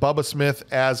him, then Bubba Smith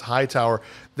as Hightower.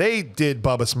 They did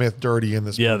Bubba Smith dirty in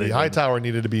this movie. Hightower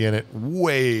needed to be in it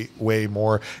way, way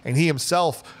more. And he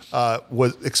himself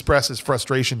expressed his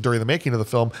frustration during the making of the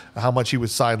film, how much he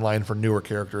was sidelined for newer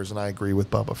characters. And I agree with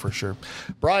Bubba for sure.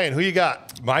 Brian, who you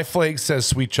got? My flag says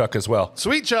Sweet Chuck as well.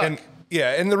 Sweet Chuck.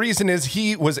 And the reason is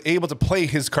he was able to play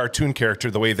his cartoon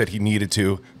character the way that he needed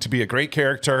to be a great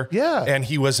character. Yeah. And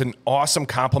he was an awesome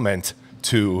compliment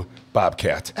to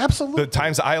Bobcat. Absolutely. The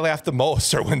times I laughed the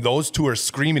most are when those two are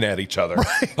screaming at each other.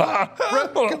 Right.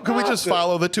 Can we just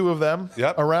follow the two of them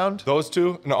around? Those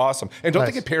two, awesome. And don't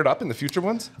they get paired up in the future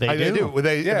ones? They do. And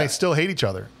they still hate each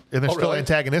other. And they're still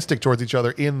antagonistic towards each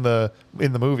other in the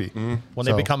movie. When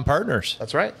they become partners.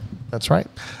 That's right. That's right.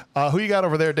 Who you got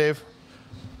over there, Dave?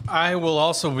 I will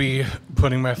also be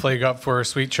putting my flag up for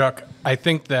Sweet Chuck. I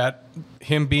think that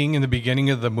him being in the beginning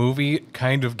of the movie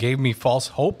kind of gave me false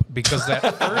hope because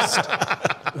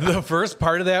the first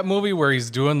part of that movie where he's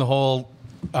doing the whole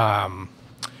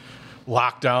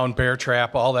lockdown, bear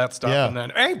trap, all that stuff, and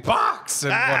then hey, box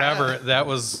and whatever, that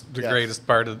was the greatest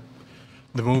part of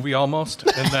the movie almost,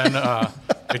 and then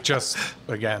it just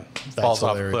again falls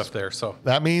off a cliff there. So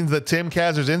that means that Tim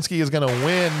Kaczynski is going to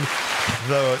win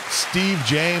the Steve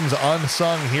James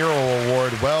Unsung Hero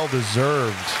Award. Well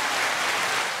deserved.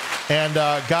 And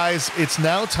guys, it's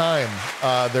now time.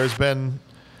 There's been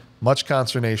much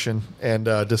consternation and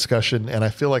discussion, and I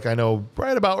feel like I know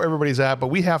right about where everybody's at, but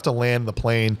we have to land the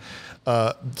plane.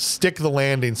 Stick the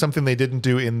landing, something they didn't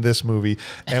do in this movie.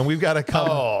 And we've got to come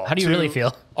how do you really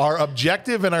feel? Our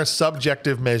objective and our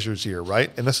subjective measures here,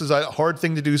 right? And this is a hard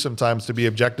thing to do sometimes, to be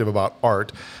objective about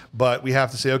art. But we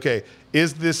have to say, okay,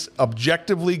 is this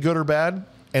objectively good or bad?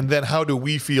 And then how do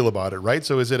we feel about it, right?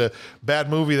 So is it a bad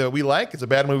movie that we like? It's a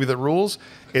bad movie that rules?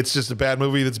 It's just a bad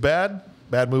movie that's bad?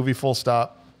 Bad movie, full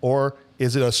stop. Or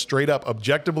is it a straight up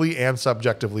objectively and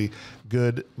subjectively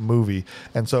good movie?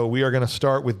 And so we are going to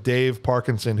start with Dave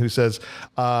Parkinson, who says,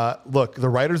 look, the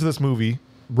writers of this movie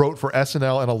wrote for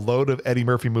SNL and a load of Eddie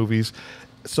Murphy movies.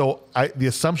 So the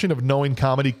assumption of knowing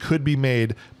comedy could be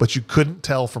made, but you couldn't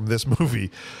tell from this movie.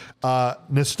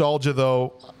 Nostalgia,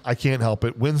 though, I can't help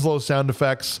it. Winslow's sound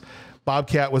effects,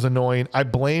 Bobcat was annoying. I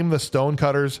blame the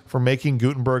Stonecutters for making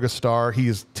Guttenberg a star. He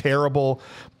is terrible.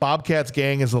 Bobcat's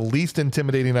gang is the least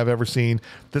intimidating I've ever seen.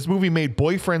 This movie made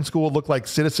Boyfriend School look like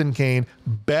Citizen Kane.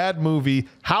 Bad movie.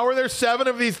 How are there 7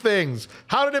 of these things?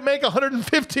 How did it make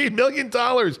 $115 million?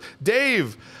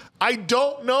 Dave, I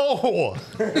don't know.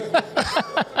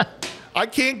 I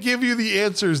can't give you the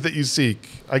answers that you seek.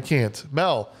 I can't.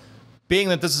 Mel. Being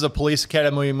that this is a Police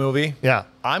Academy movie, yeah,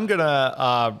 I'm going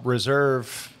to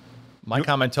reserve my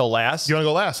comment till last. You want to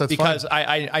go last? That's because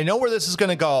fine. I know where this is going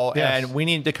to go, Yes. and we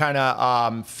need to kind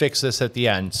of fix this at the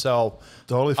end. So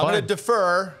totally fine. I'm going to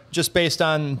defer just based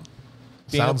on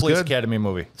being a Police Academy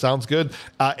movie. Sounds good.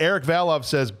 Eric Valov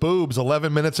says, boobs,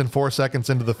 11 minutes and 4 seconds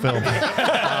into the film.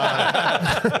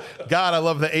 God, I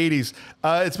love the 80s.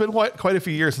 It's been quite a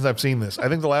few years since I've seen this. I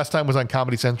think the last time was on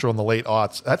Comedy Central in the late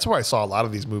aughts. That's where I saw a lot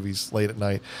of these movies late at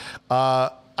night.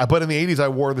 But in the 80s, I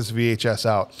wore this VHS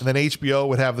out. And then HBO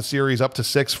would have the series up to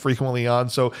 6 frequently on.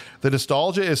 So the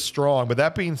nostalgia is strong. But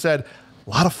that being said, a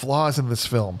lot of flaws in this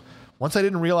film. Once I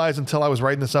didn't realize until I was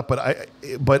writing this up, but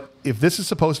if this is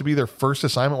supposed to be their first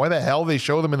assignment, why the hell they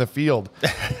show them in the field,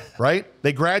 right?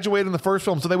 They graduated in the first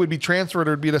film, so they would be transferred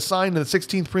or be assigned to the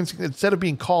 16th precinct instead of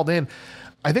being called in.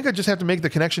 I think I just have to make the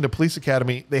connection to Police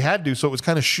Academy. They had to, so it was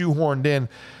kind of shoehorned in.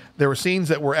 There were scenes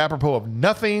that were apropos of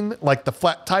nothing, like the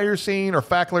flat tire scene or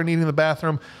Fackler needing the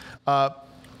bathroom.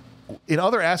 In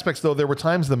other aspects, though, there were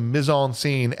times the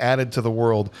mise-en-scene added to the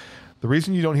world. The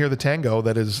reason you don't hear the tango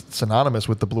that is synonymous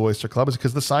with the Blue Oyster Club is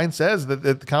because the sign says that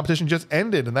the competition just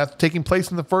ended, and that's taking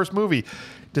place in the first movie.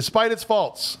 Despite its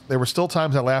faults, there were still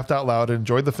times I laughed out loud and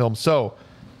enjoyed the film. So,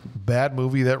 bad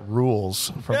movie that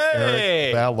rules from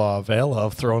Eric Valov.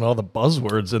 Valov throwing all the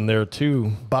buzzwords in there,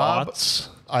 too. Bob, Bots.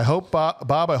 I hope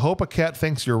I hope a cat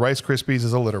thinks your Rice Krispies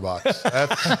is a litter box.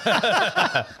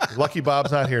 That's, lucky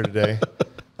Bob's not here today.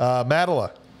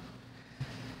 Madela.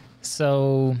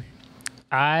 So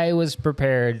I was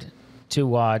prepared to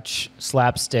watch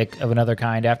Slapstick of Another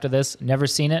Kind after this. Never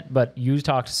seen it, but you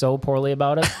talked so poorly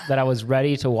about it that I was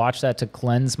ready to watch that to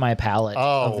cleanse my palate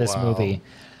of this movie.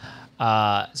 So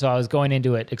I was going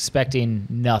into it expecting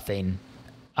nothing.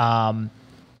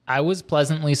 I was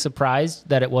pleasantly surprised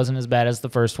that it wasn't as bad as the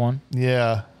first one.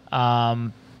 Yeah.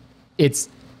 It's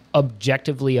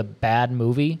objectively a bad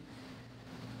movie.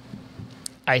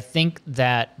 I think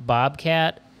that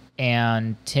Bobcat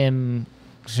and Tim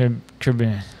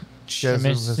Kazurinsky.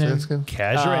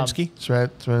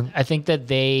 I think that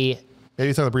maybe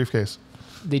it's on the briefcase.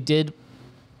 They did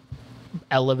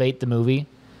elevate the movie,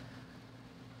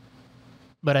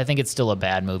 but I think it's still a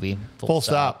bad movie. Full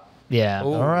stop. Yeah.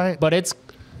 Ooh. All right. But it's.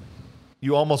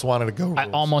 You almost wanted to go rules. I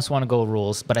almost want to go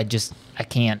rules, but I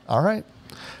can't. All right.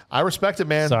 I respect it,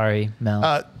 man. Sorry,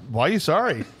 Mel. Why are you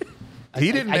sorry?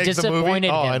 He didn't make the movie.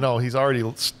 Oh, I know. He's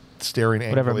already staring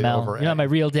angrily over You're not my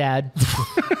real dad.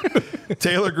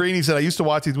 Taylor Green, he said, I used to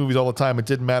watch these movies all the time. It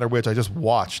didn't matter which. I just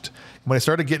watched. When I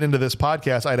started getting into this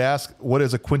podcast, I'd ask, what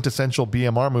is a quintessential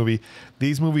BMR movie?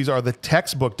 These movies are the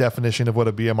textbook definition of what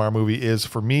a BMR movie is.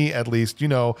 For me, at least,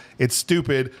 it's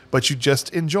stupid, but you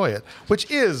just enjoy it,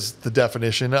 which is the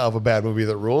definition of a bad movie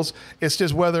that rules. It's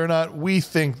just whether or not we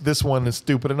think this one is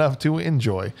stupid enough to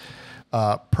enjoy.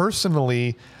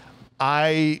 Personally,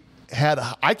 I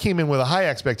came in with high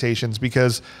expectations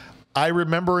because I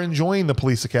remember enjoying the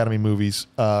Police Academy movies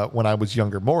when I was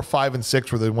younger. More 5 and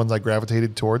 6 were the ones I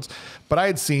gravitated towards. But I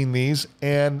had seen these,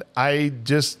 and I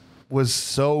just was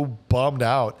so bummed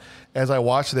out as I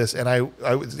watched this. And I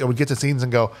would get to scenes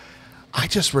and go, I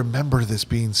just remember this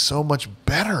being so much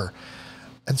better.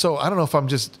 And so I don't know if I'm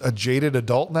just a jaded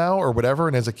adult now or whatever.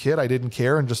 And as a kid, I didn't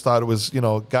care and just thought it was,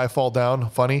 guy fall down,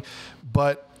 funny.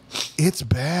 But it's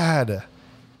bad.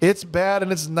 It's bad,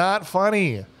 and it's not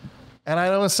funny. And I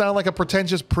don't sound like a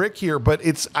pretentious prick here, but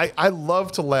I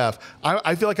love to laugh.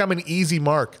 I feel like I'm an easy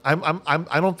mark. I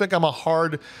don't think I'm a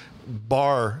hard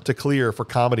bar to clear for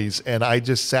comedies. And I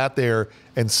just sat there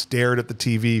and stared at the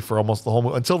TV for almost the whole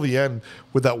movie until the end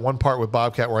with that one part with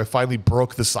Bobcat where I finally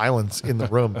broke the silence in the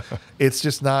room. It's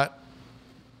just not.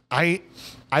 So here's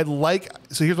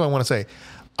what I want to say.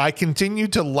 I continue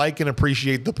to like and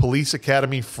appreciate the Police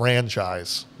Academy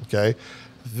franchise. Okay.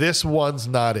 This one's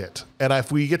not it. And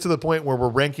if we get to the point where we're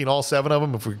ranking all 7 of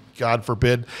them, if we, God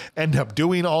forbid, end up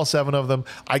doing all 7 of them,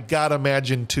 I got to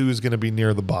imagine 2 is going to be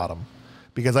near the bottom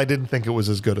because I didn't think it was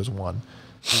as good as 1.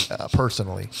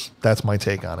 Personally, that's my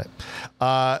take on it.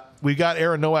 We got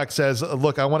Aaron Nowak says,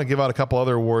 look, I want to give out a couple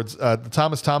other awards. The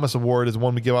Thomas Award is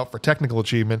one we give out for technical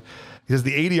achievement. He says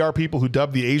the ADR people who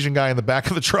dubbed the Asian guy in the back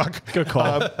of the truck. Good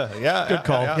call. Good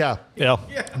call. Yeah. Yeah.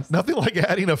 Nothing like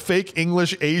adding a fake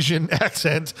English Asian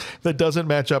accent that doesn't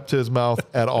match up to his mouth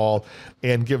at all,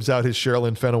 and gives out his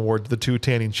Sherilyn Fenn Award to the two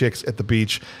tanning chicks at the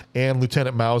beach. And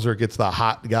Lieutenant Mauser gets the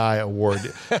Hot Guy Award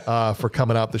for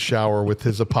coming out the shower with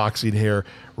his epoxied hair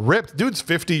ripped. Dude's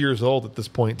 50 years old at this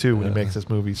point, too, when he makes this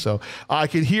movie. So I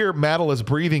could hear Madela's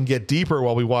breathing get deeper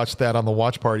while we watched that on the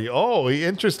watch party. Oh,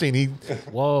 interesting.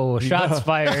 Whoa, shots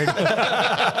fired.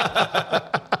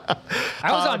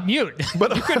 I was on mute,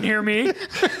 but you couldn't hear me.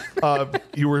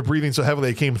 You were breathing so heavily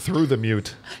it came through the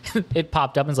mute. It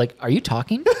popped up and was like, "Are you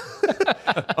talking?"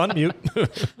 Unmute.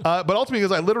 But ultimately,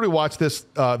 because I literally watched this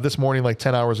this morning like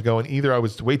 10 hours ago, and either I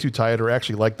was way too tired or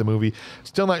actually liked the movie.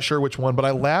 Still not sure which one, but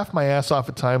I laughed my ass off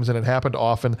at times, and it happened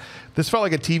often. This felt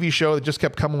like a TV show that just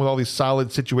kept coming with all these solid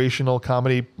situational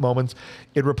comedy moments.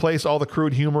 It replaced all the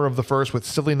crude humor of the first with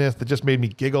silliness that just made me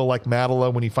giggle like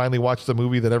Madela when he finally watched the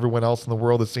movie that everyone else in the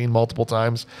world has seen multiple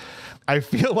times. I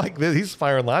feel like he's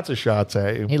firing lots of shots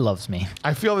at you. He loves me.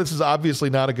 I feel this is obviously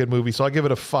not a good movie, so I give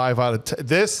it a 5 out of 10.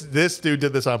 This dude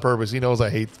did this on purpose. He knows I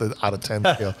hate the out of 10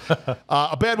 scale.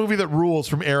 A bad movie that rules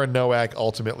from Aaron Nowak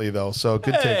ultimately, though. So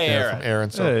good take there from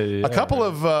Aaron. So a couple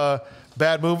of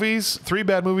bad movies, 3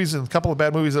 bad movies, and a couple of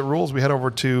bad movies that rules. We head over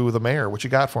to the mayor. What you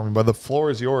got for me? But the floor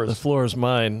is yours. The floor is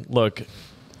mine. Look,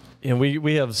 and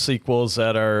we have sequels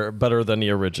that are better than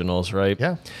the originals, right?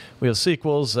 Yeah. We have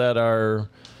sequels that are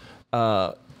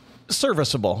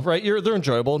serviceable, right? They're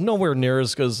enjoyable. Nowhere near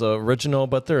as good as the original,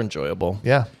 but they're enjoyable.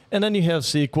 Yeah. And then you have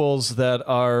sequels that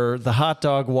are the hot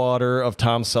dog water of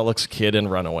Tom Selleck's Kid in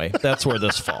Runaway. That's where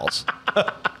this falls.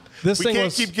 We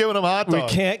can't keep giving them hot dogs. We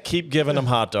can't keep giving them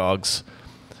hot dogs.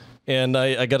 And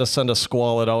I got to send a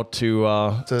squalid out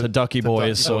to Ducky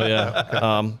Boys. So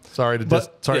yeah, sorry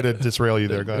to disrail you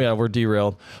there. Go ahead. Yeah, we're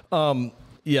derailed.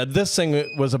 Yeah, this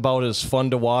thing was about as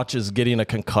fun to watch as getting a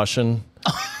concussion.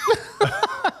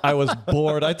 I was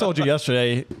bored. I told you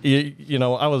yesterday, you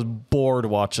know, I was bored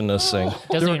watching this thing.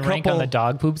 Doesn't even rank on the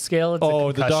dog poop scale.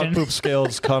 It's the dog poop scale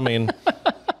is coming.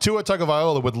 Tua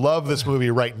Tagovailoa would love this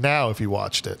movie right now if he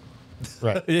watched it.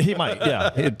 Right. He might, yeah.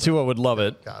 Tua would love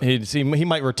it. He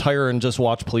might retire and just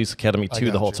watch Police Academy 2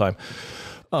 the whole time.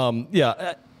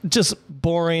 Yeah, just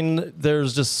boring.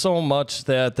 There's just so much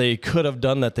that they could have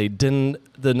done that they didn't.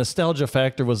 The nostalgia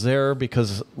factor was there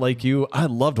because, like you, I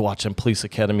loved watching Police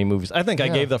Academy movies. I think I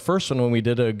gave the first one when we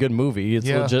did a good movie. It's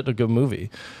legit a good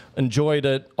movie. Enjoyed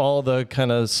it, all the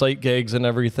kind of sight gags and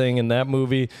everything in that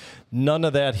movie. None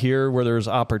of that here where there's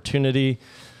opportunity.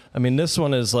 I mean, this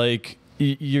one is like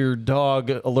your dog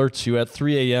alerts you at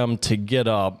 3 a.m. to get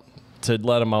up to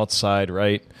let him outside,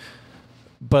 right?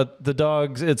 But the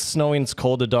dog, it's snowing, it's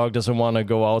cold, the dog doesn't want to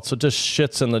go out, so just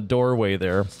shits in the doorway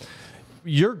there.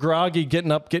 You're groggy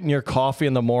getting up, getting your coffee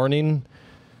in the morning,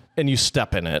 and you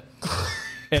step in it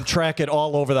and track it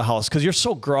all over the house because you're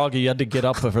so groggy you had to get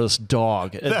up for this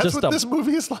dog. That's just what this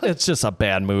movie is like? It's just a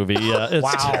bad movie. Yeah,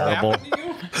 it's terrible.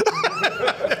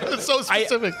 It's so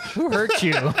specific. Who hurt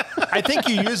you? I think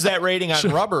you used that rating on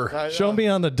rubber. Show me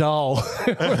on the doll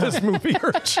where this movie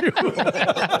hurt you.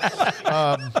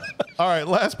 All right,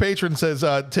 last patron says,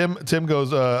 Tim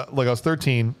goes, look, I was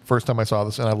 13 first time I saw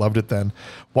this, and I loved it then.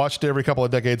 Watched it every couple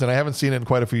of decades, and I haven't seen it in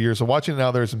quite a few years. So watching it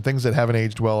now, there's some things that haven't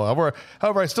aged well.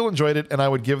 However, I still enjoyed it, and I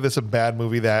would give this a bad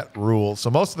movie that rules. So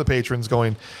most of the patrons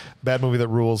going bad movie that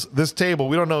rules. This table,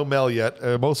 we don't know Mel yet,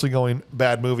 mostly going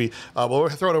bad movie. We'll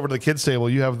throw it over to the kids' table.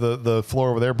 You have the floor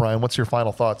over there, Brian. What's your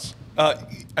final thoughts?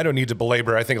 I don't need to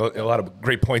belabor. I think a lot of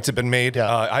great points have been made. Yeah.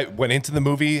 I went into the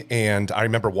movie, and I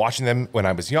remember watching them when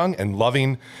I was young and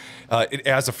loving it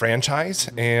as a franchise.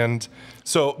 And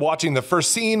so watching the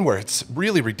first scene where it's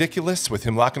really ridiculous with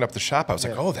him locking up the shop, I was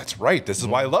like, oh, that's right. This is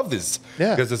why I love this.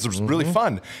 Yeah. Because this was really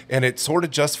fun. And it sort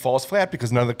of just falls flat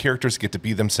because none of the characters get to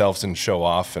be themselves and show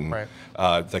off. And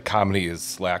the comedy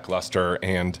is lackluster.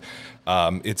 And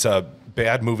it's a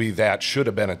bad movie that should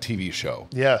have been a TV show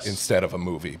instead of a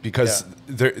movie because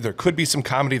there could be some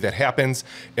comedy that happens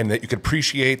and that you could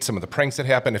appreciate some of the pranks that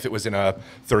happen if it was in a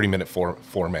 30-minute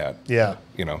format. Yeah.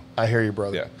 You know. I hear you,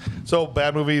 brother. Yeah. So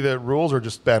bad movie that rules or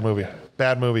just bad movie?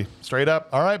 Bad movie. Straight up.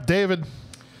 All right, David.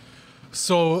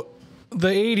 So the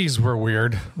 80s were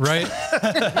weird, right?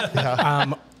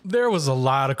 There was a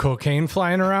lot of cocaine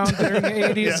flying around during the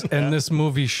 80s, and this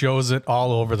movie shows it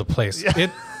all over the place. Yeah.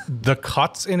 The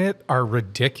cuts in it are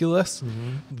ridiculous.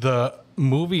 The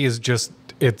movie is just,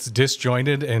 it's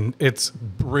disjointed and it's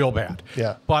real bad.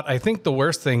 Yeah. But I think the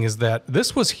worst thing is that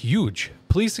this was huge.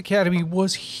 Police Academy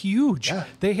was huge. Yeah.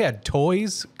 They had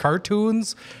toys,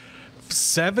 cartoons,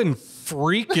 7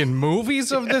 freaking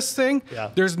movies of this thing.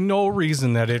 Yeah. There's no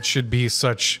reason that it should be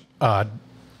such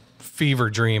fever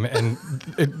dream, and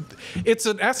it's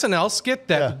an SNL skit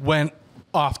that went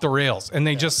off the rails, and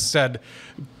they just said,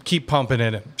 keep pumping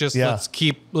it in. Let's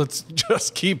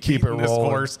just keep beating this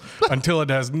horse until it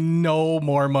has no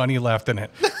more money left in it.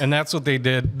 And that's what they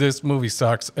did. This movie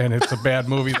sucks, and it's a bad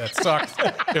movie that sucks.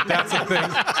 If that's a thing,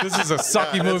 this is a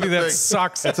sucky movie that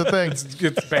sucks. It's a thing.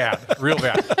 It's bad, real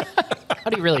bad. How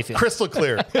do you really feel? Crystal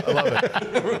clear. I love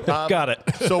it. Got it.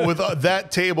 So with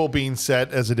that table being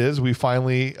set as it is, we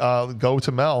finally go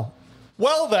to Mel.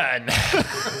 Well then,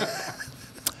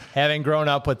 having grown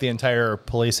up with the entire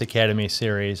Police Academy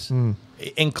series,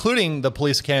 including the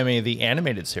Police Academy, the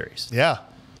animated series. Yeah.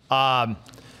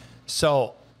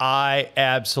 So I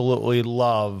absolutely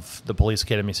love the Police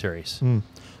Academy series.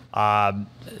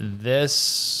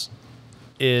 This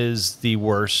is the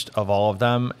worst of all of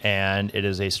them, and it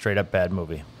is a straight up bad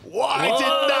movie. I did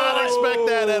not expect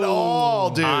that at all,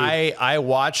 dude. I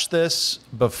watched this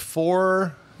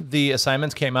before the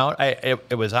assignments came out.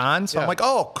 It was on, so I'm like,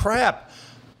 oh crap,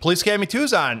 Police Academy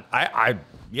 2's on. I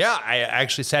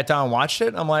actually sat down and watched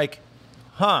it. I'm like,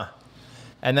 huh.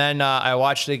 And then I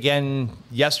watched it again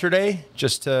yesterday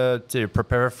just to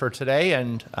prepare for today,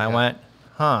 and I went,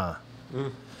 huh.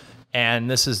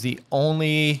 And this is the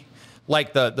only,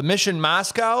 like the Mission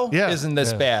Moscow isn't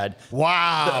this bad.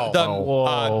 Wow.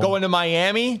 Going to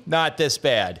Miami, not this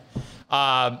bad.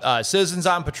 Citizens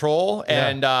on Patrol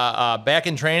and Back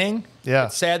in Training. Yeah.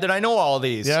 It's sad that I know all of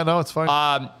these. Yeah, no, it's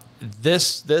fine.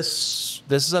 This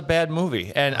is a bad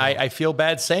movie, and I feel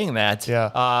bad saying that.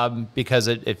 Because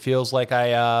it feels like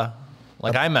I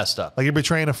messed up. Like you're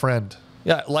betraying a friend.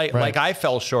 Yeah, like I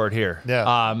fell short here.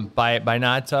 Yeah. By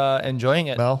not enjoying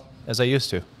it as I used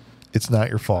to. It's not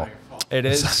your fault. It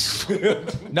is.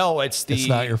 No, it's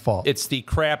not your fault. It's the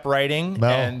crap writing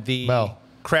and the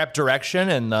crap direction,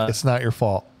 and it's not your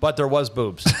fault. But there was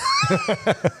boobs.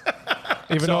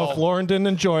 Even though if Lauren didn't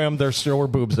enjoy them, there still were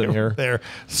boobs in here. They're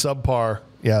subpar.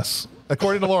 Yes.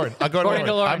 According to Lauren. According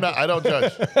to Lauren. I don't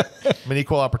judge. I'm an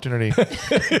equal opportunity.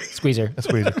 Squeezer. A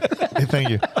squeezer. Hey, thank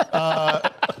you.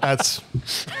 That's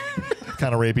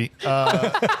kind of rapey.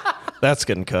 That's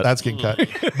getting cut. That's getting cut.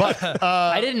 But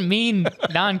I didn't mean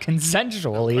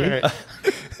non-consensually.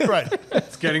 Right.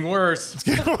 It's getting worse.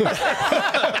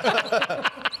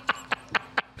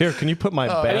 Here, can you put my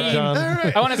badge on?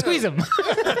 I want to squeeze him.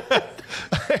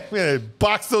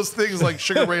 Box those things like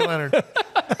Sugar Ray Leonard.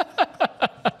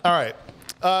 All right.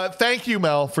 Thank you,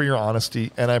 Mel, for your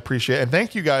honesty, and I appreciate it. And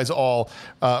thank you guys all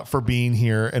for being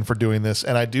here and for doing this.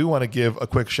 And I do want to give a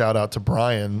quick shout out to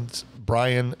Brian's.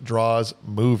 Brian Draws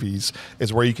Movies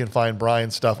is where you can find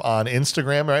Brian's stuff on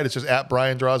Instagram, right? It's just at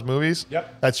Brian Draws Movies.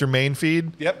 Yep. That's your main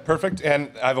feed? Yep, perfect. And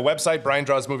I have a website,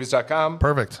 briandrawsmovies.com.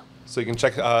 Perfect. So you can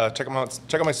check them out.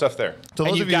 Check out my stuff there. So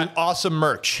and you've got awesome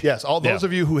merch. Yes, all those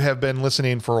of you who have been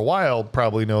listening for a while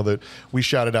probably know that we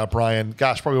shouted out Brian,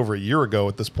 probably over a year ago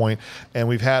at this point, and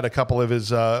we've had a couple of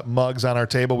his mugs on our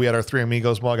table. We had our Three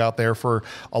Amigos mug out there for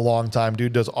a long time.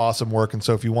 Dude does awesome work, and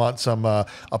so if you want some a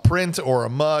print or a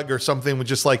mug or something with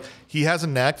just like, he has a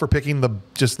knack for picking the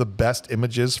best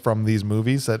images from these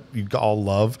movies that you all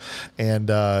love, and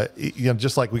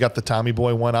just like we got the Tommy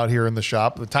Boy one out here in the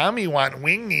shop. The Tommy want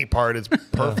wingy part is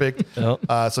perfect.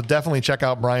 So definitely check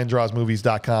out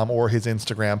briandrawsmovies.com or his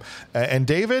Instagram. And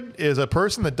David is a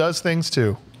person that does things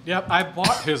too. Yep, I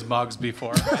bought his mugs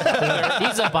before.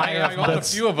 He's a buyer. I got a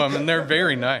few of them, and they're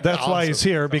very nice. That's why he's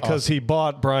here, because he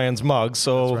bought Brian's mugs.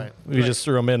 So we just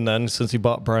threw him in then, since he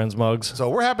bought Brian's mugs. So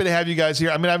we're happy to have you guys here.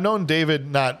 I mean, I've known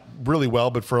David not really well,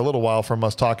 but for a little while from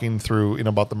us talking through,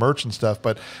 about the merch and stuff.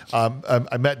 But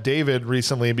I met David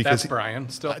recently because that's Brian.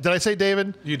 Still, did I say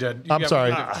David? You did. I'm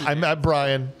sorry. I met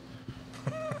Brian.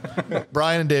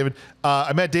 Brian and David.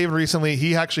 I met David recently.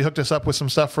 He actually hooked us up with some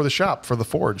stuff for the shop, for the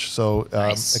Forge. So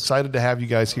excited to have you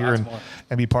guys here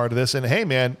and be part of this. And hey,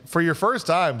 man, for your first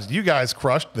times, you guys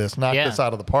crushed this, knocked this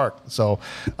out of the park. So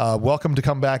welcome to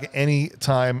come back any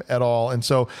time at all. And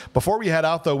so before we head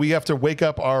out, though, we have to wake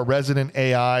up our resident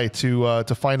AI to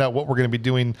find out what we're going to be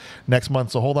doing next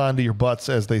month. So hold on to your butts,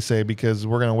 as they say, because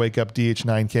we're going to wake up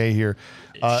DH9K here.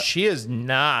 She is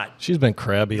not. She's been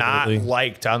crabby lately.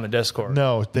 Liked on the Discord.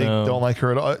 No, they don't like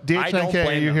her at all. DH9K,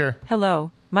 are you here? Hello,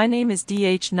 my name is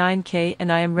DH9K,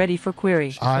 and I am ready for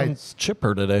query. Sounds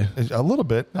chipper today. A little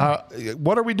bit.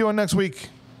 What are we doing next week?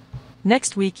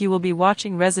 Next week you will be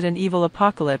watching Resident Evil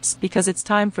Apocalypse because it's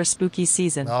time for spooky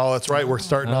season. Oh, that's right. We're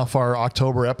starting off our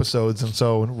October episodes. And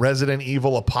so Resident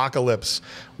Evil Apocalypse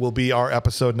will be our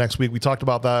episode next week. We talked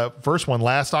about the first one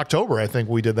last October. I think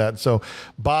we did that. So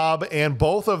Bob and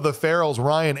both of the Farrells,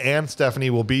 Ryan and Stephanie,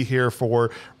 will be here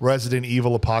for Resident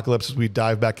Evil Apocalypse as we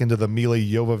dive back into the Mila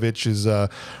Jovovich's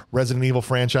Resident Evil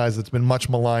franchise that's been much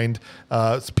maligned.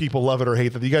 People love it or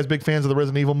hate it. Are you guys big fans of the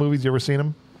Resident Evil movies? You ever seen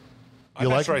them? I'm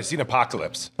not sure I've seen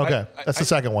Apocalypse. Okay, that's the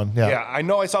second one. Yeah. Yeah, I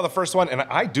know I saw the first one, and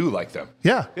I do like them.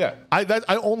 Yeah. Yeah. I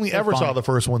only ever saw the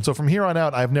first one. So from here on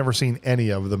out, I've never seen any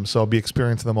of them. So I'll be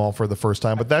experiencing them all for the first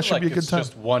time. But that should be a good time. It's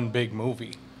just one big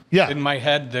movie. Yeah. In my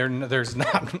head, there's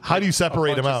not. How do you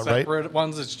separate them out, right? Separate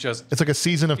ones. It's just. It's like a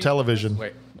season of television,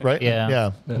 right?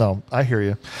 Yeah. No, I hear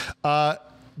you.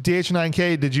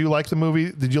 DH9K, did you like the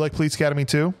movie? Did you like Police Academy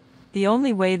 2? The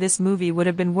only way this movie would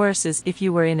have been worse is if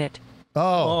you were in it.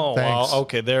 Oh, thanks. Wow.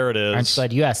 Okay, there it is. I'm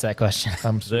glad you asked that question.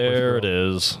 There it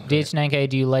is. DH9K,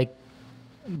 do you like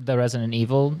the Resident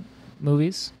Evil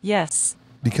movies? Yes.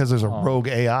 Because there's a rogue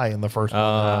AI in the first one.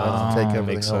 That take everything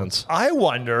Makes else. sense. I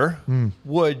wonder,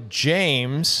 would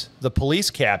James, the police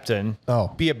captain,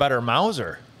 be a better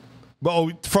Mauser?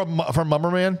 Oh, from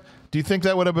Mummerman? Do you think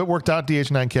that would have worked out,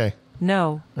 DH9K?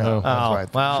 No. No, that's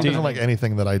right. well, She doesn't like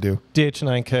anything that I do.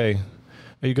 DH9K,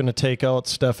 are you going to take out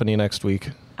Stephanie next week?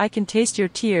 I can taste your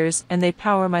tears, and they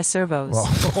power my servos.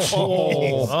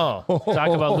 Talk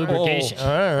about lubrication. All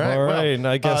right. All well, right. And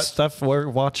I guess Steph,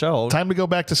 watch out. time to go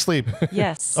back to sleep.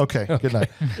 Yes. Okay, good night.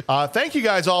 Thank you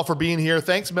guys all for being here.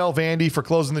 Thanks, Mel Vandy, for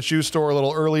closing the shoe store a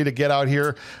little early to get out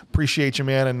here. Appreciate you,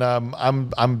 man. And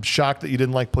I'm shocked that you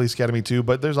didn't like Police Academy 2,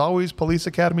 but there's always Police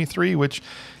Academy 3, which,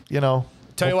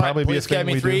 Tell you will what, probably be a Police thing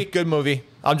Academy we 3, do. good movie.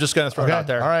 I'm just going to throw it out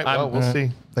there. All right. Well, we'll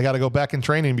see. They got to go back in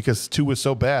training because 2 was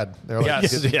so bad. They're like,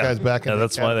 Yes. get these guys back. Yeah, in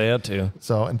that's why they had to.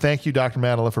 So, and thank you, Dr.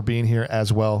 Madela, for being here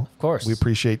as well. Of course. We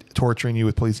appreciate torturing you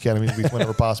with Police Academy movies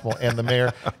whenever possible. And the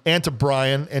mayor, and to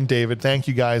Brian and David. Thank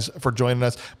you guys for joining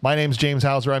us. My name's James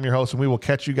Hauser. I'm your host, and we will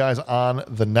catch you guys on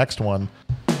the next one.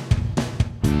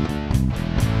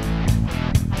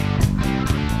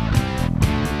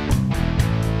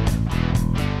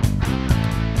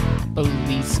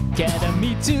 Police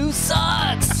Academy 2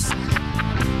 sucks.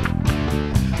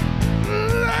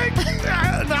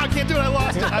 No, I can't do it. I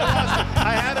lost it.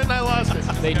 I had it and I lost it.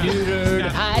 They neutered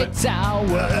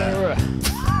Hightower.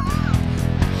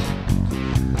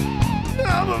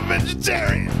 I'm a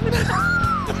vegetarian.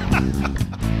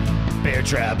 Bear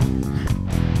trap.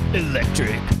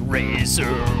 Electric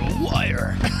razor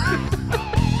wire.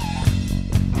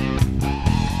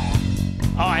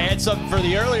 Oh, I had something for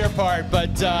the earlier part, but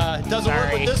it doesn't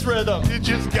work with this rhythm. You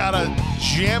just got to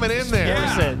jam it in there.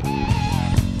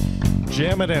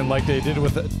 Jam it in like they did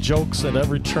with the jokes at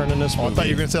every turn in this movie. I thought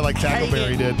you were going to say like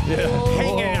Tackleberry did.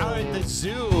 Hanging out at the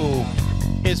zoo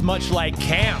is much like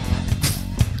camp.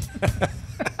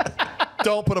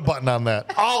 Don't put a button on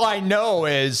that. All I know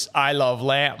is I love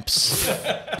lamps.